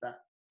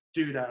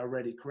do that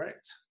already,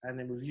 correct? And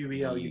then with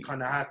UEL, you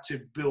kind of had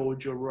to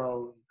build your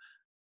own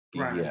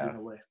brand in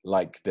a way.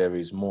 Like there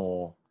is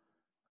more,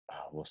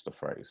 what's the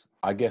phrase?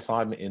 I guess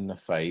I'm in the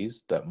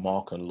phase that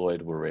Mark and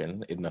Lloyd were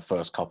in the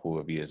first couple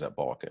of years at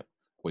Barking,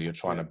 where you're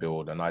trying to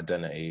build an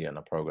identity and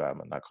a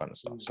program and that kind of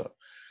stuff. So,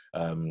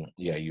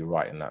 you're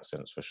right in that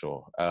sense for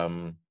sure.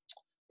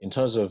 In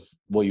terms of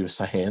what you were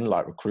saying,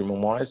 like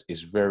recruitment-wise,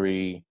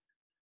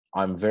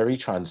 I'm very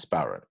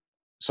transparent.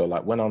 So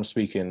like when I'm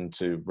speaking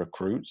to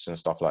recruits and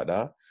stuff like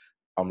that,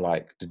 I'm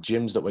like, the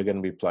gyms that we're going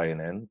to be playing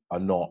in are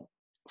not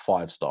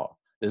 5-star.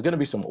 There's going to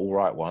be some all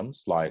right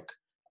ones, like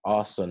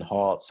us and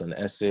Hearts and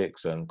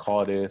Essex and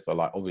Cardiff are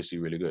like obviously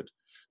really good,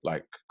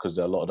 like because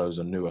a lot of those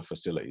are newer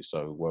facilities,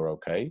 so we're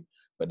okay.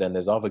 But then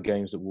there's other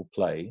games that we'll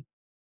play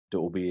that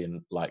will be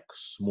in like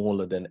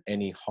smaller than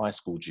any high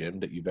school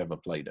gym that you've ever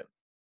played in,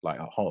 like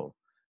at home.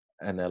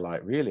 And they're like,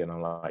 really? And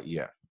I'm like,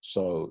 yeah.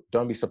 So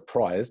don't be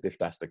surprised if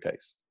that's the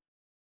case.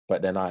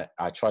 But then I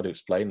try to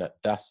explain that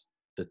that's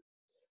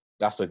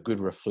a good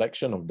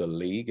reflection of the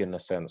league in the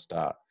sense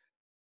that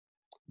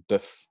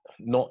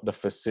not the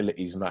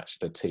facilities match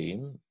the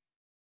team,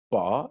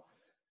 but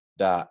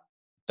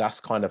that's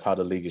kind of how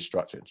the league is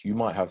structured. You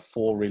might have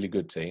 4 really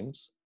good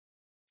teams,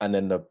 and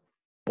then the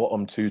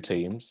bottom 2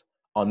 teams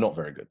are not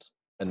very good.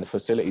 And the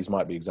facilities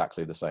might be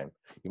exactly the same.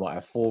 You might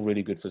have 4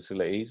 really good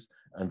facilities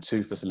and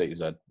 2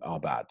 facilities are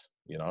bad,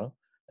 you know?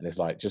 And it's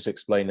like just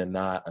explaining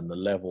that and the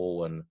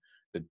level and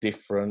the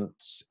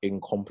difference in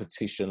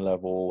competition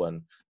level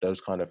and those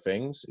kind of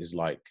things is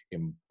like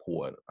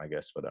important, I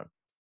guess, for them.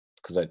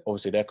 Because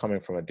obviously they're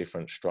coming from a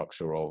different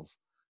structure of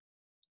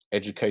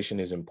education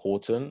is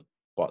important,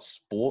 but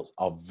sports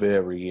are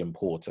very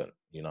important,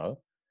 you know?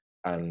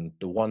 And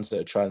the ones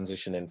that are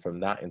transitioning from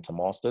that into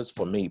masters,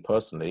 for me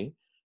personally,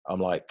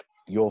 I'm like,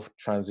 you're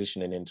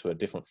transitioning into a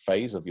different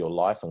phase of your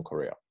life and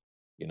career.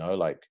 You know,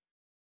 like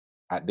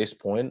at this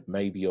point,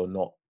 maybe you're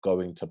not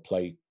going to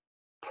play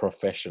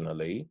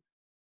professionally,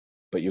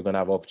 but you're going to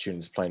have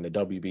opportunities playing the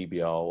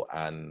WBBL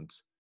and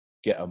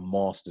get a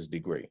master's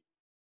degree.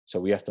 So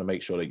we have to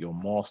make sure that your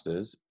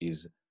master's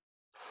is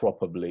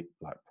properly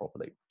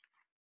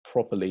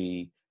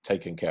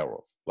taken care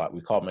of. Like,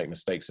 we can't make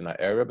mistakes in that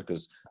area,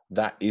 because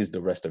that is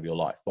the rest of your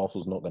life.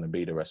 Basketball's not going to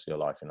be the rest of your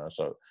life, you know.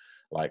 So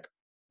like,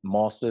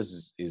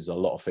 masters is a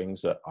lot of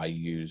things that I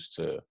use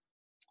to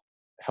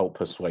help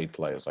persuade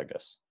players, I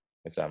guess,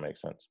 if that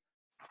makes sense.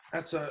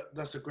 That's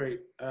a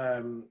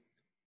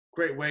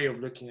great way of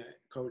looking at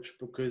it, Coach,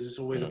 because it's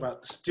always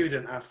about the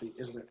student athlete,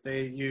 isn't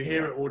it? You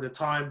hear it all the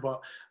time,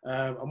 but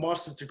a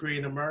master's degree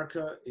in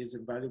America is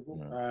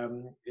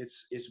invaluable.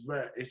 It's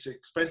rare. It's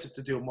expensive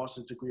to do a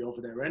master's degree over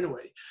there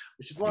anyway,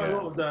 which is why a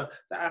lot of the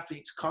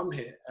athletes come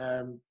here,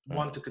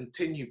 want to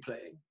continue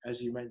playing,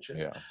 as you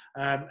mentioned.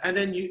 And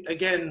then you,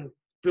 again,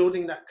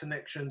 building that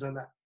connections and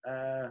that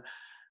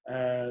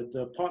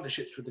the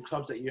partnerships with the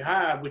clubs that you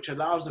have, which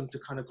allows them to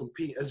kind of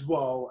compete as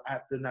well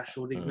at the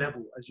National League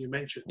level, as you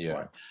mentioned,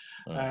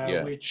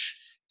 right? Which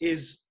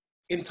is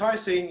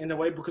enticing in a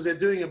way, because they're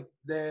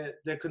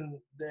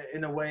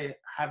in a way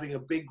having a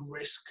big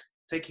risk,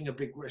 taking a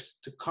big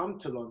risk to come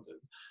to London,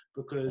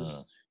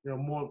 because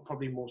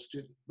probably more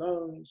student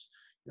loans,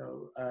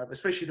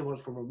 especially the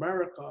ones from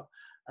America,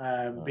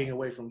 being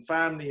away from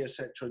family,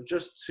 etc.,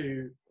 just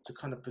to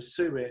kind of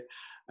pursue it.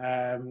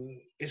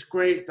 It's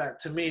great that,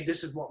 to me,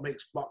 this is what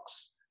makes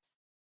Bucks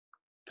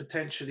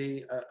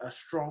potentially a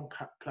strong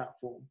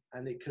platform,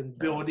 and it can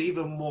build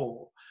even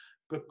more,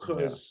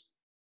 because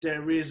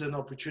there is an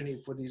opportunity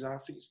for these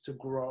athletes to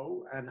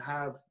grow and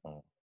have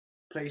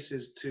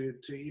places to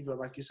either,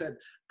 like you said,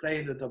 play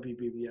in the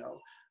WBBL,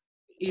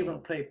 even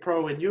play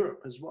pro in Europe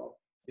as well,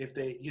 if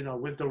they,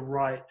 with the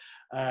right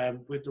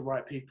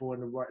people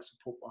and the right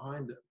support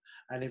behind them,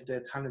 and if they're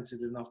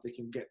talented enough, they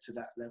can get to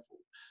that level.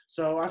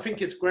 So I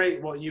think it's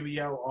great what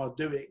UEL are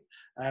doing,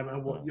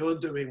 and what you're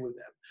doing with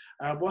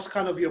them. What's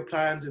kind of your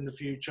plans in the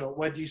future?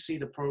 Where do you see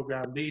the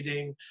program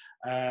leading,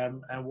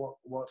 and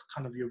what's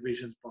kind of your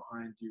visions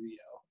behind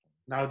UEL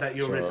now that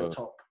you're at the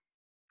top?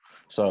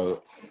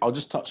 So I'll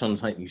just touch on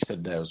something you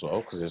said there as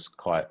well, because it's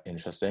quite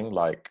interesting.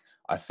 Like,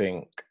 I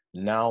think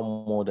now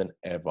more than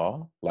ever,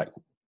 like,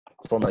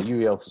 from a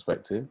UEL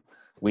perspective,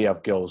 we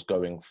have girls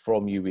going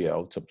from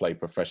UEL to play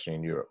professionally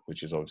in Europe,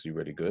 which is obviously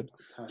really good.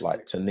 Fantastic.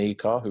 Like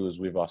Tanika, who was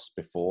with us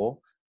before,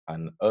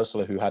 and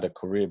Ursula, who had a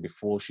career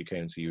before she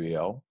came to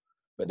UEL,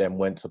 but then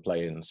went to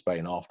play in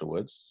Spain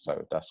afterwards.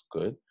 So that's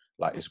good.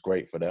 Like, it's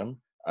great for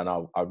them. And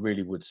I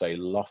really would say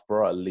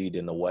Loughborough are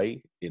leading the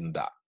way in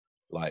that.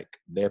 Like,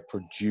 they're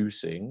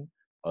producing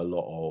a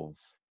lot of,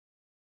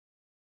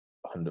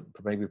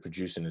 maybe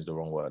producing is the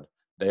wrong word.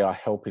 They are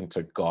helping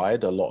to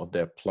guide a lot of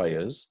their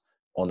players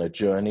on a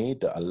journey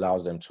that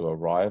allows them to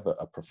arrive at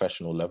a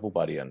professional level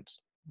by the end,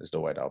 is the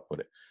way that I'll put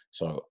it.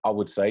 So I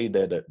would say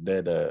they're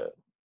the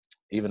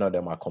even though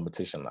they're my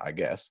competition, I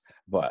guess,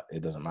 but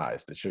it doesn't matter,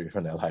 it's the truth.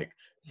 And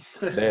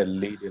they're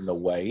leading the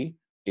way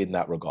in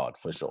that regard,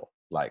 for sure.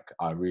 Like,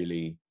 I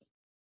really,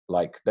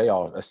 like, they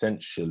are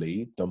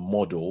essentially the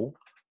model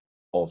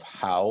of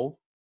how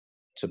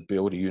to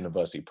build a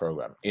university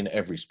program in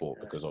every sport,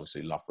 because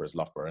obviously Loughborough is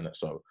Loughborough, innit?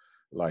 So,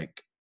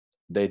 like,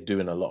 they're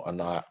doing a lot,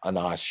 and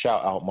I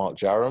shout out Mark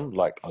Jarram,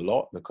 like, a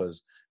lot,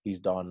 because he's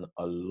done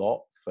a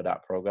lot for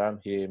that program.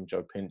 Him,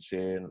 Joe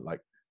Pinchin,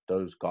 like,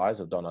 those guys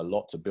have done a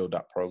lot to build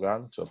that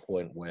program to a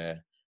point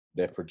where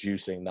they're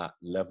producing that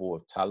level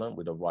of talent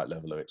with the right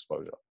level of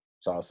exposure.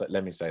 So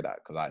let me say that,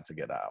 because I had to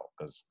get that out,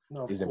 because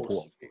it's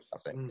important, I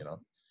think,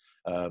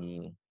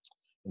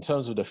 In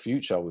terms of the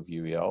future with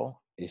UEL,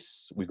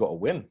 we got to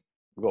win.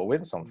 We got to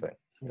win something,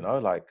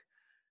 like,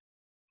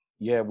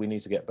 yeah, we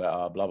need to get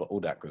better, blah, blah,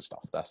 all that good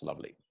stuff. That's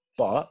lovely.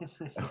 But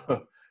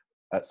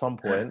at some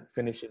point,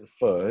 finishing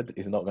third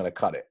is not going to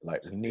cut it.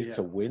 Like, we need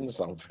to win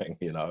something,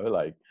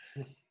 like,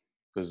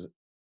 because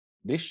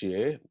this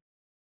year,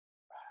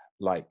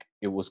 like,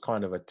 it was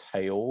kind of a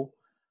tale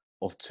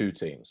of two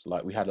teams.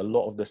 Like, we had a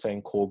lot of the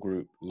same core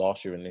group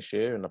last year and this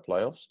year in the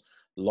playoffs.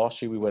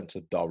 Last year, we went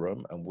to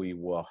Durham and we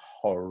were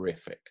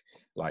horrific.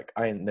 Like,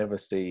 I ain't never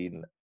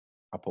seen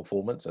a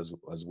performance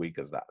as weak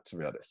as that, to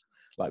be honest.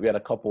 Like, we had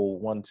a couple,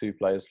 1-2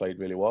 players played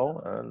really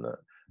well, and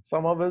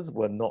some others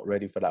were not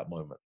ready for that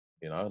moment,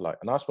 like,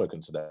 and I've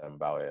spoken to them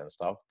about it and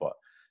stuff. But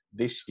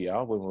this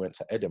year, when we went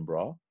to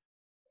Edinburgh,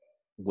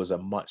 was a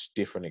much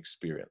different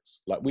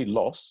experience. Like, we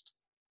lost,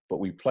 but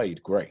we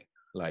played great.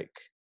 Like,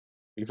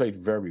 we played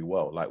very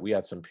well. Like, we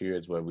had some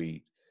periods where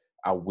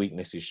our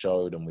weaknesses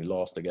showed and we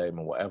lost the game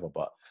and whatever,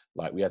 but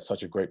like, we had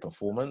such a great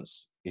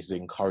performance. It's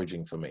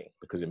encouraging for me,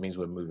 because it means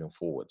we're moving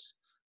forwards,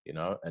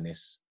 and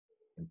it's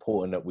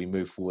important that we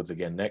move forwards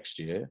again next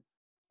year,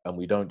 and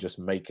we don't just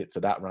make it to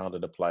that round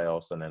of the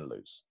playoffs and then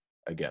lose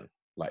again,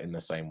 like, in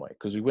the same way,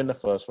 because we win the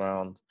first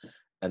round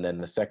and then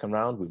the second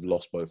round we've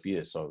lost both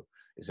years. So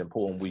it's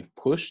important we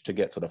push to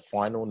get to the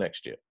final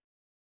next year,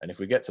 and if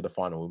we get to the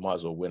final, we might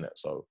as well win it.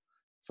 So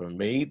for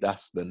me,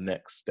 that's the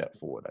next step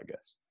forward, I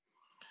guess.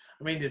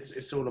 I mean,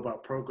 it's all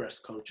about progress,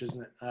 Coach,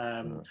 isn't it?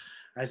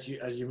 As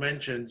you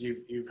mentioned,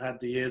 you've had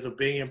the years of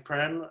being in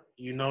Prem.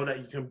 You know that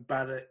you can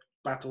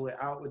battle it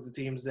out with the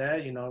teams there.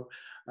 You know,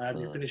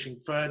 you're finishing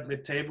third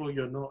mid-table.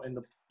 You're not in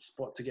the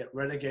spot to get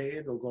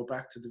relegated or go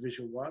back to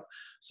Division 1.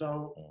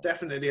 So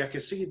definitely I can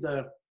see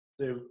the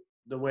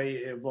way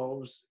it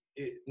evolves.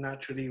 It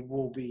naturally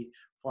will be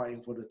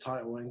fighting for the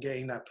title and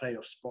getting that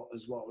playoff spot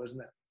as well,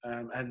 isn't it?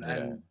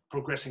 And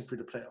progressing through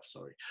the playoffs,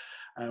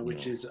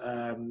 which is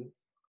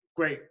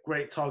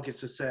great targets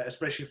to set,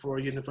 especially for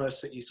a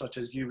university such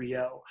as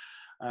UEL,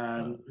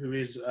 who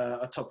is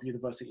a top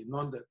university in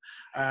London.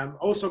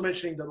 Also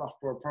mentioning the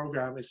Loughborough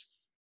program is,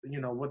 you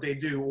know, what they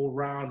do all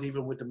round,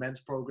 even with the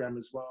men's program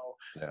as well.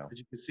 As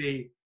you can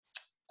see,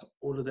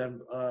 all of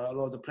them, a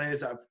lot of the players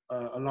that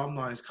have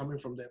alumni is coming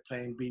from there,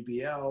 playing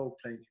BBL,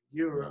 playing in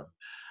Europe.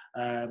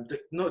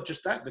 Not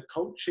just that, the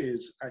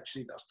coaches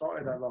actually that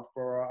started at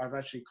Loughborough, I've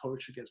actually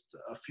coached against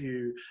a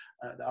few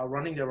that are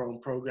running their own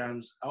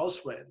programs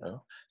elsewhere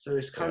now. So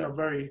it's kind of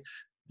very,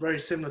 very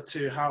similar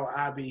to how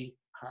Abbey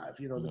have,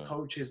 you know, the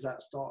coaches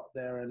that start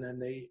there and then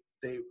they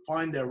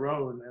find their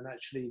own and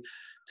actually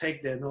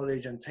take their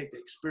knowledge and take the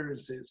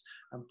experiences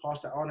and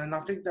pass that on. And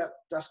I think that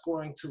that's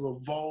going to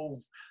evolve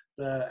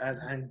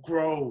and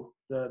grow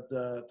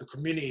the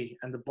community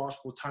and the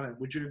basketball talent.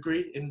 Would you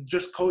agree? In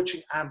just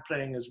coaching and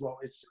playing as well,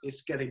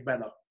 it's getting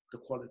better, the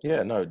quality.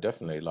 Yeah, no,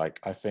 definitely.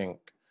 Like, I think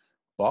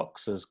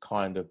Bucks has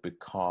kind of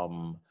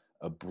become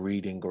a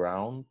breeding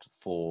ground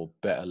for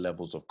better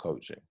levels of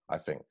coaching. I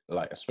think,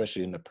 like,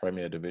 especially in the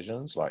Premier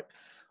divisions, like,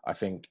 I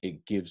think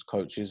it gives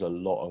coaches a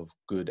lot of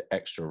good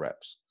extra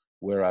reps.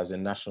 Whereas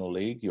in National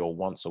League, you're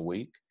once a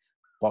week.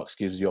 Bucks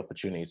gives you the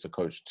opportunity to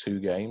coach 2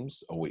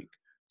 games a week.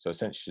 So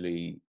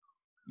essentially,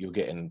 you're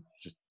getting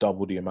just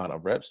double the amount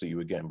of reps that you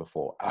were getting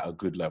before at a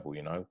good level,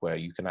 you know, where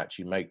you can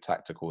actually make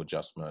tactical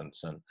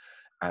adjustments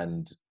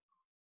and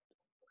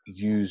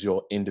use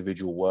your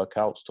individual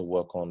workouts to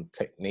work on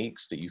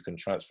techniques that you can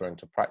transfer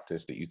into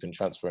practice, that you can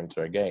transfer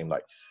into a game.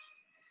 Like,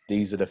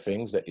 these are the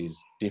things that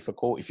is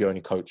difficult if you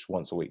only coach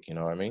once a week, you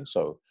know what I mean?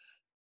 So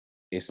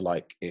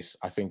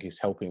I think it's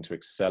helping to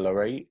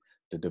accelerate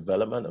the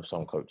development of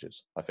some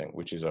coaches, I think,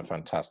 which is a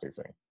fantastic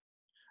thing.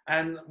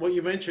 And what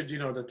you mentioned, you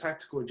know, the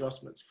tactical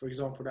adjustments, for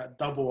example, that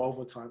double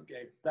overtime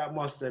game, that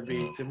must have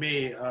been, to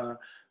me,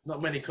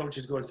 not many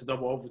coaches go into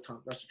double overtime.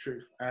 That's the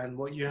truth. And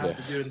what you have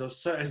to do in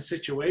those certain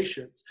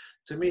situations,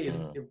 to me, is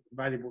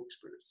valuable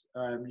experience.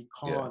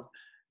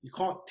 You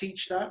can't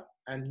teach that,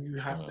 and you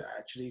have to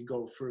actually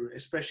go through,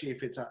 especially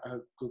if it's at a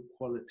good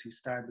quality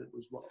standard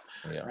as well.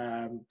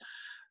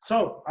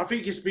 So I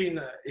think it's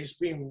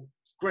been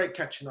great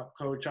catching up,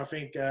 Coach. I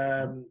think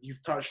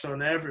you've touched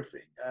on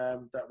everything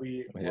that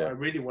I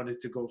really wanted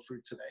to go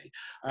through today.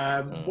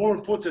 More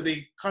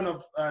importantly, kind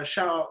of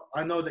shout out,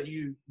 I know that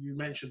you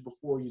mentioned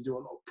before you do a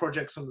lot of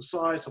projects on the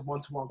side, some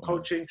one-to-one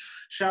coaching.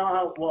 Shout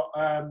out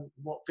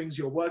what things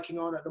you're working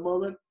on at the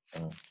moment.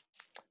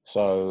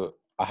 So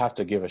I have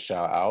to give a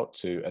shout out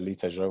to Elite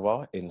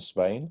Jova in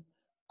Spain,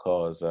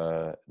 because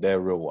they're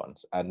real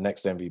ones. And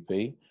Next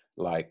MVP,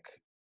 like,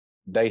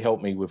 they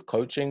helped me with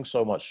coaching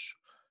so much.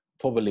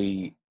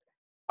 Probably,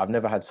 I've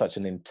never had such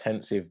an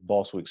intensive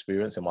basketball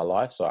experience in my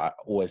life, so I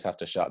always have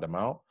to shout them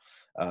out.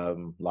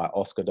 Like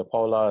Oscar De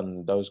Paula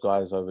and those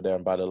guys over there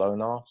in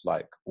Badalona,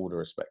 like, all the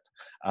respect.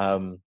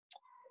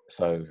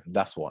 So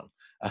that's one.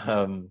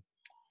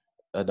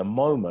 At the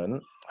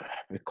moment,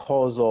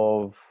 because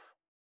of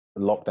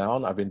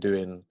lockdown, I've been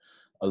doing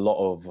a lot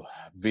of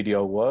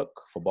video work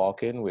for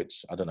Barking,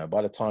 which, I don't know,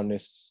 by the time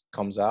this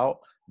comes out,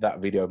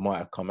 that video might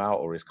have come out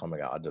or is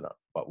coming out, I don't know,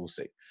 but we'll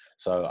see.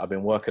 So I've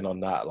been working on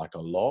that like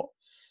a lot.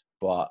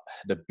 But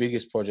the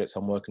biggest projects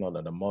I'm working on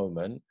at the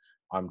moment,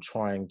 I'm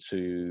trying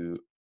to,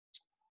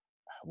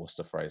 what's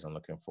the phrase I'm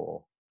looking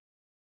for?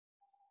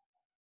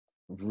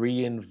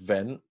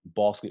 Reinvent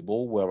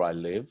basketball where I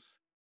live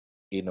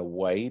in a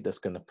way that's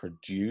going to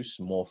produce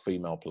more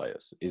female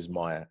players is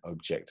my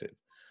objective.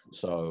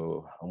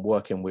 So I'm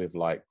working with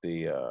like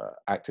the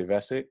Active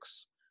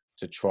Essex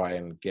to try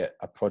and get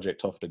a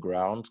project off the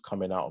ground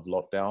coming out of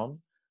lockdown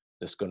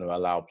that's going to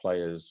allow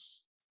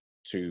players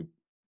to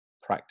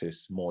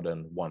practice more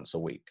than once a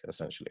week,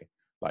 essentially.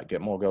 Like,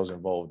 get more girls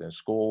involved in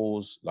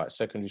schools, like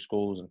secondary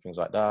schools and things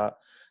like that,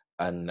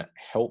 and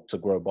help to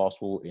grow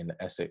basketball in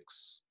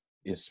Essex,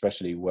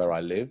 especially where I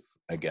live,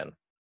 again.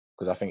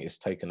 Because I think it's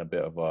taken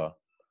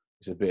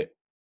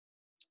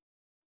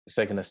it's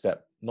taken a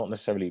step, not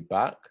necessarily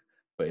back,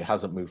 but it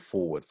hasn't moved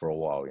forward for a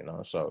while, you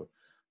know? So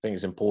I think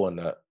it's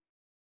important that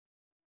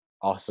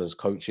us as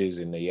coaches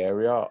in the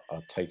area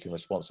are taking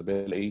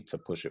responsibility to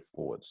push it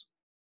forwards,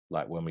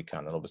 like, when we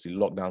can. And obviously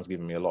lockdown's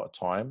given me a lot of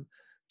time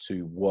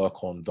to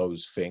work on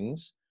those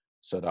things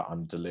so that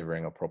I'm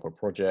delivering a proper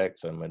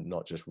project and we're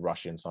not just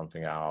rushing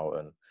something out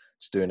and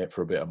just doing it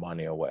for a bit of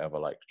money or whatever,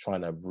 like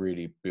trying to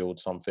really build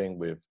something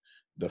with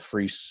the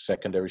 3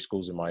 secondary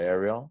schools in my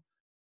area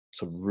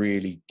to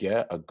really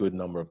get a good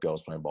number of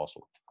girls playing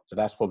basketball. So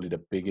that's probably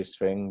the biggest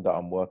thing that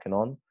I'm working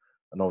on.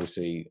 And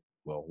obviously,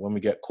 well, when we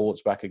get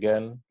courts back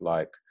again,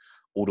 like,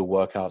 all the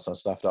workouts and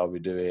stuff that I'll be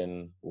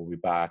doing will be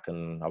back,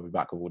 and I'll be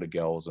back with all the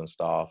girls and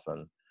stuff.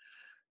 And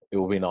it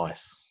will be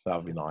nice. That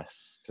would be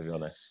nice, to be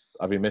honest.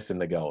 I've been missing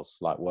the girls,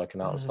 like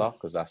working out and stuff,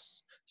 because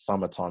that's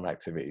summertime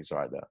activities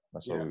right there.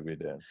 That's what we'll be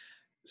doing.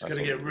 It's going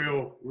to get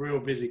real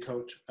busy,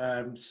 Coach,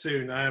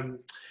 soon.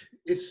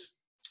 It's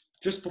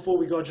just before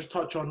we go, just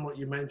touch on what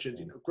you mentioned.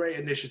 You know, great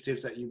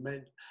initiatives that you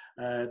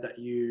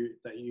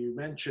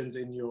mentioned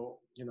in your,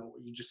 you know,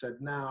 what you just said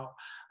now.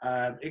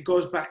 It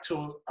goes back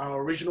to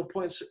our original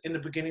points in the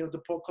beginning of the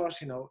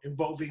podcast. You know,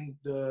 involving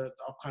the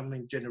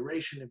upcoming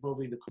generation,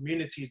 involving the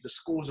communities, the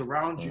schools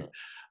around you.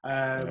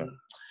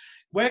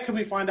 Where can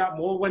we find out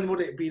more? When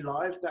would it be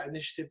live? That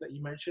initiative that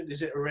you mentioned,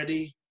 is it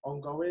already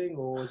ongoing,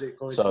 or is it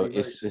going to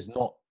be? So it's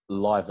not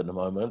live at the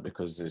moment,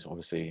 because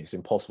it's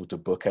impossible to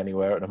book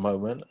anywhere at the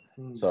moment.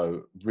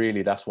 So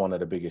really, that's one of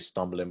the biggest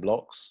stumbling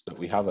blocks that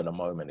we have at the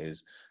moment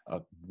is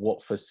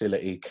what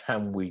facility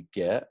can we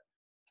get,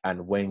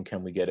 and when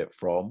can we get it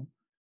from,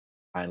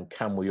 and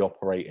can we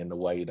operate in the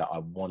way that I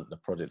want the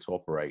project to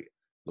operate?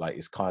 Like,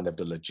 it's kind of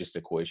the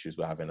logistical issues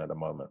we're having at the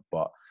moment.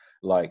 But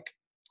like,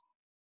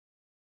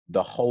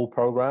 the whole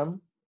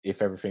program,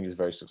 if everything is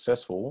very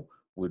successful,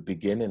 would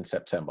begin in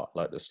September,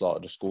 like the start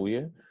of the school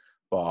year.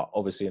 But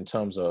obviously, in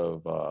terms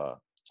of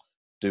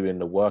doing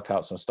the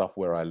workouts and stuff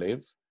where I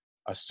live,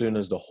 as soon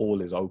as the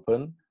hall is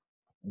open,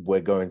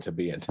 we're going to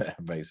be in there,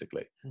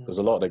 basically. Because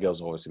a lot of the girls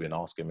have obviously been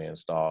asking me and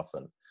stuff.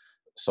 And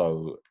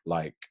so,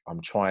 like,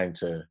 I'm trying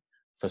to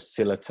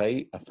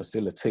facilitate a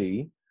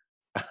facility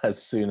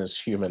as soon as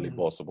humanly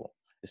possible.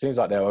 It seems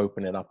like they're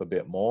opening up a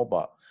bit more,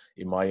 but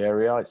in my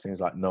area, it seems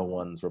like no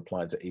one's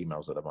replying to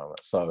emails at the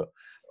moment. So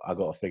I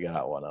got to figure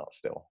that one out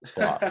still.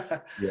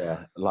 But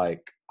yeah,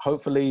 like,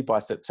 hopefully by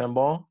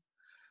September,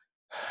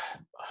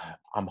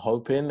 I'm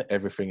hoping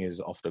everything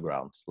is off the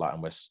ground, like,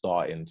 and we're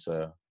starting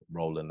to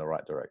roll in the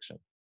right direction.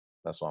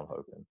 That's what I'm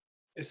hoping.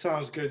 It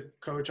sounds good,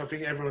 Coach. I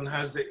think everyone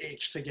has the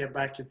itch to get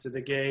back into the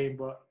game,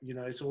 but you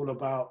know, it's all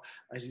about,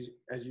 as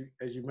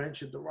you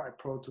mentioned, the right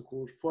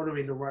protocols,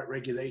 following the right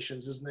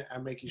regulations, isn't it,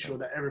 and making sure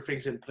that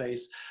everything's in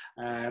place.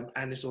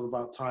 And it's all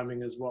about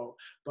timing as well.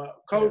 But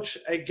Coach,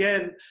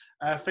 again,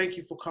 thank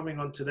you for coming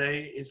on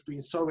today. It's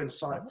been so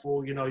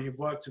insightful. You know, you've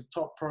worked with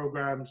top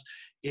programs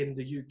in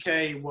the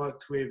UK,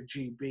 worked with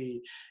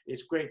GB.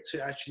 It's great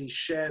to actually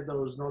share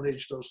those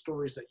knowledge, those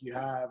stories that you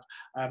have,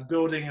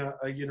 building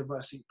a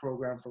university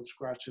program from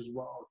scratch as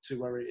well to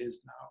where it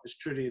is now. It's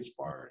truly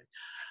inspiring.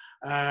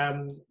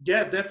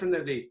 Yeah,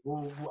 definitely.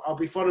 I'll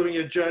be following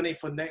your journey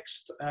for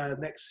next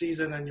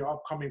season and your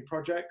upcoming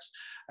projects,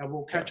 and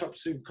we'll catch up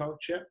soon,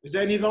 Coach. Yeah. Is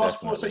there any last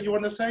thoughts that you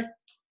want to say?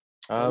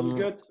 You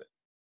good?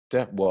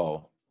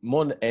 Well,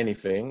 more than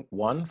anything,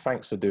 one,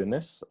 thanks for doing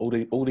this.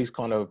 All these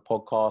kind of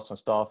podcasts and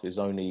stuff is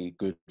only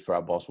good for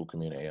our basketball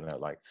community, and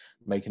like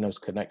making those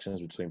connections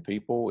between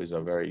people is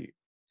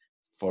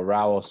for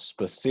our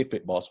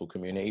specific basketball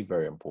community,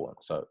 very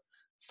important. So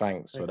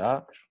thanks for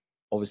that.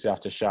 Obviously, I have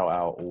to shout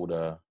out all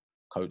the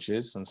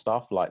coaches and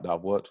stuff like that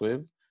I've worked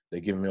with. They're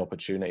giving me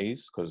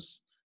opportunities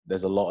because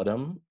there's a lot of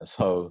them.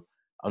 So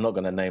I'm not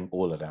going to name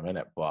all of them,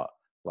 innit? But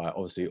like,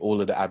 obviously,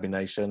 all of the Abbey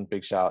Nation,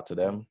 big shout out to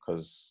them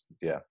because,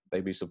 yeah,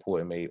 they be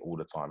supporting me all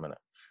the time, innit?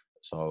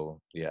 So,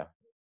 yeah.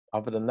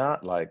 Other than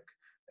that, like,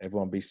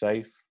 everyone be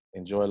safe,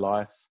 enjoy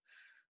life.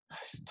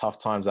 It's tough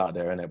times out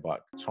there, innit?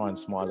 But try and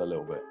smile a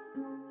little bit.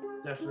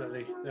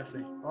 Definitely.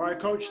 All right,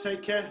 Coach,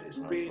 take care. It's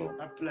been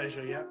a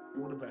pleasure, yeah?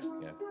 All the best.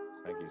 Yeah,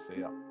 thank you.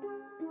 See ya.